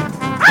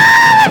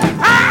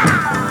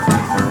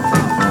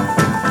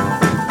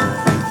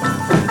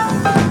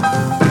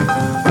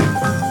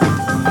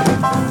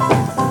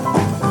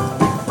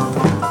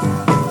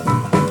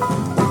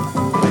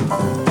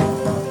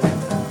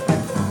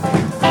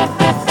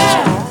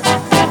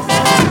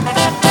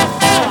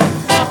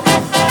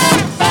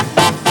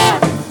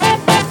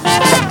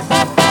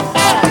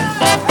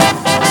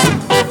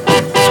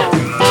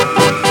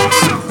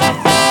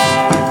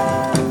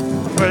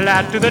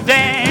 To the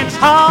dance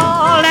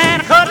hall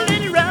and a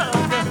cuddling rug.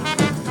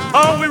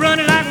 Oh, we're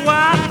running like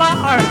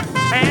wildfire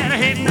and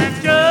hitting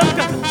that jug.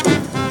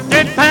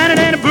 Just pounding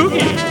and a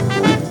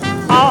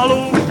boogie all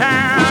over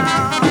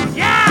town.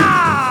 Yeah!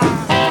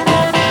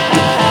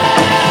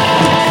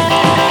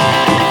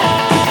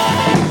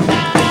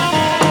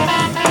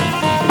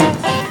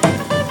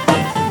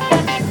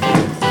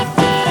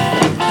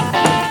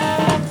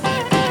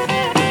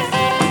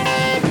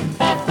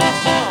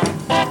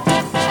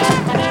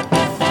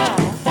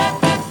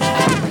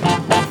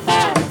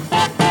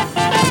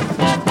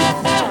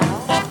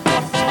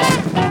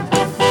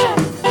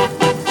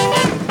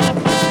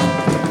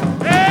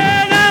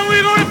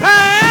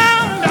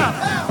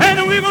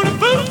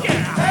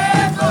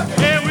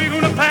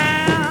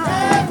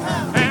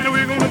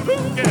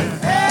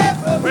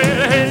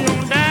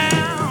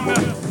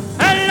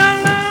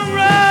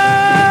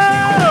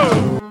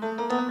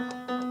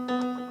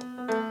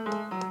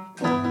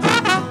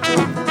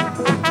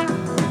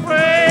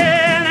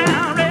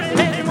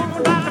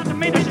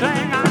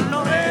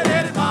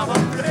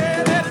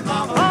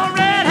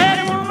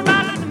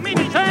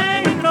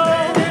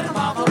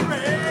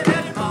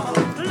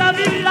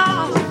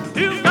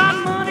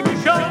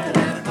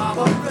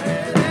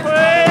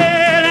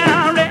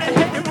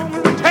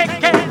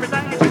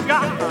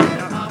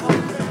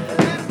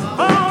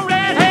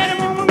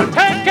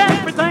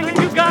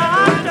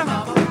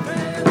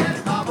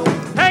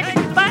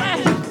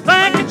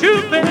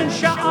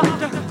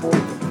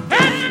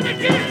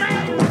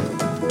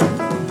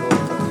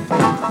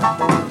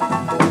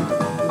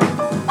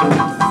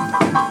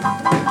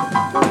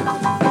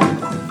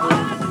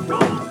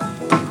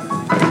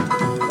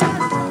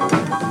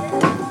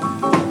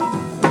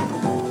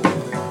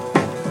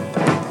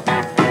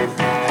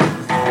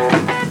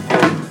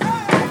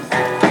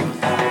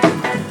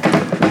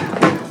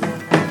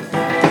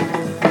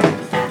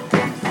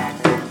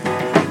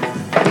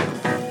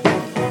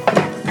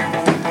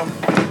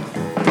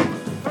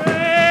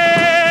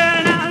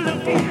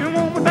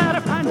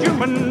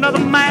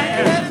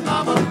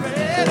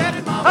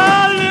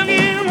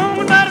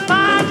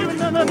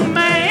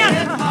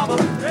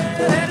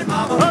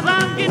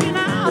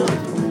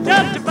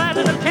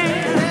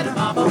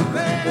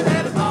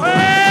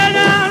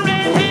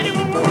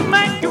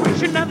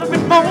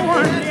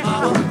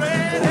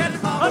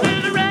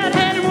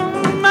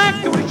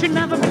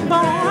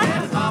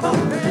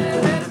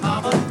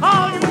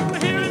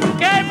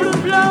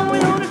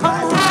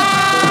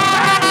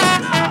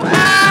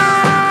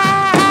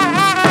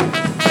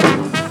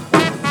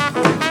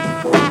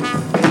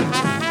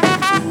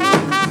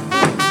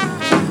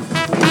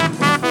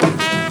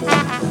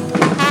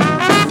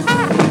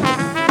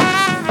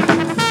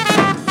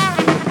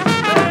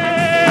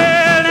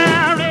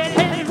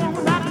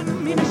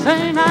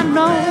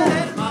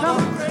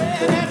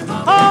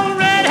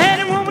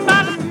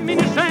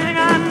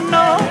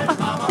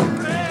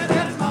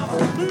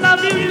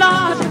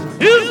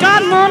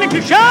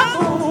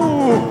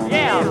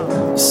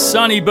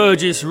 Sonny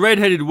Burgess,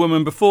 Red-Headed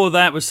Woman. Before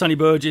that was Sonny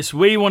Burgess,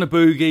 We Want a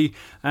Boogie,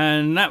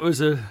 and that was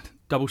a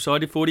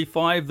double-sided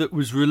 45 that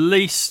was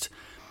released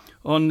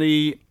on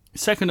the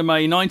 2nd of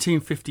May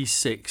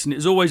 1956, and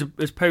it's always,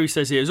 as Perry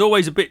says here, it's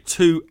always a bit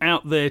too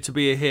out there to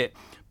be a hit,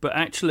 but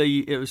actually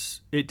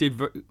it did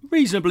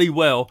reasonably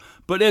well.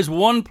 But there's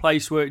one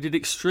place where it did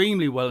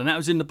extremely well, and that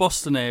was in the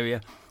Boston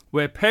area,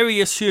 where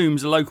Perry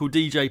assumes a local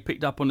DJ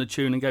picked up on the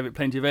tune and gave it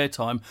plenty of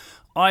airtime.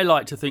 I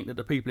like to think that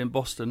the people in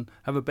Boston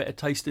have a better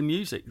taste in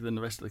music than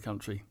the rest of the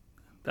country.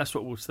 That's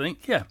what we'll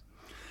think, yeah.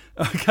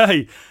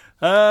 Okay,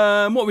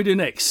 what we do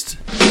next?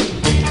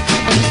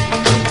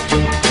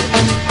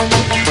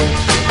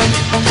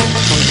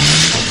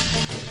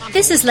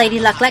 This is Lady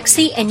Luck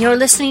Lexi, and you're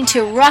listening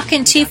to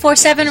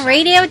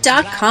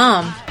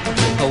Rockin'247Radio.com.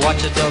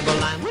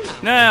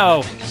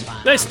 Now,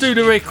 Let's do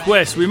the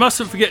requests. We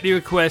mustn't forget the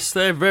requests.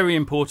 They're very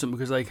important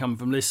because they come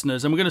from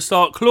listeners. And we're going to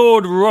start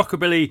Claude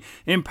Rockabilly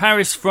in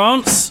Paris,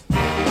 France.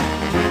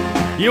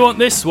 You want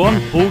this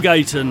one? Paul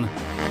Gayton.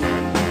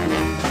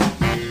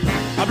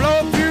 I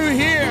blow through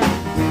here.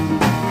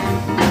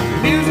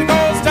 Music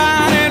goes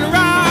down and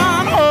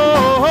around.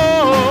 Oh,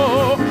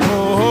 oh,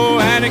 oh, oh,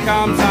 and it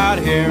comes out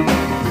here.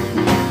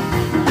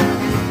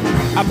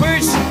 I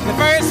push the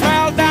first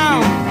valve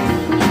down.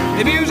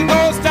 The music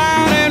goes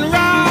down and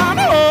around.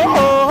 Oh,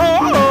 oh,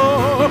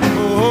 oh,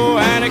 oh, oh,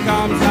 and it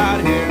comes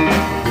out here.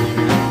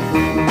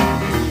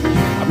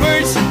 I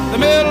push the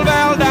middle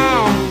valve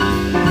down.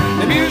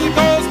 The music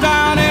goes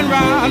down and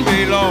round.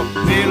 Below,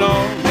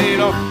 below,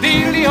 below,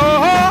 dealy ho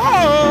ho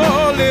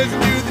ho. Listen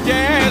to the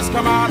jazz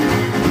come on.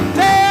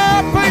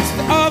 There, push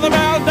the other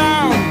valve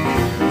down.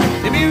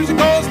 The music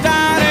goes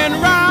down and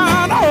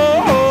round. Oh,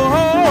 oh,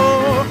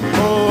 oh,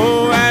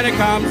 oh, oh, and it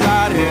comes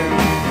out here.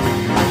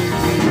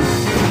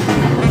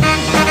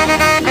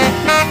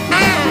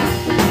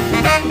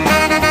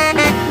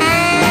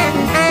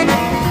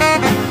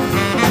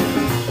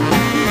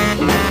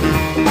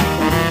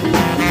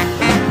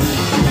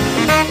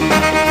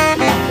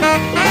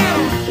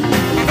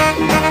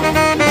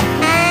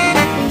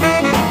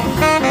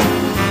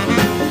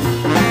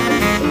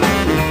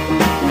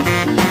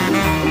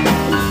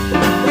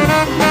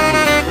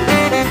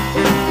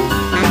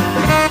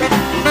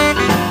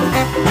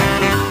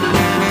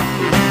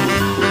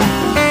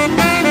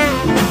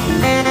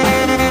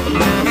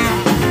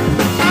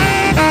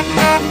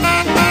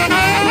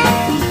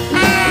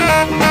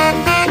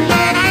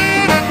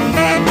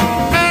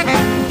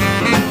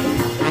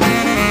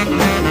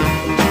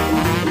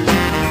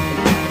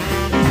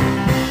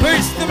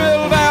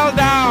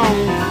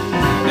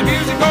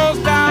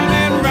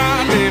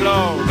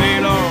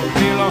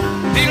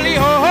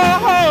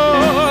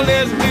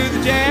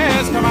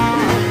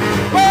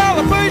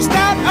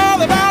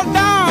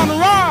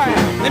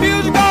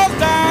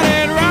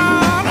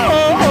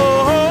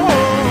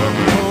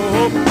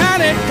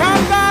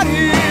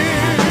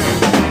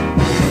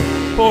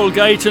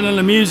 Gayton and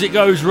the music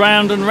goes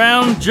round and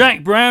round.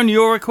 Jack Brown,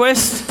 your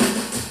request.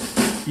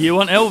 You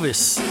want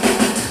Elvis.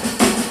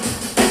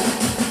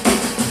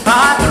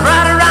 I could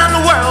ride around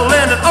the world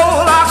in an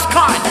old ox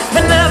cart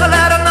and never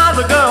let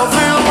another girl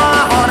fill my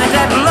heart. Ain't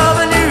that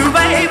loving you,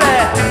 baby?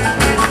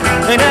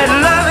 Ain't that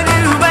loving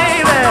you,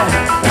 baby?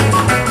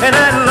 Ain't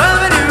that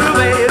loving you,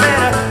 baby?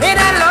 Ain't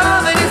that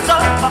loving you so?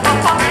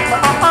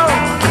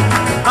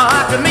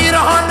 I could meet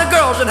 100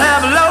 girls and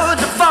have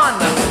loads of fun.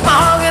 My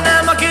hugging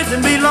and my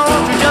kissing belong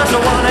to just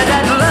one. Ain't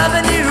that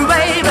loving you,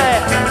 baby?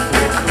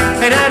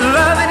 Ain't that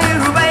loving you,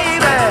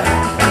 baby?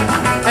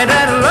 Ain't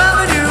that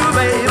loving you,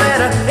 baby?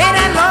 Ain't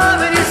that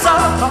loving you so?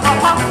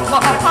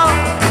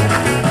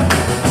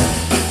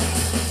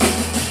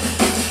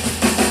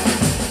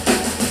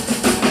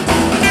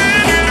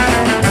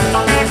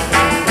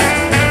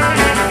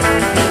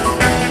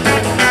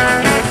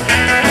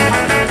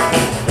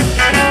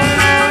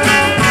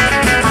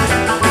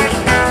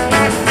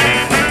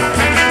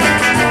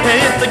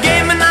 If they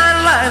gave me 9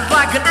 lives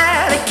like an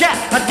alley cat,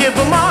 I'd give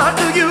them all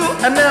to you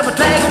and never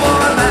take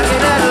one back.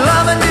 Ain't that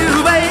loving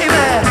you,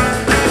 baby?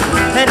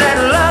 Ain't that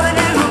loving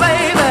you,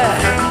 baby?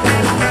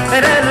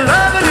 Ain't that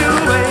loving you,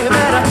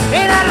 baby?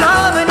 Ain't that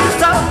loving you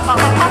so?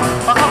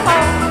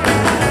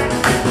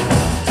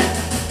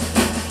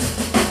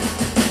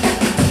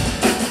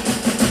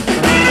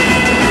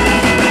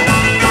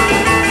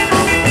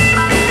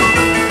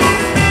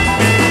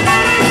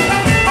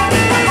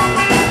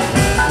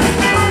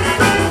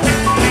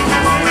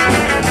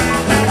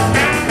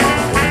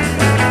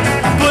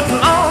 I'm putting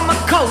on my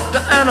coat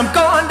and I'm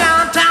going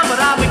downtown, but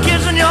I'll be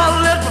kissing your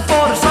lips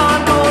before the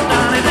sun goes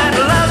down. Ain't that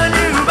loving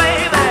you,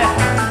 baby?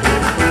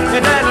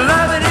 Ain't that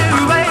loving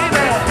you,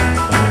 baby?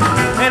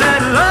 Ain't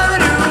that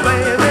loving you,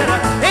 baby?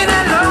 Ain't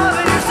that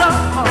loving you so?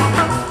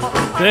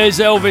 There's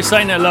Elvis,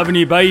 Ain't That Loving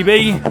You,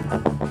 Baby.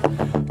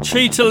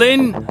 Cheetah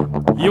Lynn,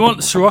 you want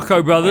the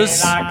Sirocco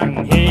Brothers. I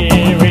can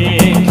hear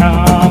it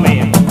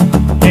coming.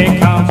 Here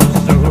comes the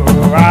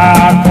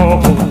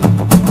Sirocco.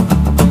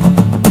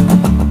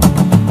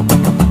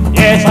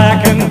 Yes,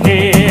 I can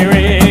hear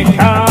it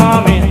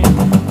coming.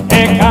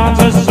 Here comes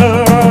the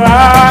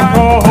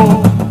Sirocco.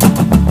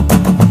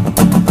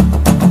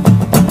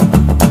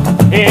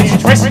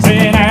 It's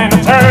twisting and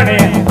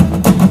turning.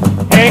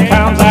 Here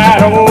comes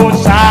that old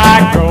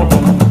cycle.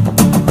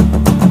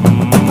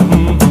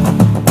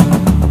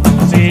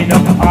 See the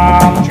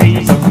palm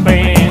trees are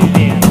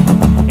bending.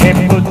 It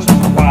puts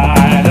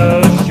quite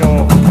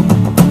ashore.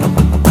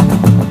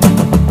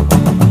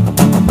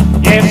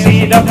 Yeah,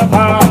 see the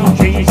palm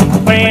trees are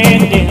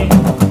bending.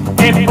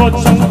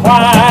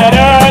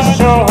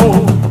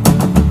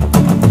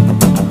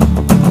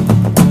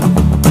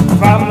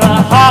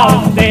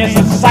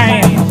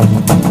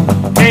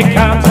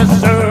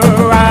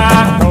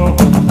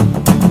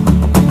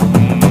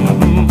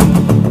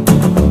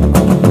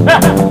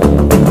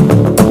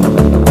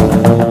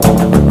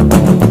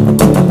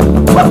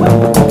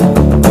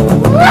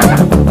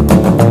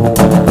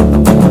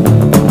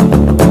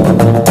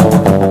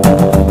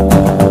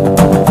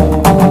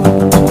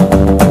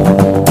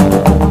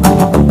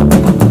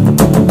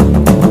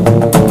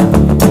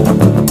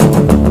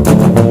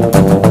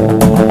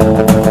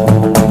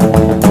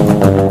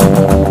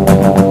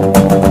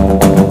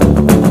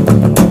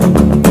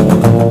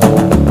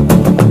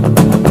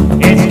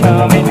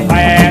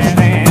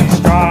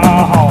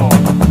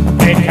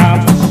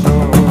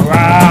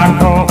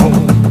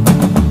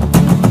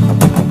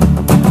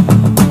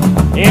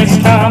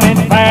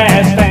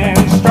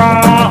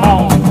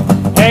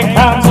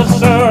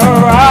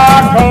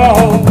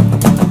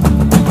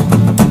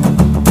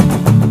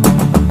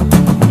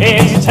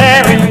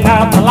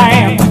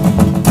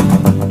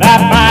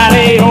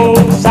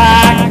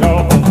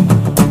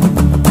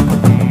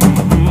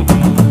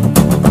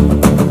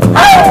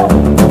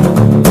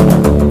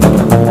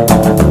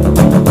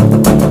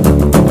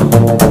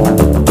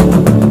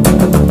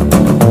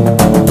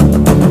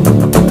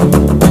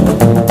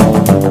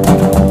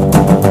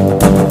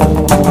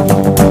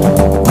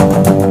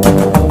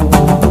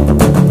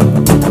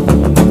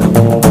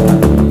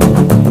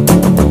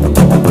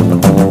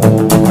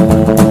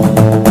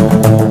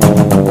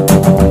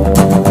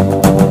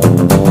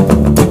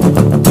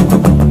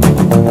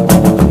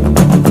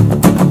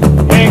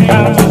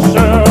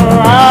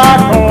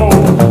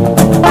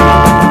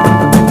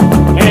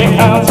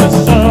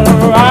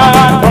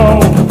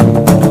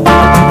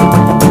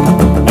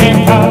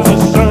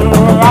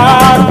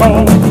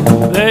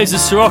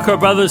 Sirocco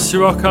brothers,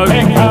 Sirocco.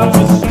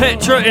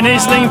 Petra in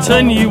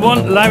Islington, you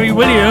want Larry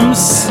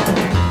Williams.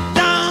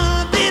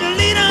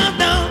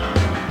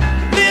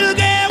 Little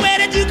girl, where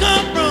did you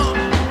come from?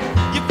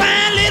 You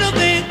fine little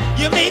thing,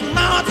 you make my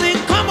heart sing.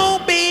 Come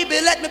on,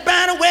 baby, let me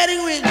buy a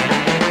wedding ring.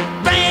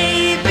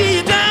 Baby,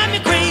 you drive me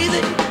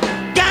crazy.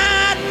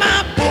 Got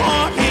my poor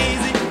heart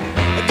hazy.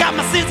 Got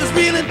my senses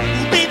reeling.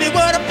 Baby,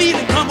 what I'm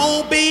feeling. Come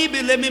on,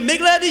 baby, let me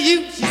make love to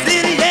you. She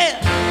said, yeah.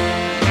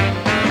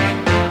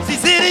 She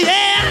said,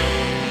 yeah.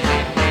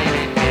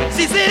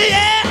 She said,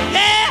 yeah,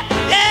 yeah,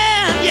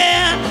 yeah,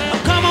 yeah.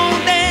 Oh, come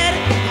on, daddy,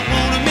 I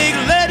wanna make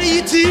love to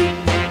you too.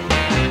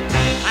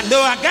 I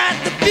know I got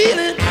the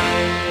feeling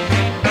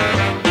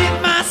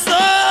in my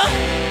soul.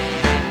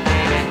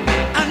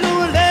 I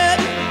know I love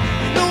you,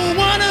 no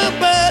one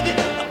above you.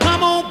 Oh,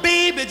 come on,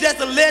 baby, just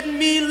to let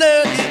me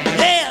love you.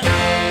 Yeah.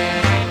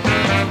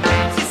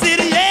 She said,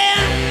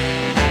 yeah.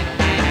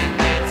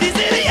 She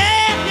said,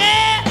 yeah,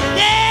 yeah,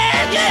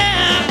 yeah,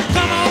 yeah.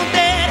 Come on,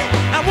 daddy,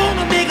 I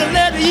wanna make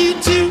love to you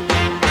too.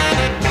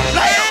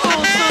 Play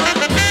on, son.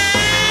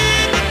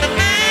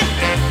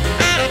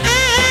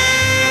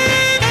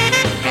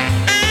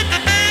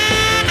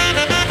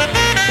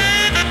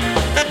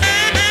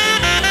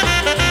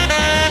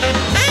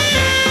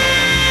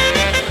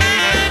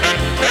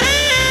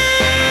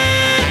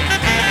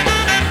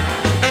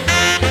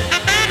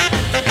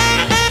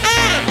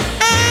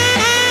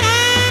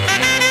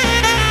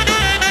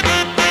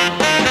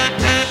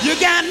 You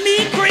got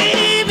me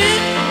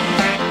craving,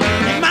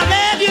 and my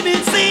love you've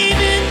been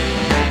saving.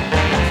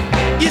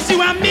 Yes,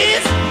 you I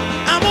miss,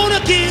 I wanna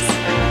kiss.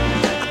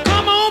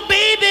 Come on,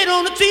 baby,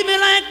 don't treat me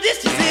like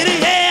this. She said,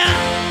 yeah.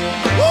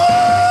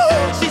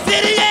 Woo! She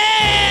said,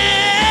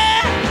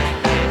 yeah.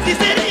 She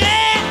said,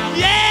 yeah,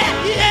 yeah,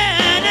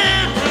 yeah.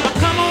 Now,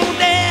 come on,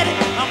 daddy,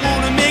 I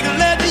wanna make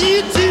love to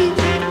you too.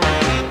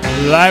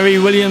 Larry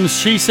Williams,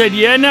 she said,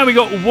 yeah. Now we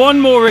got one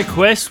more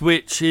request,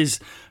 which is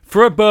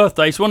for a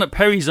birthday. It's one that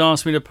Perry's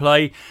asked me to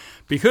play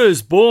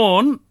because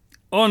born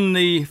on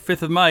the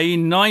 5th of May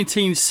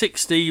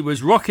 1960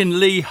 was Rockin'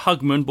 Lee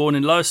Hugman, born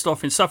in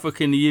Lowestoft in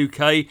Suffolk in the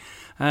UK,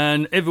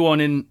 and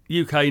everyone in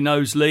UK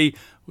knows Lee.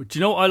 Do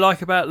you know what I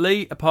like about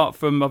Lee? Apart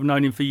from I've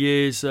known him for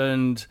years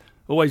and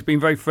always been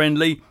very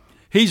friendly,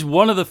 he's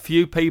one of the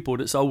few people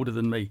that's older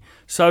than me.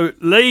 So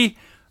Lee,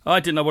 I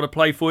didn't know what to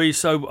play for you,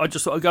 so I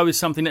just thought I'd go with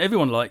something that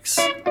everyone likes.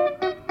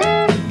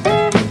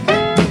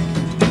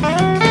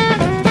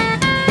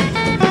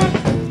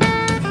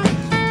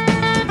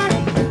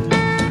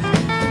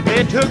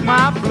 They took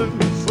my blue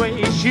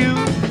suede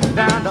shoes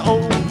down to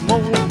old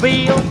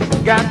Mobile.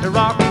 Got to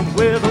rockin'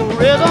 with a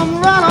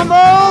rhythm, run 'em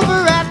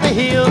over at the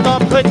hill. Or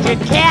put your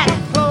cat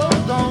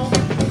clothes on,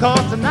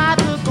 'cause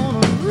tonight we're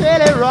gonna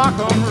really rock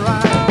 'em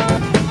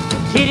right.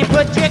 Kitty,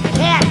 put your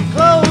cat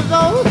clothes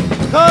on,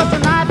 'cause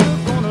tonight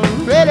we're gonna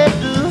really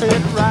do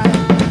it right.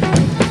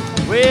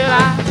 Well,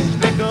 I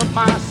slick up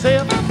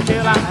myself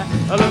till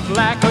I look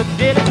like a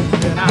ditty.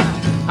 Then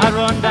I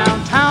run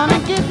downtown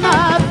and get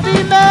my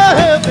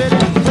female bitty.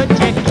 Put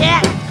your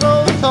cat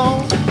clothes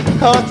on,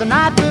 'cause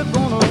tonight we're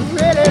gonna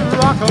really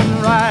rock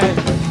 'em right.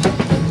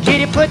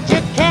 Kitty, put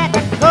your cat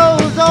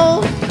clothes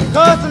on,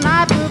 'cause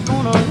tonight we're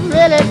gonna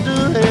really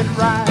do it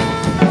right.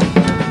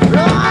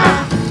 Right.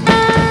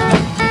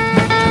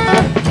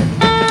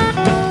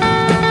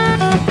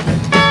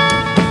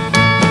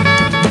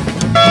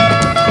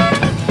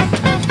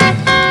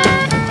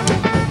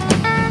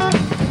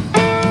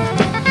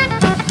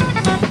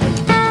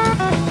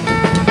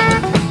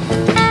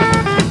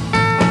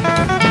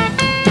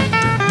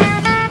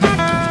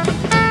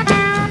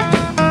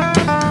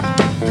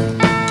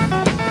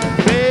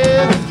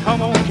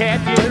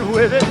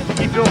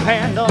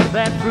 Hand up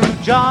that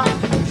fruit jar,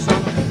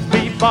 some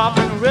bebop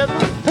and rhythm,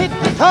 pick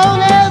the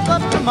toenails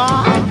up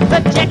tomorrow.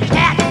 Put your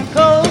cat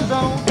clothes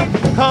on,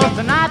 'cause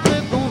tonight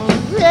we're gonna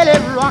really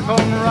rock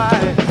 'em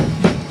right.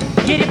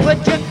 Kitty,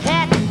 put your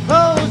cat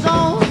clothes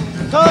on,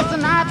 'cause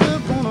tonight we're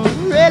gonna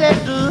really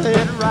do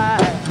it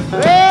right.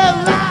 Well,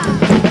 right.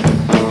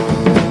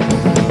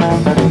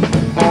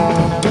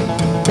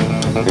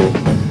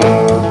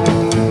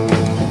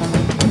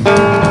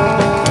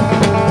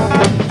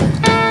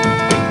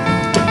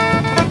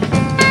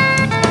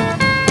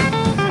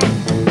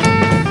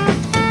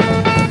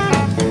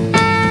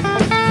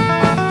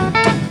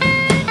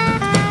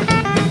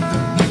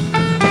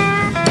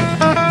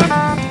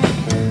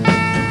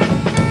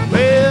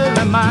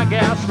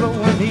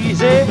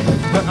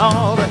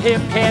 All the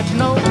hip cats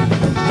know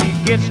she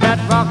gets that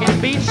rockin'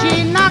 beat.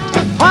 She knocks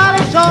the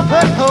polish off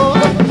her toes.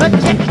 Put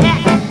your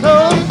cat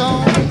clothes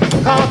on,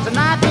 'cause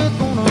tonight we're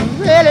gonna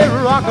really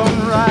rock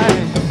 'em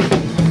right.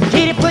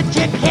 Kitty, put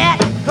your cat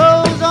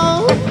clothes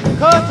on,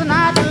 'cause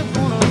tonight we're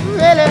gonna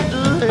really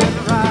do it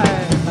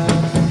right.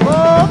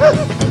 Oh,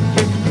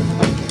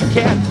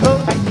 cat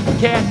clothes,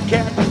 cat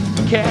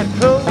clothes, cat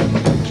clothes,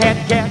 cat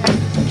clothes,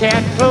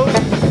 cat clothes,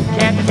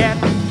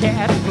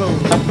 cat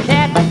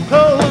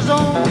clothes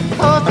on.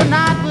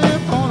 Tonight we're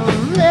gonna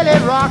really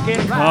rock it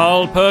right.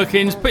 Carl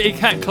Perkins, put your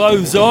cat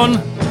clothes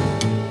on.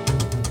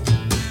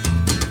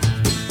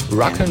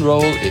 rock and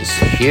roll is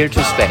here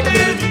to stay.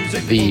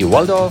 The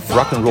Waldorf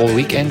Rock and Roll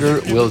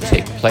Weekender will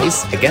take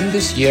place again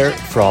this year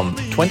from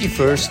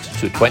 21st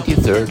to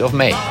 23rd of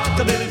May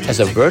as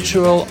a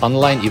virtual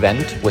online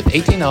event with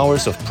 18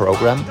 hours of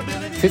program,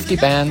 50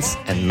 bands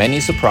and many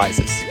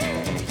surprises.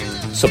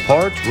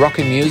 Support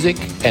rockin' music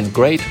and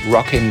great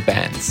rockin'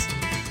 bands.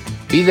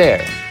 Be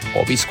there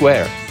or be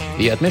square.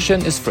 The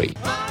admission is free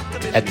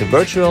at the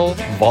virtual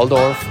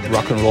Waldorf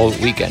Rock and Roll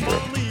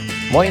Weekender.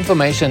 More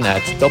information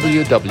at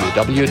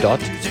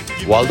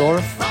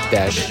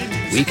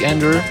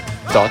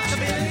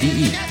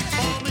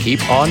www.waldorf-weekender.de.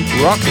 Keep on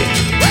rocking!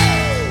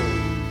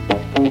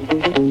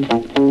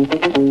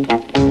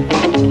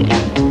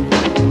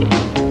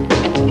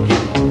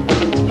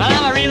 Well,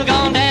 I'm a real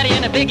gone daddy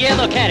in a big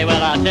yellow caddy.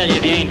 Well, I'll tell you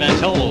if you ain't been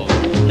told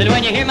that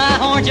when you hear my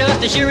horn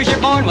just as sure as you're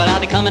born, well,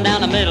 I'll be coming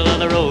down the middle of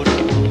the road.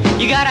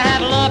 You gotta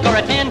have a luck or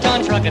a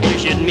 10-ton truck if you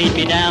shouldn't meet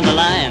me down the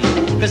line.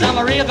 Cause I'm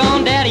a real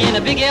gone daddy in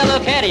a big yellow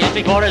caddy and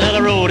 3/4 of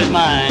the road is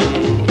mine.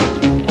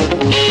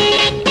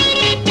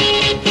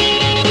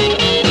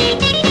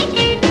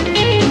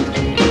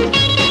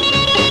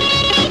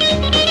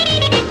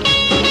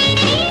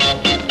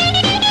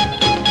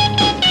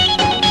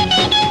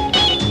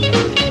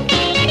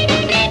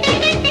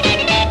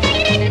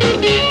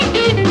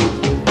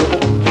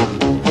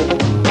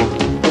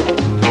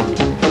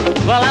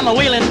 Well, I'm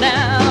a-wheeling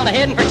down,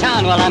 heading for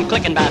town while I'm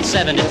clicking about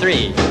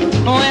 73.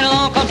 When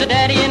along comes a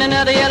daddy in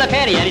another yellow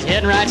caddy and he's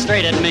heading right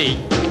straight at me.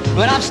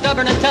 Well, I'm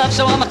stubborn and tough,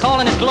 so I'm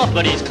a-calling his bluff,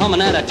 but he's coming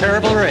at a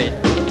terrible rate.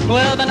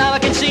 Well, but now I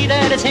can see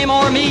that it's him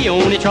or me,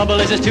 only trouble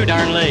is it's too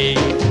darn late.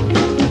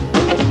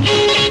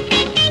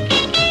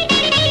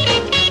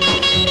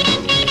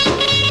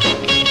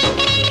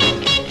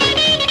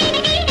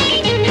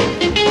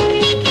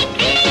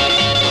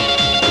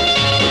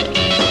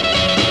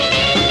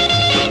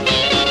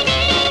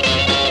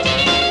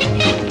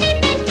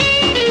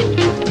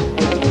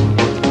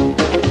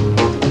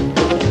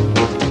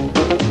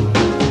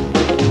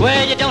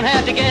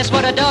 Guess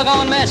what a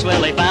doggone mess, well,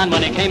 they found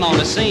when they came on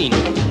the scene.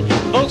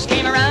 Folks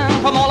came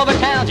around from all over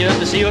town just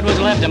to see what was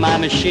left of my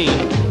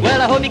machine. Well,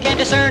 I hope you can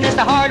discern it's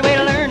the hard way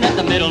to learn that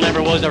the middle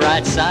never was the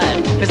right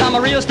side. Cause I'm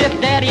a real stiff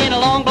daddy in a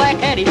long black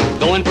caddy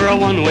going for a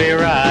one-way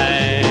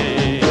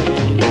ride.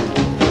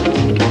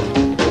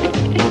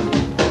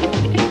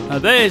 Now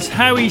there's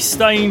Howie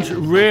Stange,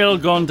 Real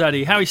Gone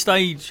Daddy. Howie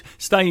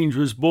Stange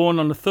was born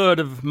on the 3rd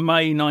of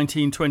May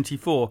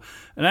 1924,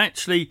 and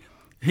actually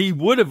he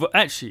would have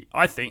I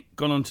think,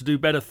 gone on to do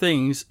better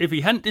things if he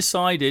hadn't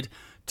decided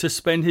to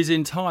spend his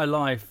entire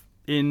life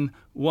in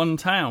one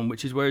town,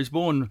 which is where he was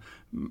born,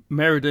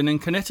 Meriden in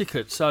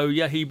Connecticut. So,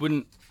 yeah, I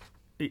think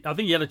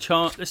he had a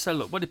chance. Let's say,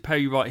 look, what did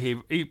Perry write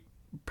here?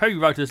 Perry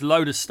wrote a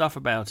load of stuff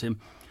about him,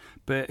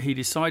 but he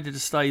decided to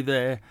stay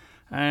there,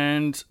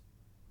 and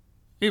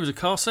he was a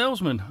car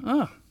salesman.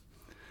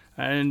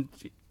 And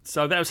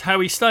so that was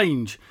Howie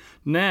Stange.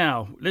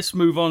 Now, let's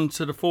move on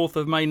to the 4th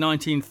of May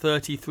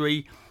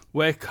 1933,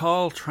 where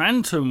Carl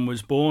Trantom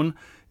was born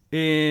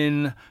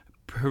in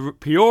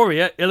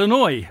Peoria,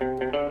 Illinois.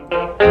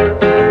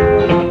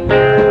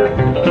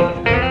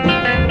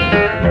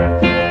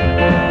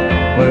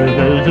 Where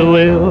there's a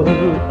will,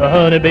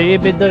 honey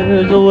baby,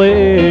 there's a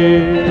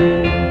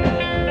way.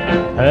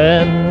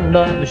 And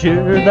I'm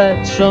sure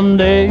that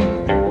someday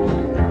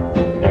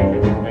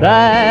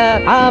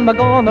that I'm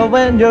gonna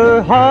win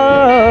your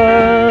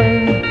heart.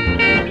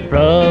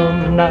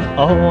 From now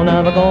on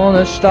I'm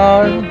gonna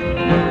start.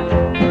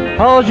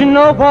 Cause you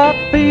know what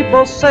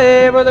people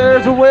say, where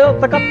there's a will,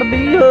 there got to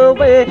be a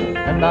way.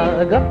 And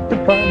I got to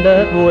find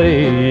that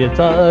way,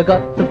 I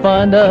got to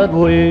find that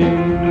way.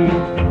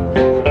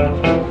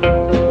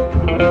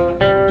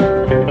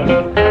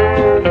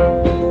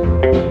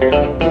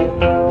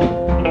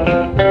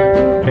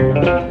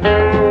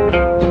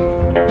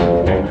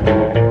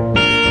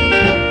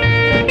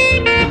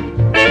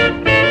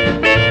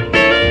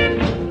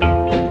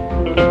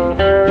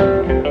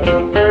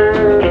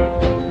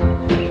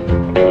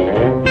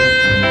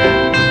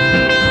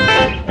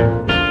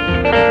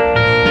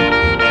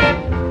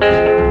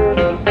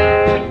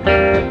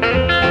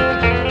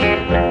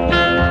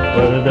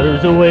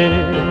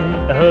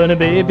 Honey,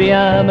 baby,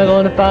 I'm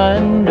gonna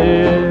find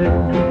it.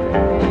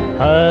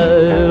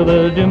 I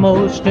will do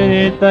most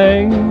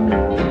anything.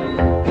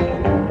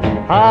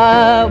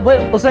 I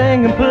will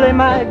sing and play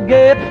my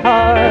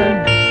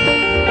guitar,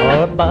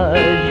 or buy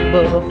you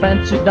a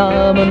fancy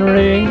diamond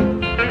ring.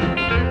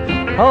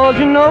 Cause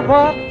you know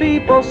what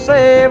people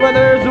say, where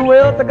there's a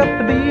will, there got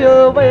to be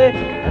a way.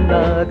 And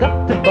I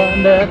got to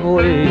find that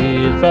way,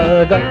 yes,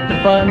 I got to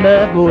find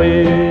that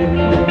way.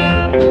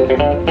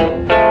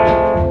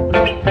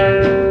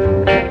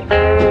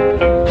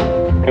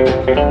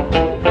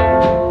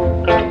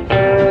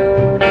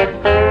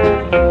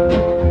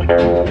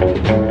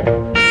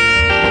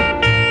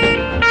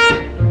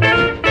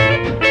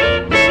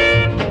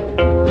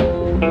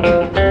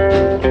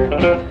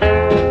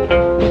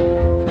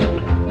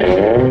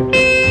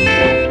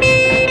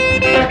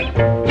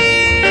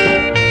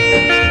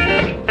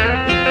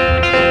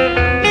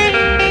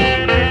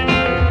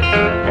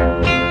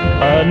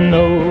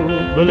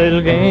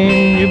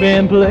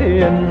 been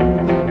playing.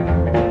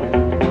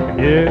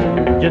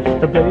 You're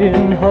just a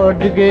playing hard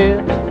to get.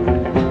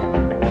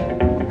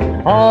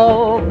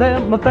 All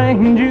them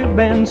things you've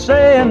been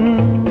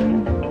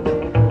saying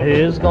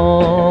is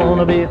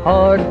gonna be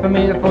hard for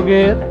me to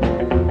forget.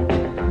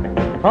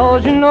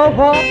 'Cause you know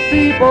what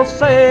people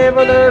say,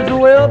 where there's a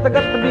will, there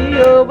got to be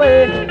a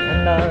way.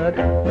 And I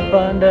got to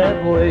find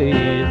that way,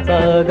 yes,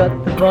 I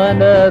got to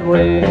find that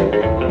way.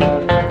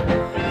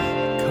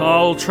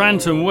 Carl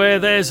Tranton, Where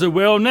There's a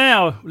Will.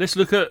 Now, let's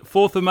look at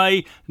 4th of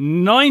May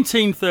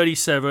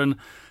 1937.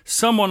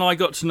 Someone I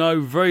got to know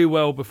very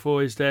well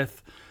before his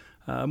death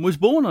was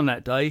born on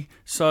that day.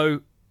 So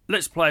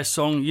let's play a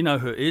song. You know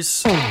who it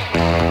is.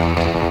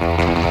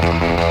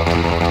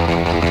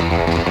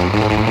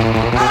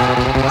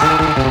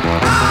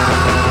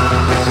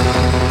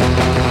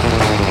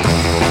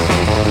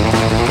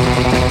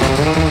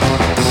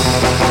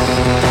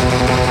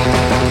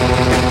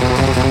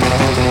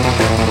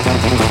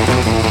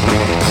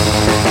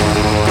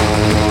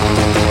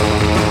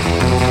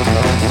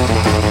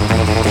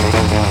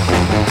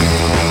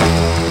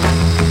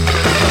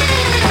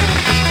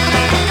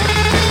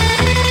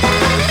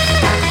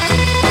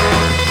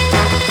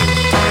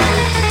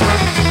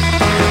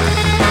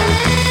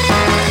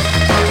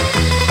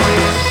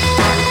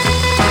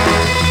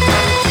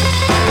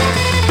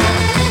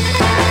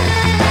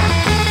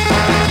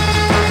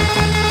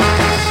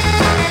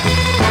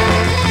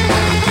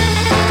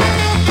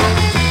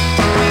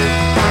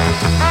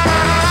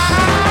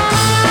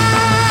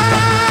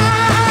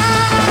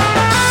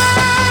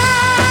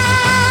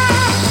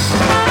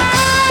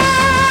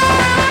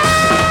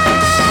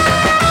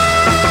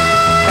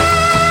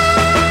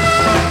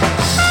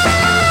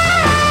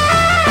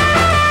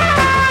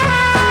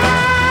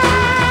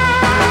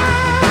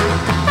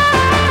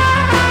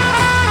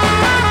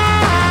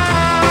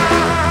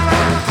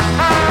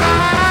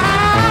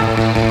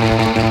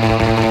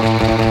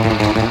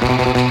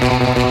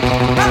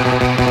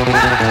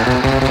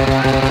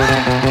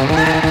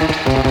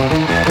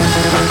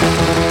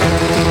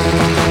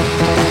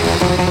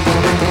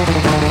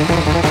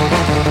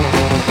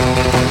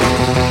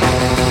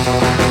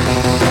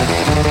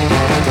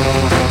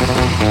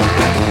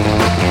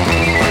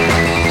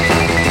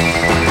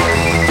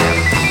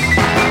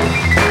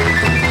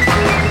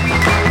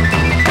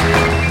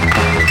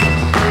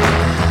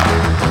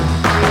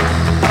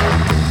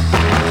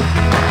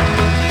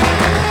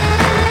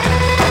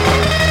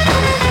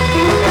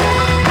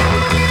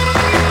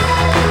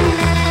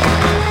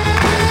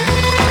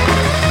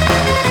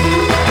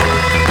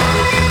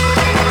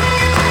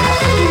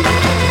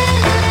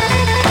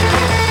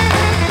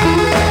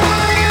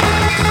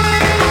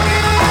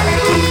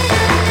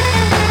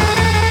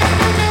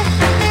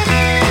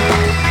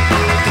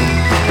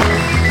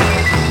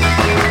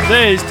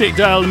 There's Dick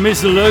Dale and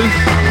Mizzaloo.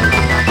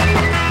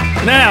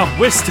 Now,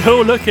 we're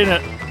still looking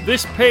at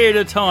this period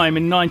of time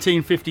in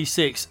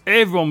 1956.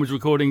 Everyone was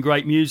recording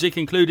great music,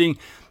 including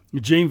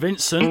Gene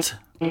Vincent.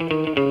 Well,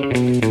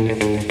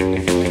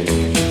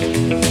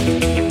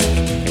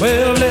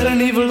 let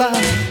an evil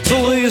eye,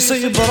 so you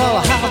say, but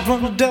I'll hide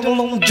from the devil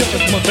on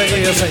judgment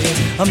day. I say,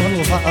 I'm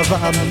gonna fire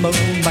ride the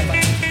moon man.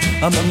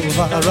 I'm gonna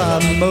fire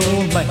ride the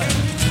moon man.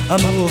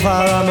 I'm gonna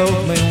fire ride the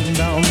moon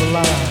down the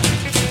line.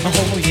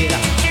 Oh yeah.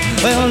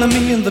 Well,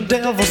 me and the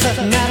devil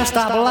sitting at a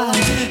stoplight.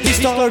 He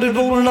started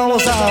rolling all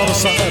us out of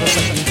sight. I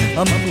said,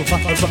 I'm gonna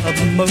fire ride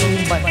the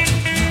moon man.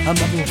 I'm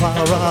gonna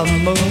fire ride the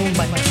moon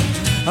man.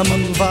 I'm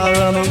gonna fire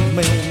ride the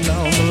moon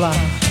down the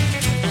line.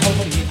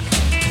 Oh yeah.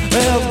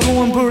 Well,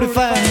 going pretty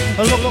fast,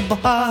 I look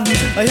behind.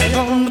 Here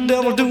comes the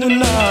devil doing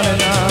 99.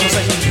 I'm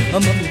saying,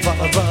 I'm gonna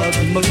fire ride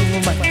the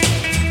moon man.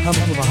 I'm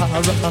gonna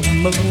fire ride the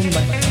moon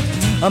man.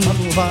 I'm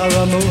gonna fire ride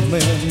the moon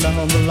man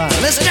down the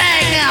line. Let's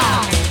drag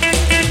now.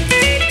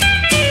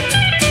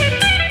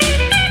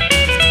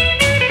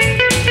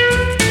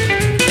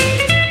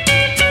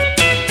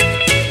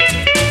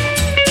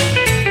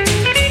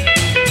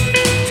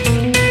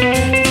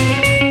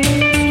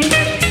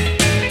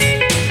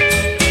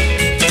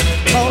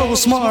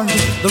 Smart,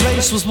 the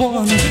race was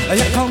won.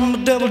 Here come the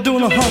devil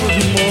doing 100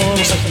 more.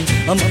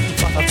 I'm gonna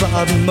fire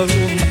ride the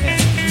moon man.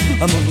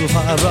 I'm gonna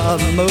fire ride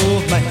the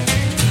moon man.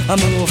 I'm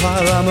gonna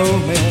fire ride the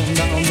moon man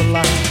down the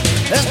line.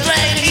 Let's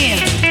play it again.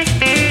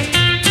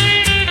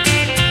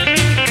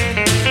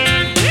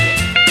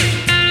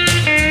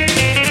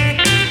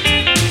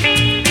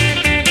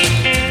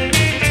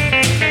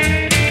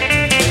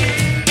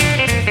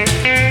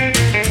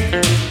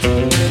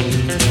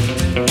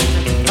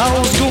 I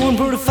was going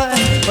pretty fast.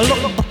 I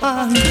look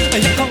behind,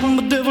 here come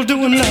the devil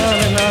doing 99.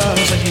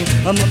 Saying,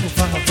 I'm gonna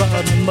fire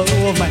ride the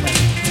moon man.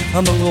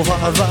 I'm gonna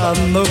fire ride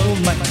the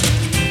moon man.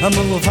 I'm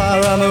gonna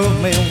fire ride the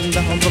moon man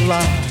down the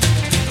line.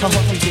 Oh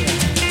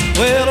yeah.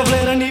 Well, I've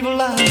let an evil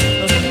lie.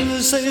 I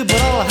say,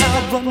 but I'll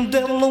hide from the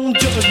devil on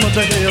judgment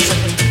day.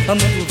 Saying, I'm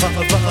gonna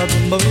fire ride the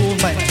moon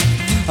man.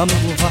 I'm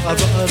gonna fire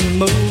ride the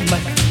moon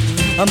man.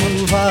 I'm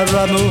gonna fire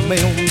ride the moon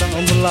man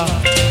down the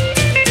line.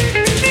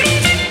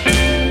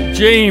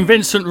 Gene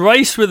Vincent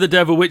Raced with the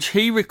Devil, which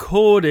he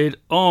recorded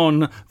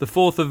on the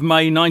 4th of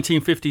May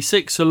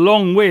 1956,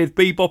 along with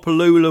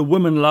Bebopalula,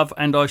 Woman Love,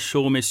 and I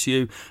Sure Miss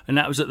You, and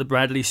that was at the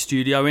Bradley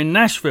Studio in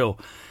Nashville.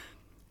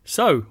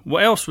 So,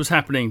 what else was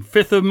happening?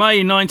 5th of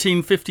May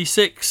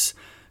 1956,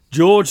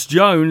 George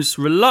Jones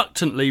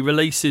reluctantly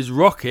releases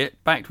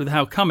Rocket, backed with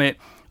How Come It,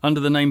 under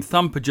the name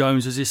Thumper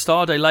Jones, as his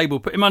Starday label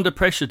put him under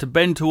pressure to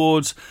bend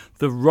towards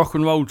the rock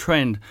and roll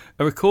trend.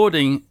 A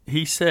recording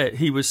he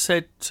was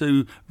said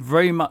to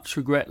very much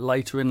regret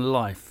later in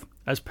life.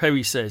 As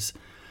Perry says,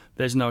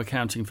 there's no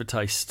accounting for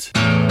taste.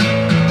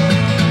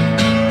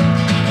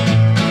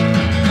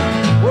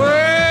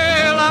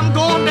 Well, I'm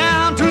going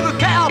down to the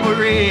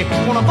Calvary,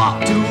 gonna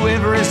bop to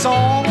every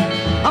song.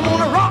 I'm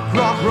gonna rock,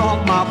 rock,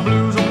 rock my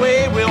blues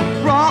away. We'll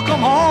rock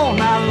 'em all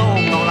night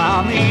long. Lord,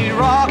 I need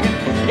rockin',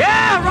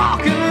 yeah,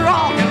 rockin',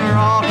 rockin',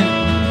 rockin'.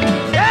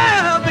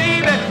 Yeah,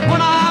 baby,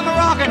 when I'm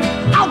rockin',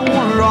 I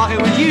wanna rock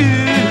it with you.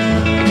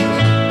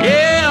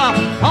 Yeah,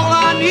 all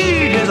I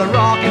need is a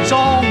rockin'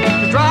 song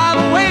to drive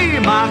away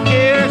my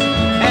cares.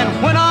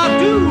 And when I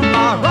do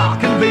my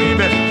rockin',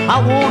 baby, I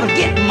wanna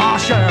get my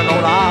share.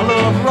 Lord, I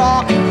love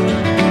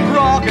rockin',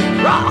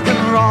 rockin',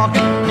 rockin',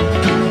 rockin'.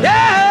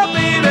 Yeah,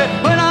 baby,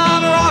 when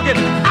I'm rockin',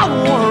 I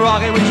wanna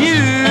rock it with you.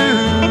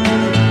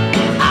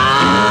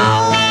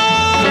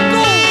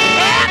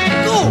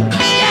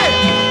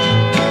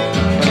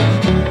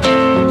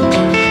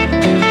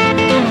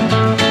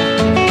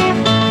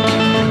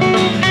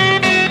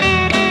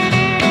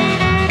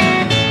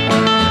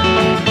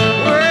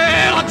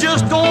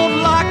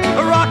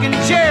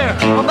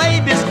 My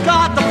baby's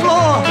got the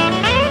floor.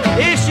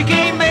 If she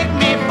can't make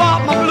me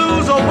bop my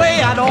blues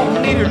away, I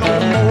don't need her no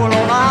more.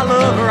 Lord, I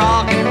love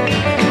rockin',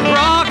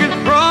 rockin',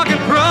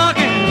 rockin',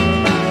 rockin'.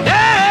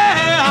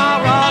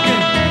 Yeah,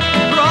 rockin',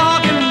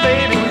 rockin',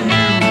 baby, with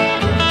you.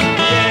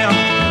 Yeah,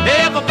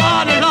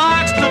 everybody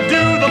likes to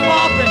do the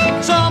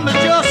bopping. Some is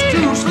just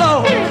too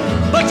slow,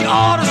 but you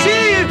ought to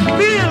see it,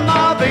 feel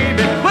my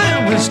baby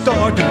when we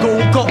start to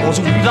go, 'cause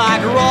we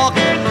like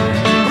rockin',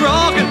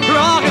 rockin',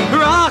 rockin',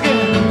 rockin'.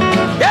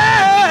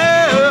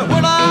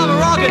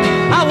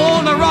 I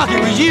wanna rock it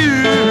with you.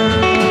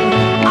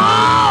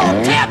 Oh,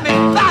 tell me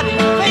about it,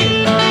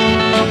 baby.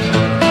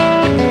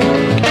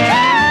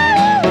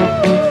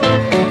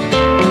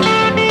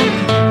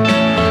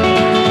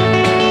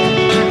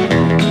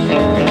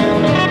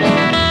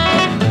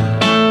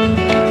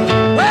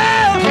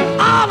 Well,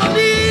 all I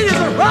need is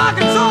a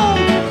rockin' song,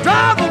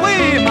 drive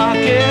away my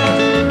cares.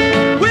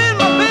 When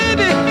my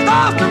baby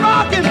starts to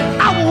rockin',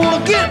 I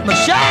wanna get my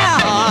share.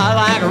 I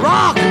like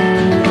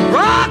rockin',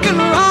 rockin',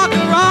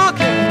 rockin',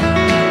 rockin'.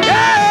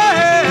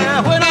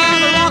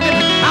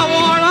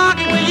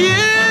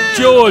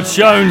 George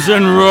Jones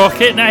and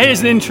Rocket. Now here's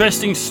an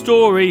interesting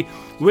story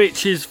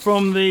which is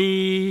from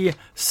the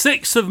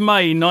 6th of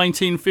May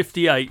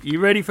 1958. You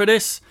ready for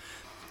this?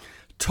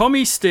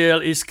 Tommy Steele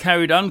is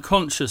carried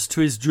unconscious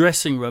to his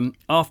dressing room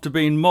after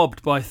being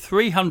mobbed by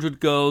 300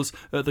 girls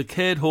at the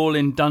Caird Hall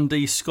in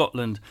Dundee,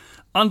 Scotland.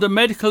 Under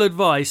medical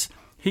advice,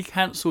 he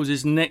cancels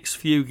his next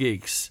few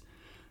gigs.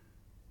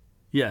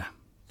 Yeah,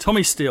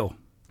 Tommy Steele.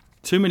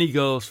 Too many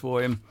girls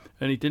for him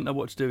and he didn't know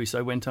what to do, so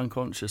he went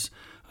unconscious.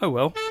 Oh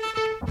well.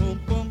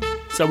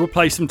 So we'll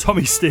play some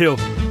Tommy Steele.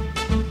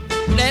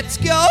 Let's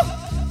go.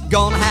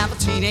 Gonna have a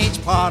teenage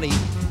party.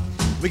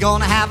 We're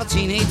gonna have a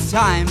teenage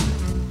time.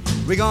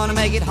 We're gonna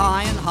make it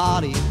high and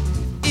hearty.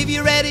 If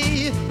you're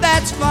ready,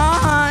 that's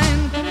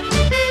fine.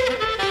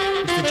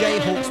 Mr. J.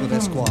 Hawks with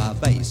Esquire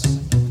bass.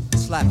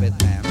 Slap it,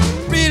 man.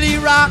 Really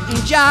rock and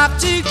jive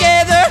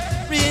together.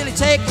 Really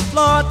take the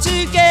floor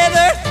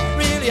together.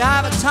 Really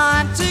have a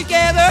time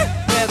together.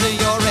 Whether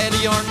you're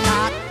ready or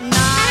not.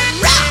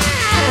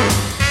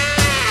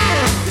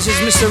 This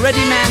is Mr.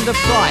 Ready Man the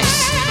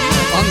Price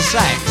on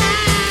sax.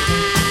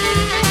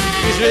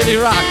 He's really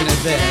rocking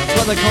it there. That's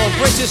what they call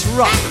British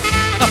rock.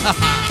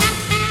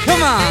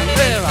 Come on,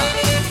 there.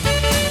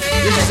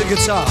 This is the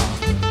guitar.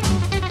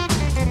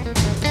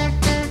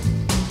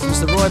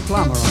 Mr. Roy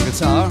Plummer on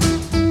guitar.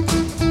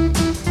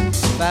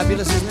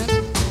 Fabulous, isn't it?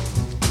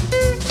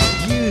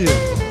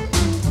 Beautiful.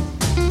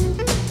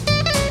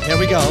 Here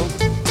we go.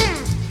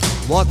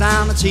 Walk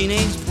down a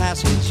teenage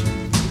passage.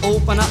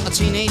 Open up a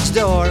teenage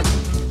door.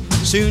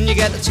 Soon you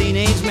get the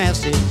teenage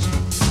message.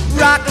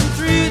 Rockin'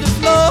 through the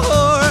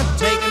floor.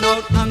 Take a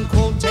note,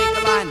 unquote, take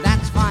a line.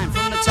 That's fine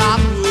from the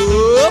top.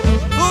 Whoop,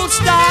 full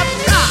stop,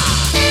 rock.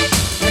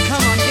 Now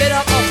come on, get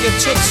up off your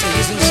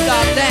tootsies and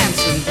start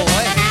dancing,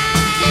 boy.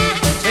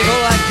 Take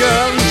hold of that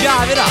girl and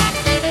jive it up.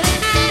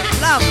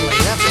 Lovely,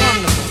 that's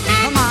wonderful.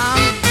 Come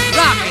on,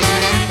 rock it,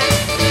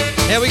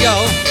 man. Here we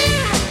go.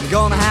 We're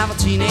gonna have a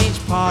teenage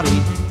party.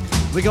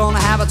 We're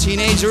gonna have a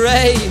teenage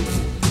rave.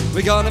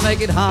 We're gonna make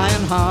it high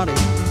and hearty.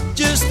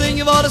 Just think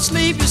of all the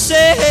sleep you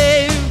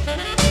save.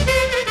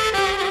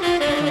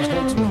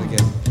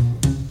 Again.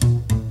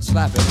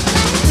 Slap it.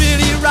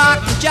 Really rock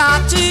the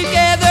job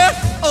together.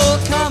 Oh,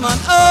 come on,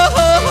 oh,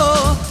 oh,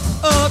 oh,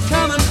 oh,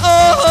 come on, oh,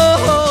 oh,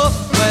 oh.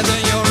 Whether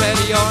you're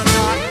ready or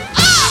not.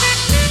 Ah!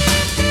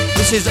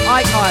 This This is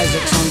Ike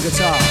Isaacs on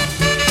guitar.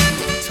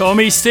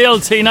 Tommy Steele,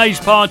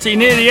 Teenage Party,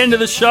 near the end of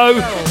the show.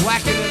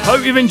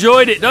 Hope you've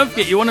enjoyed it. Don't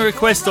forget, you want to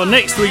request on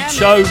next week's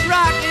show.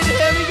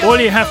 All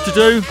you have to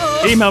do,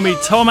 email me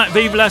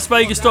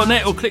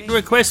tom@vivalasvegas.net or click the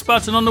request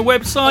button on the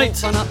website.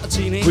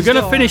 We're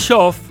going to finish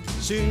off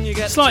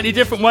slightly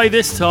different way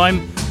this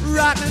time.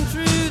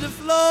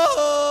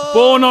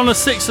 Born on the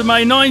 6th of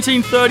May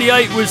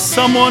 1938 was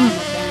someone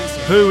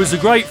who was a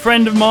great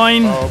friend of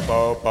mine.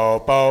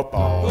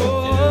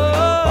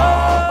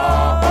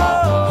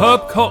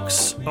 Herb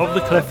Cox of the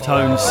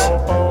Cleftones.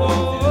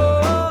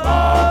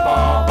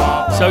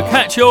 So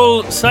catch you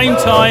all same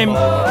time,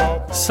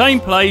 same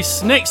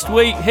place next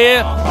week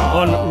here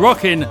on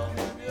Rockin'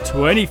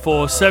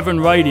 24/7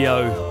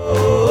 Radio.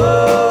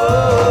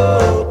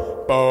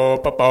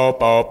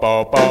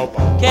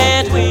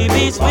 Can't we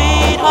be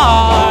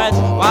sweethearts?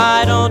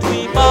 Why don't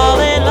we fall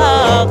in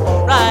love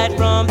right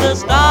from the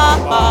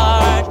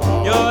start?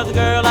 You're the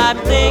girl I'm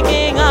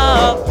thinking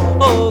of.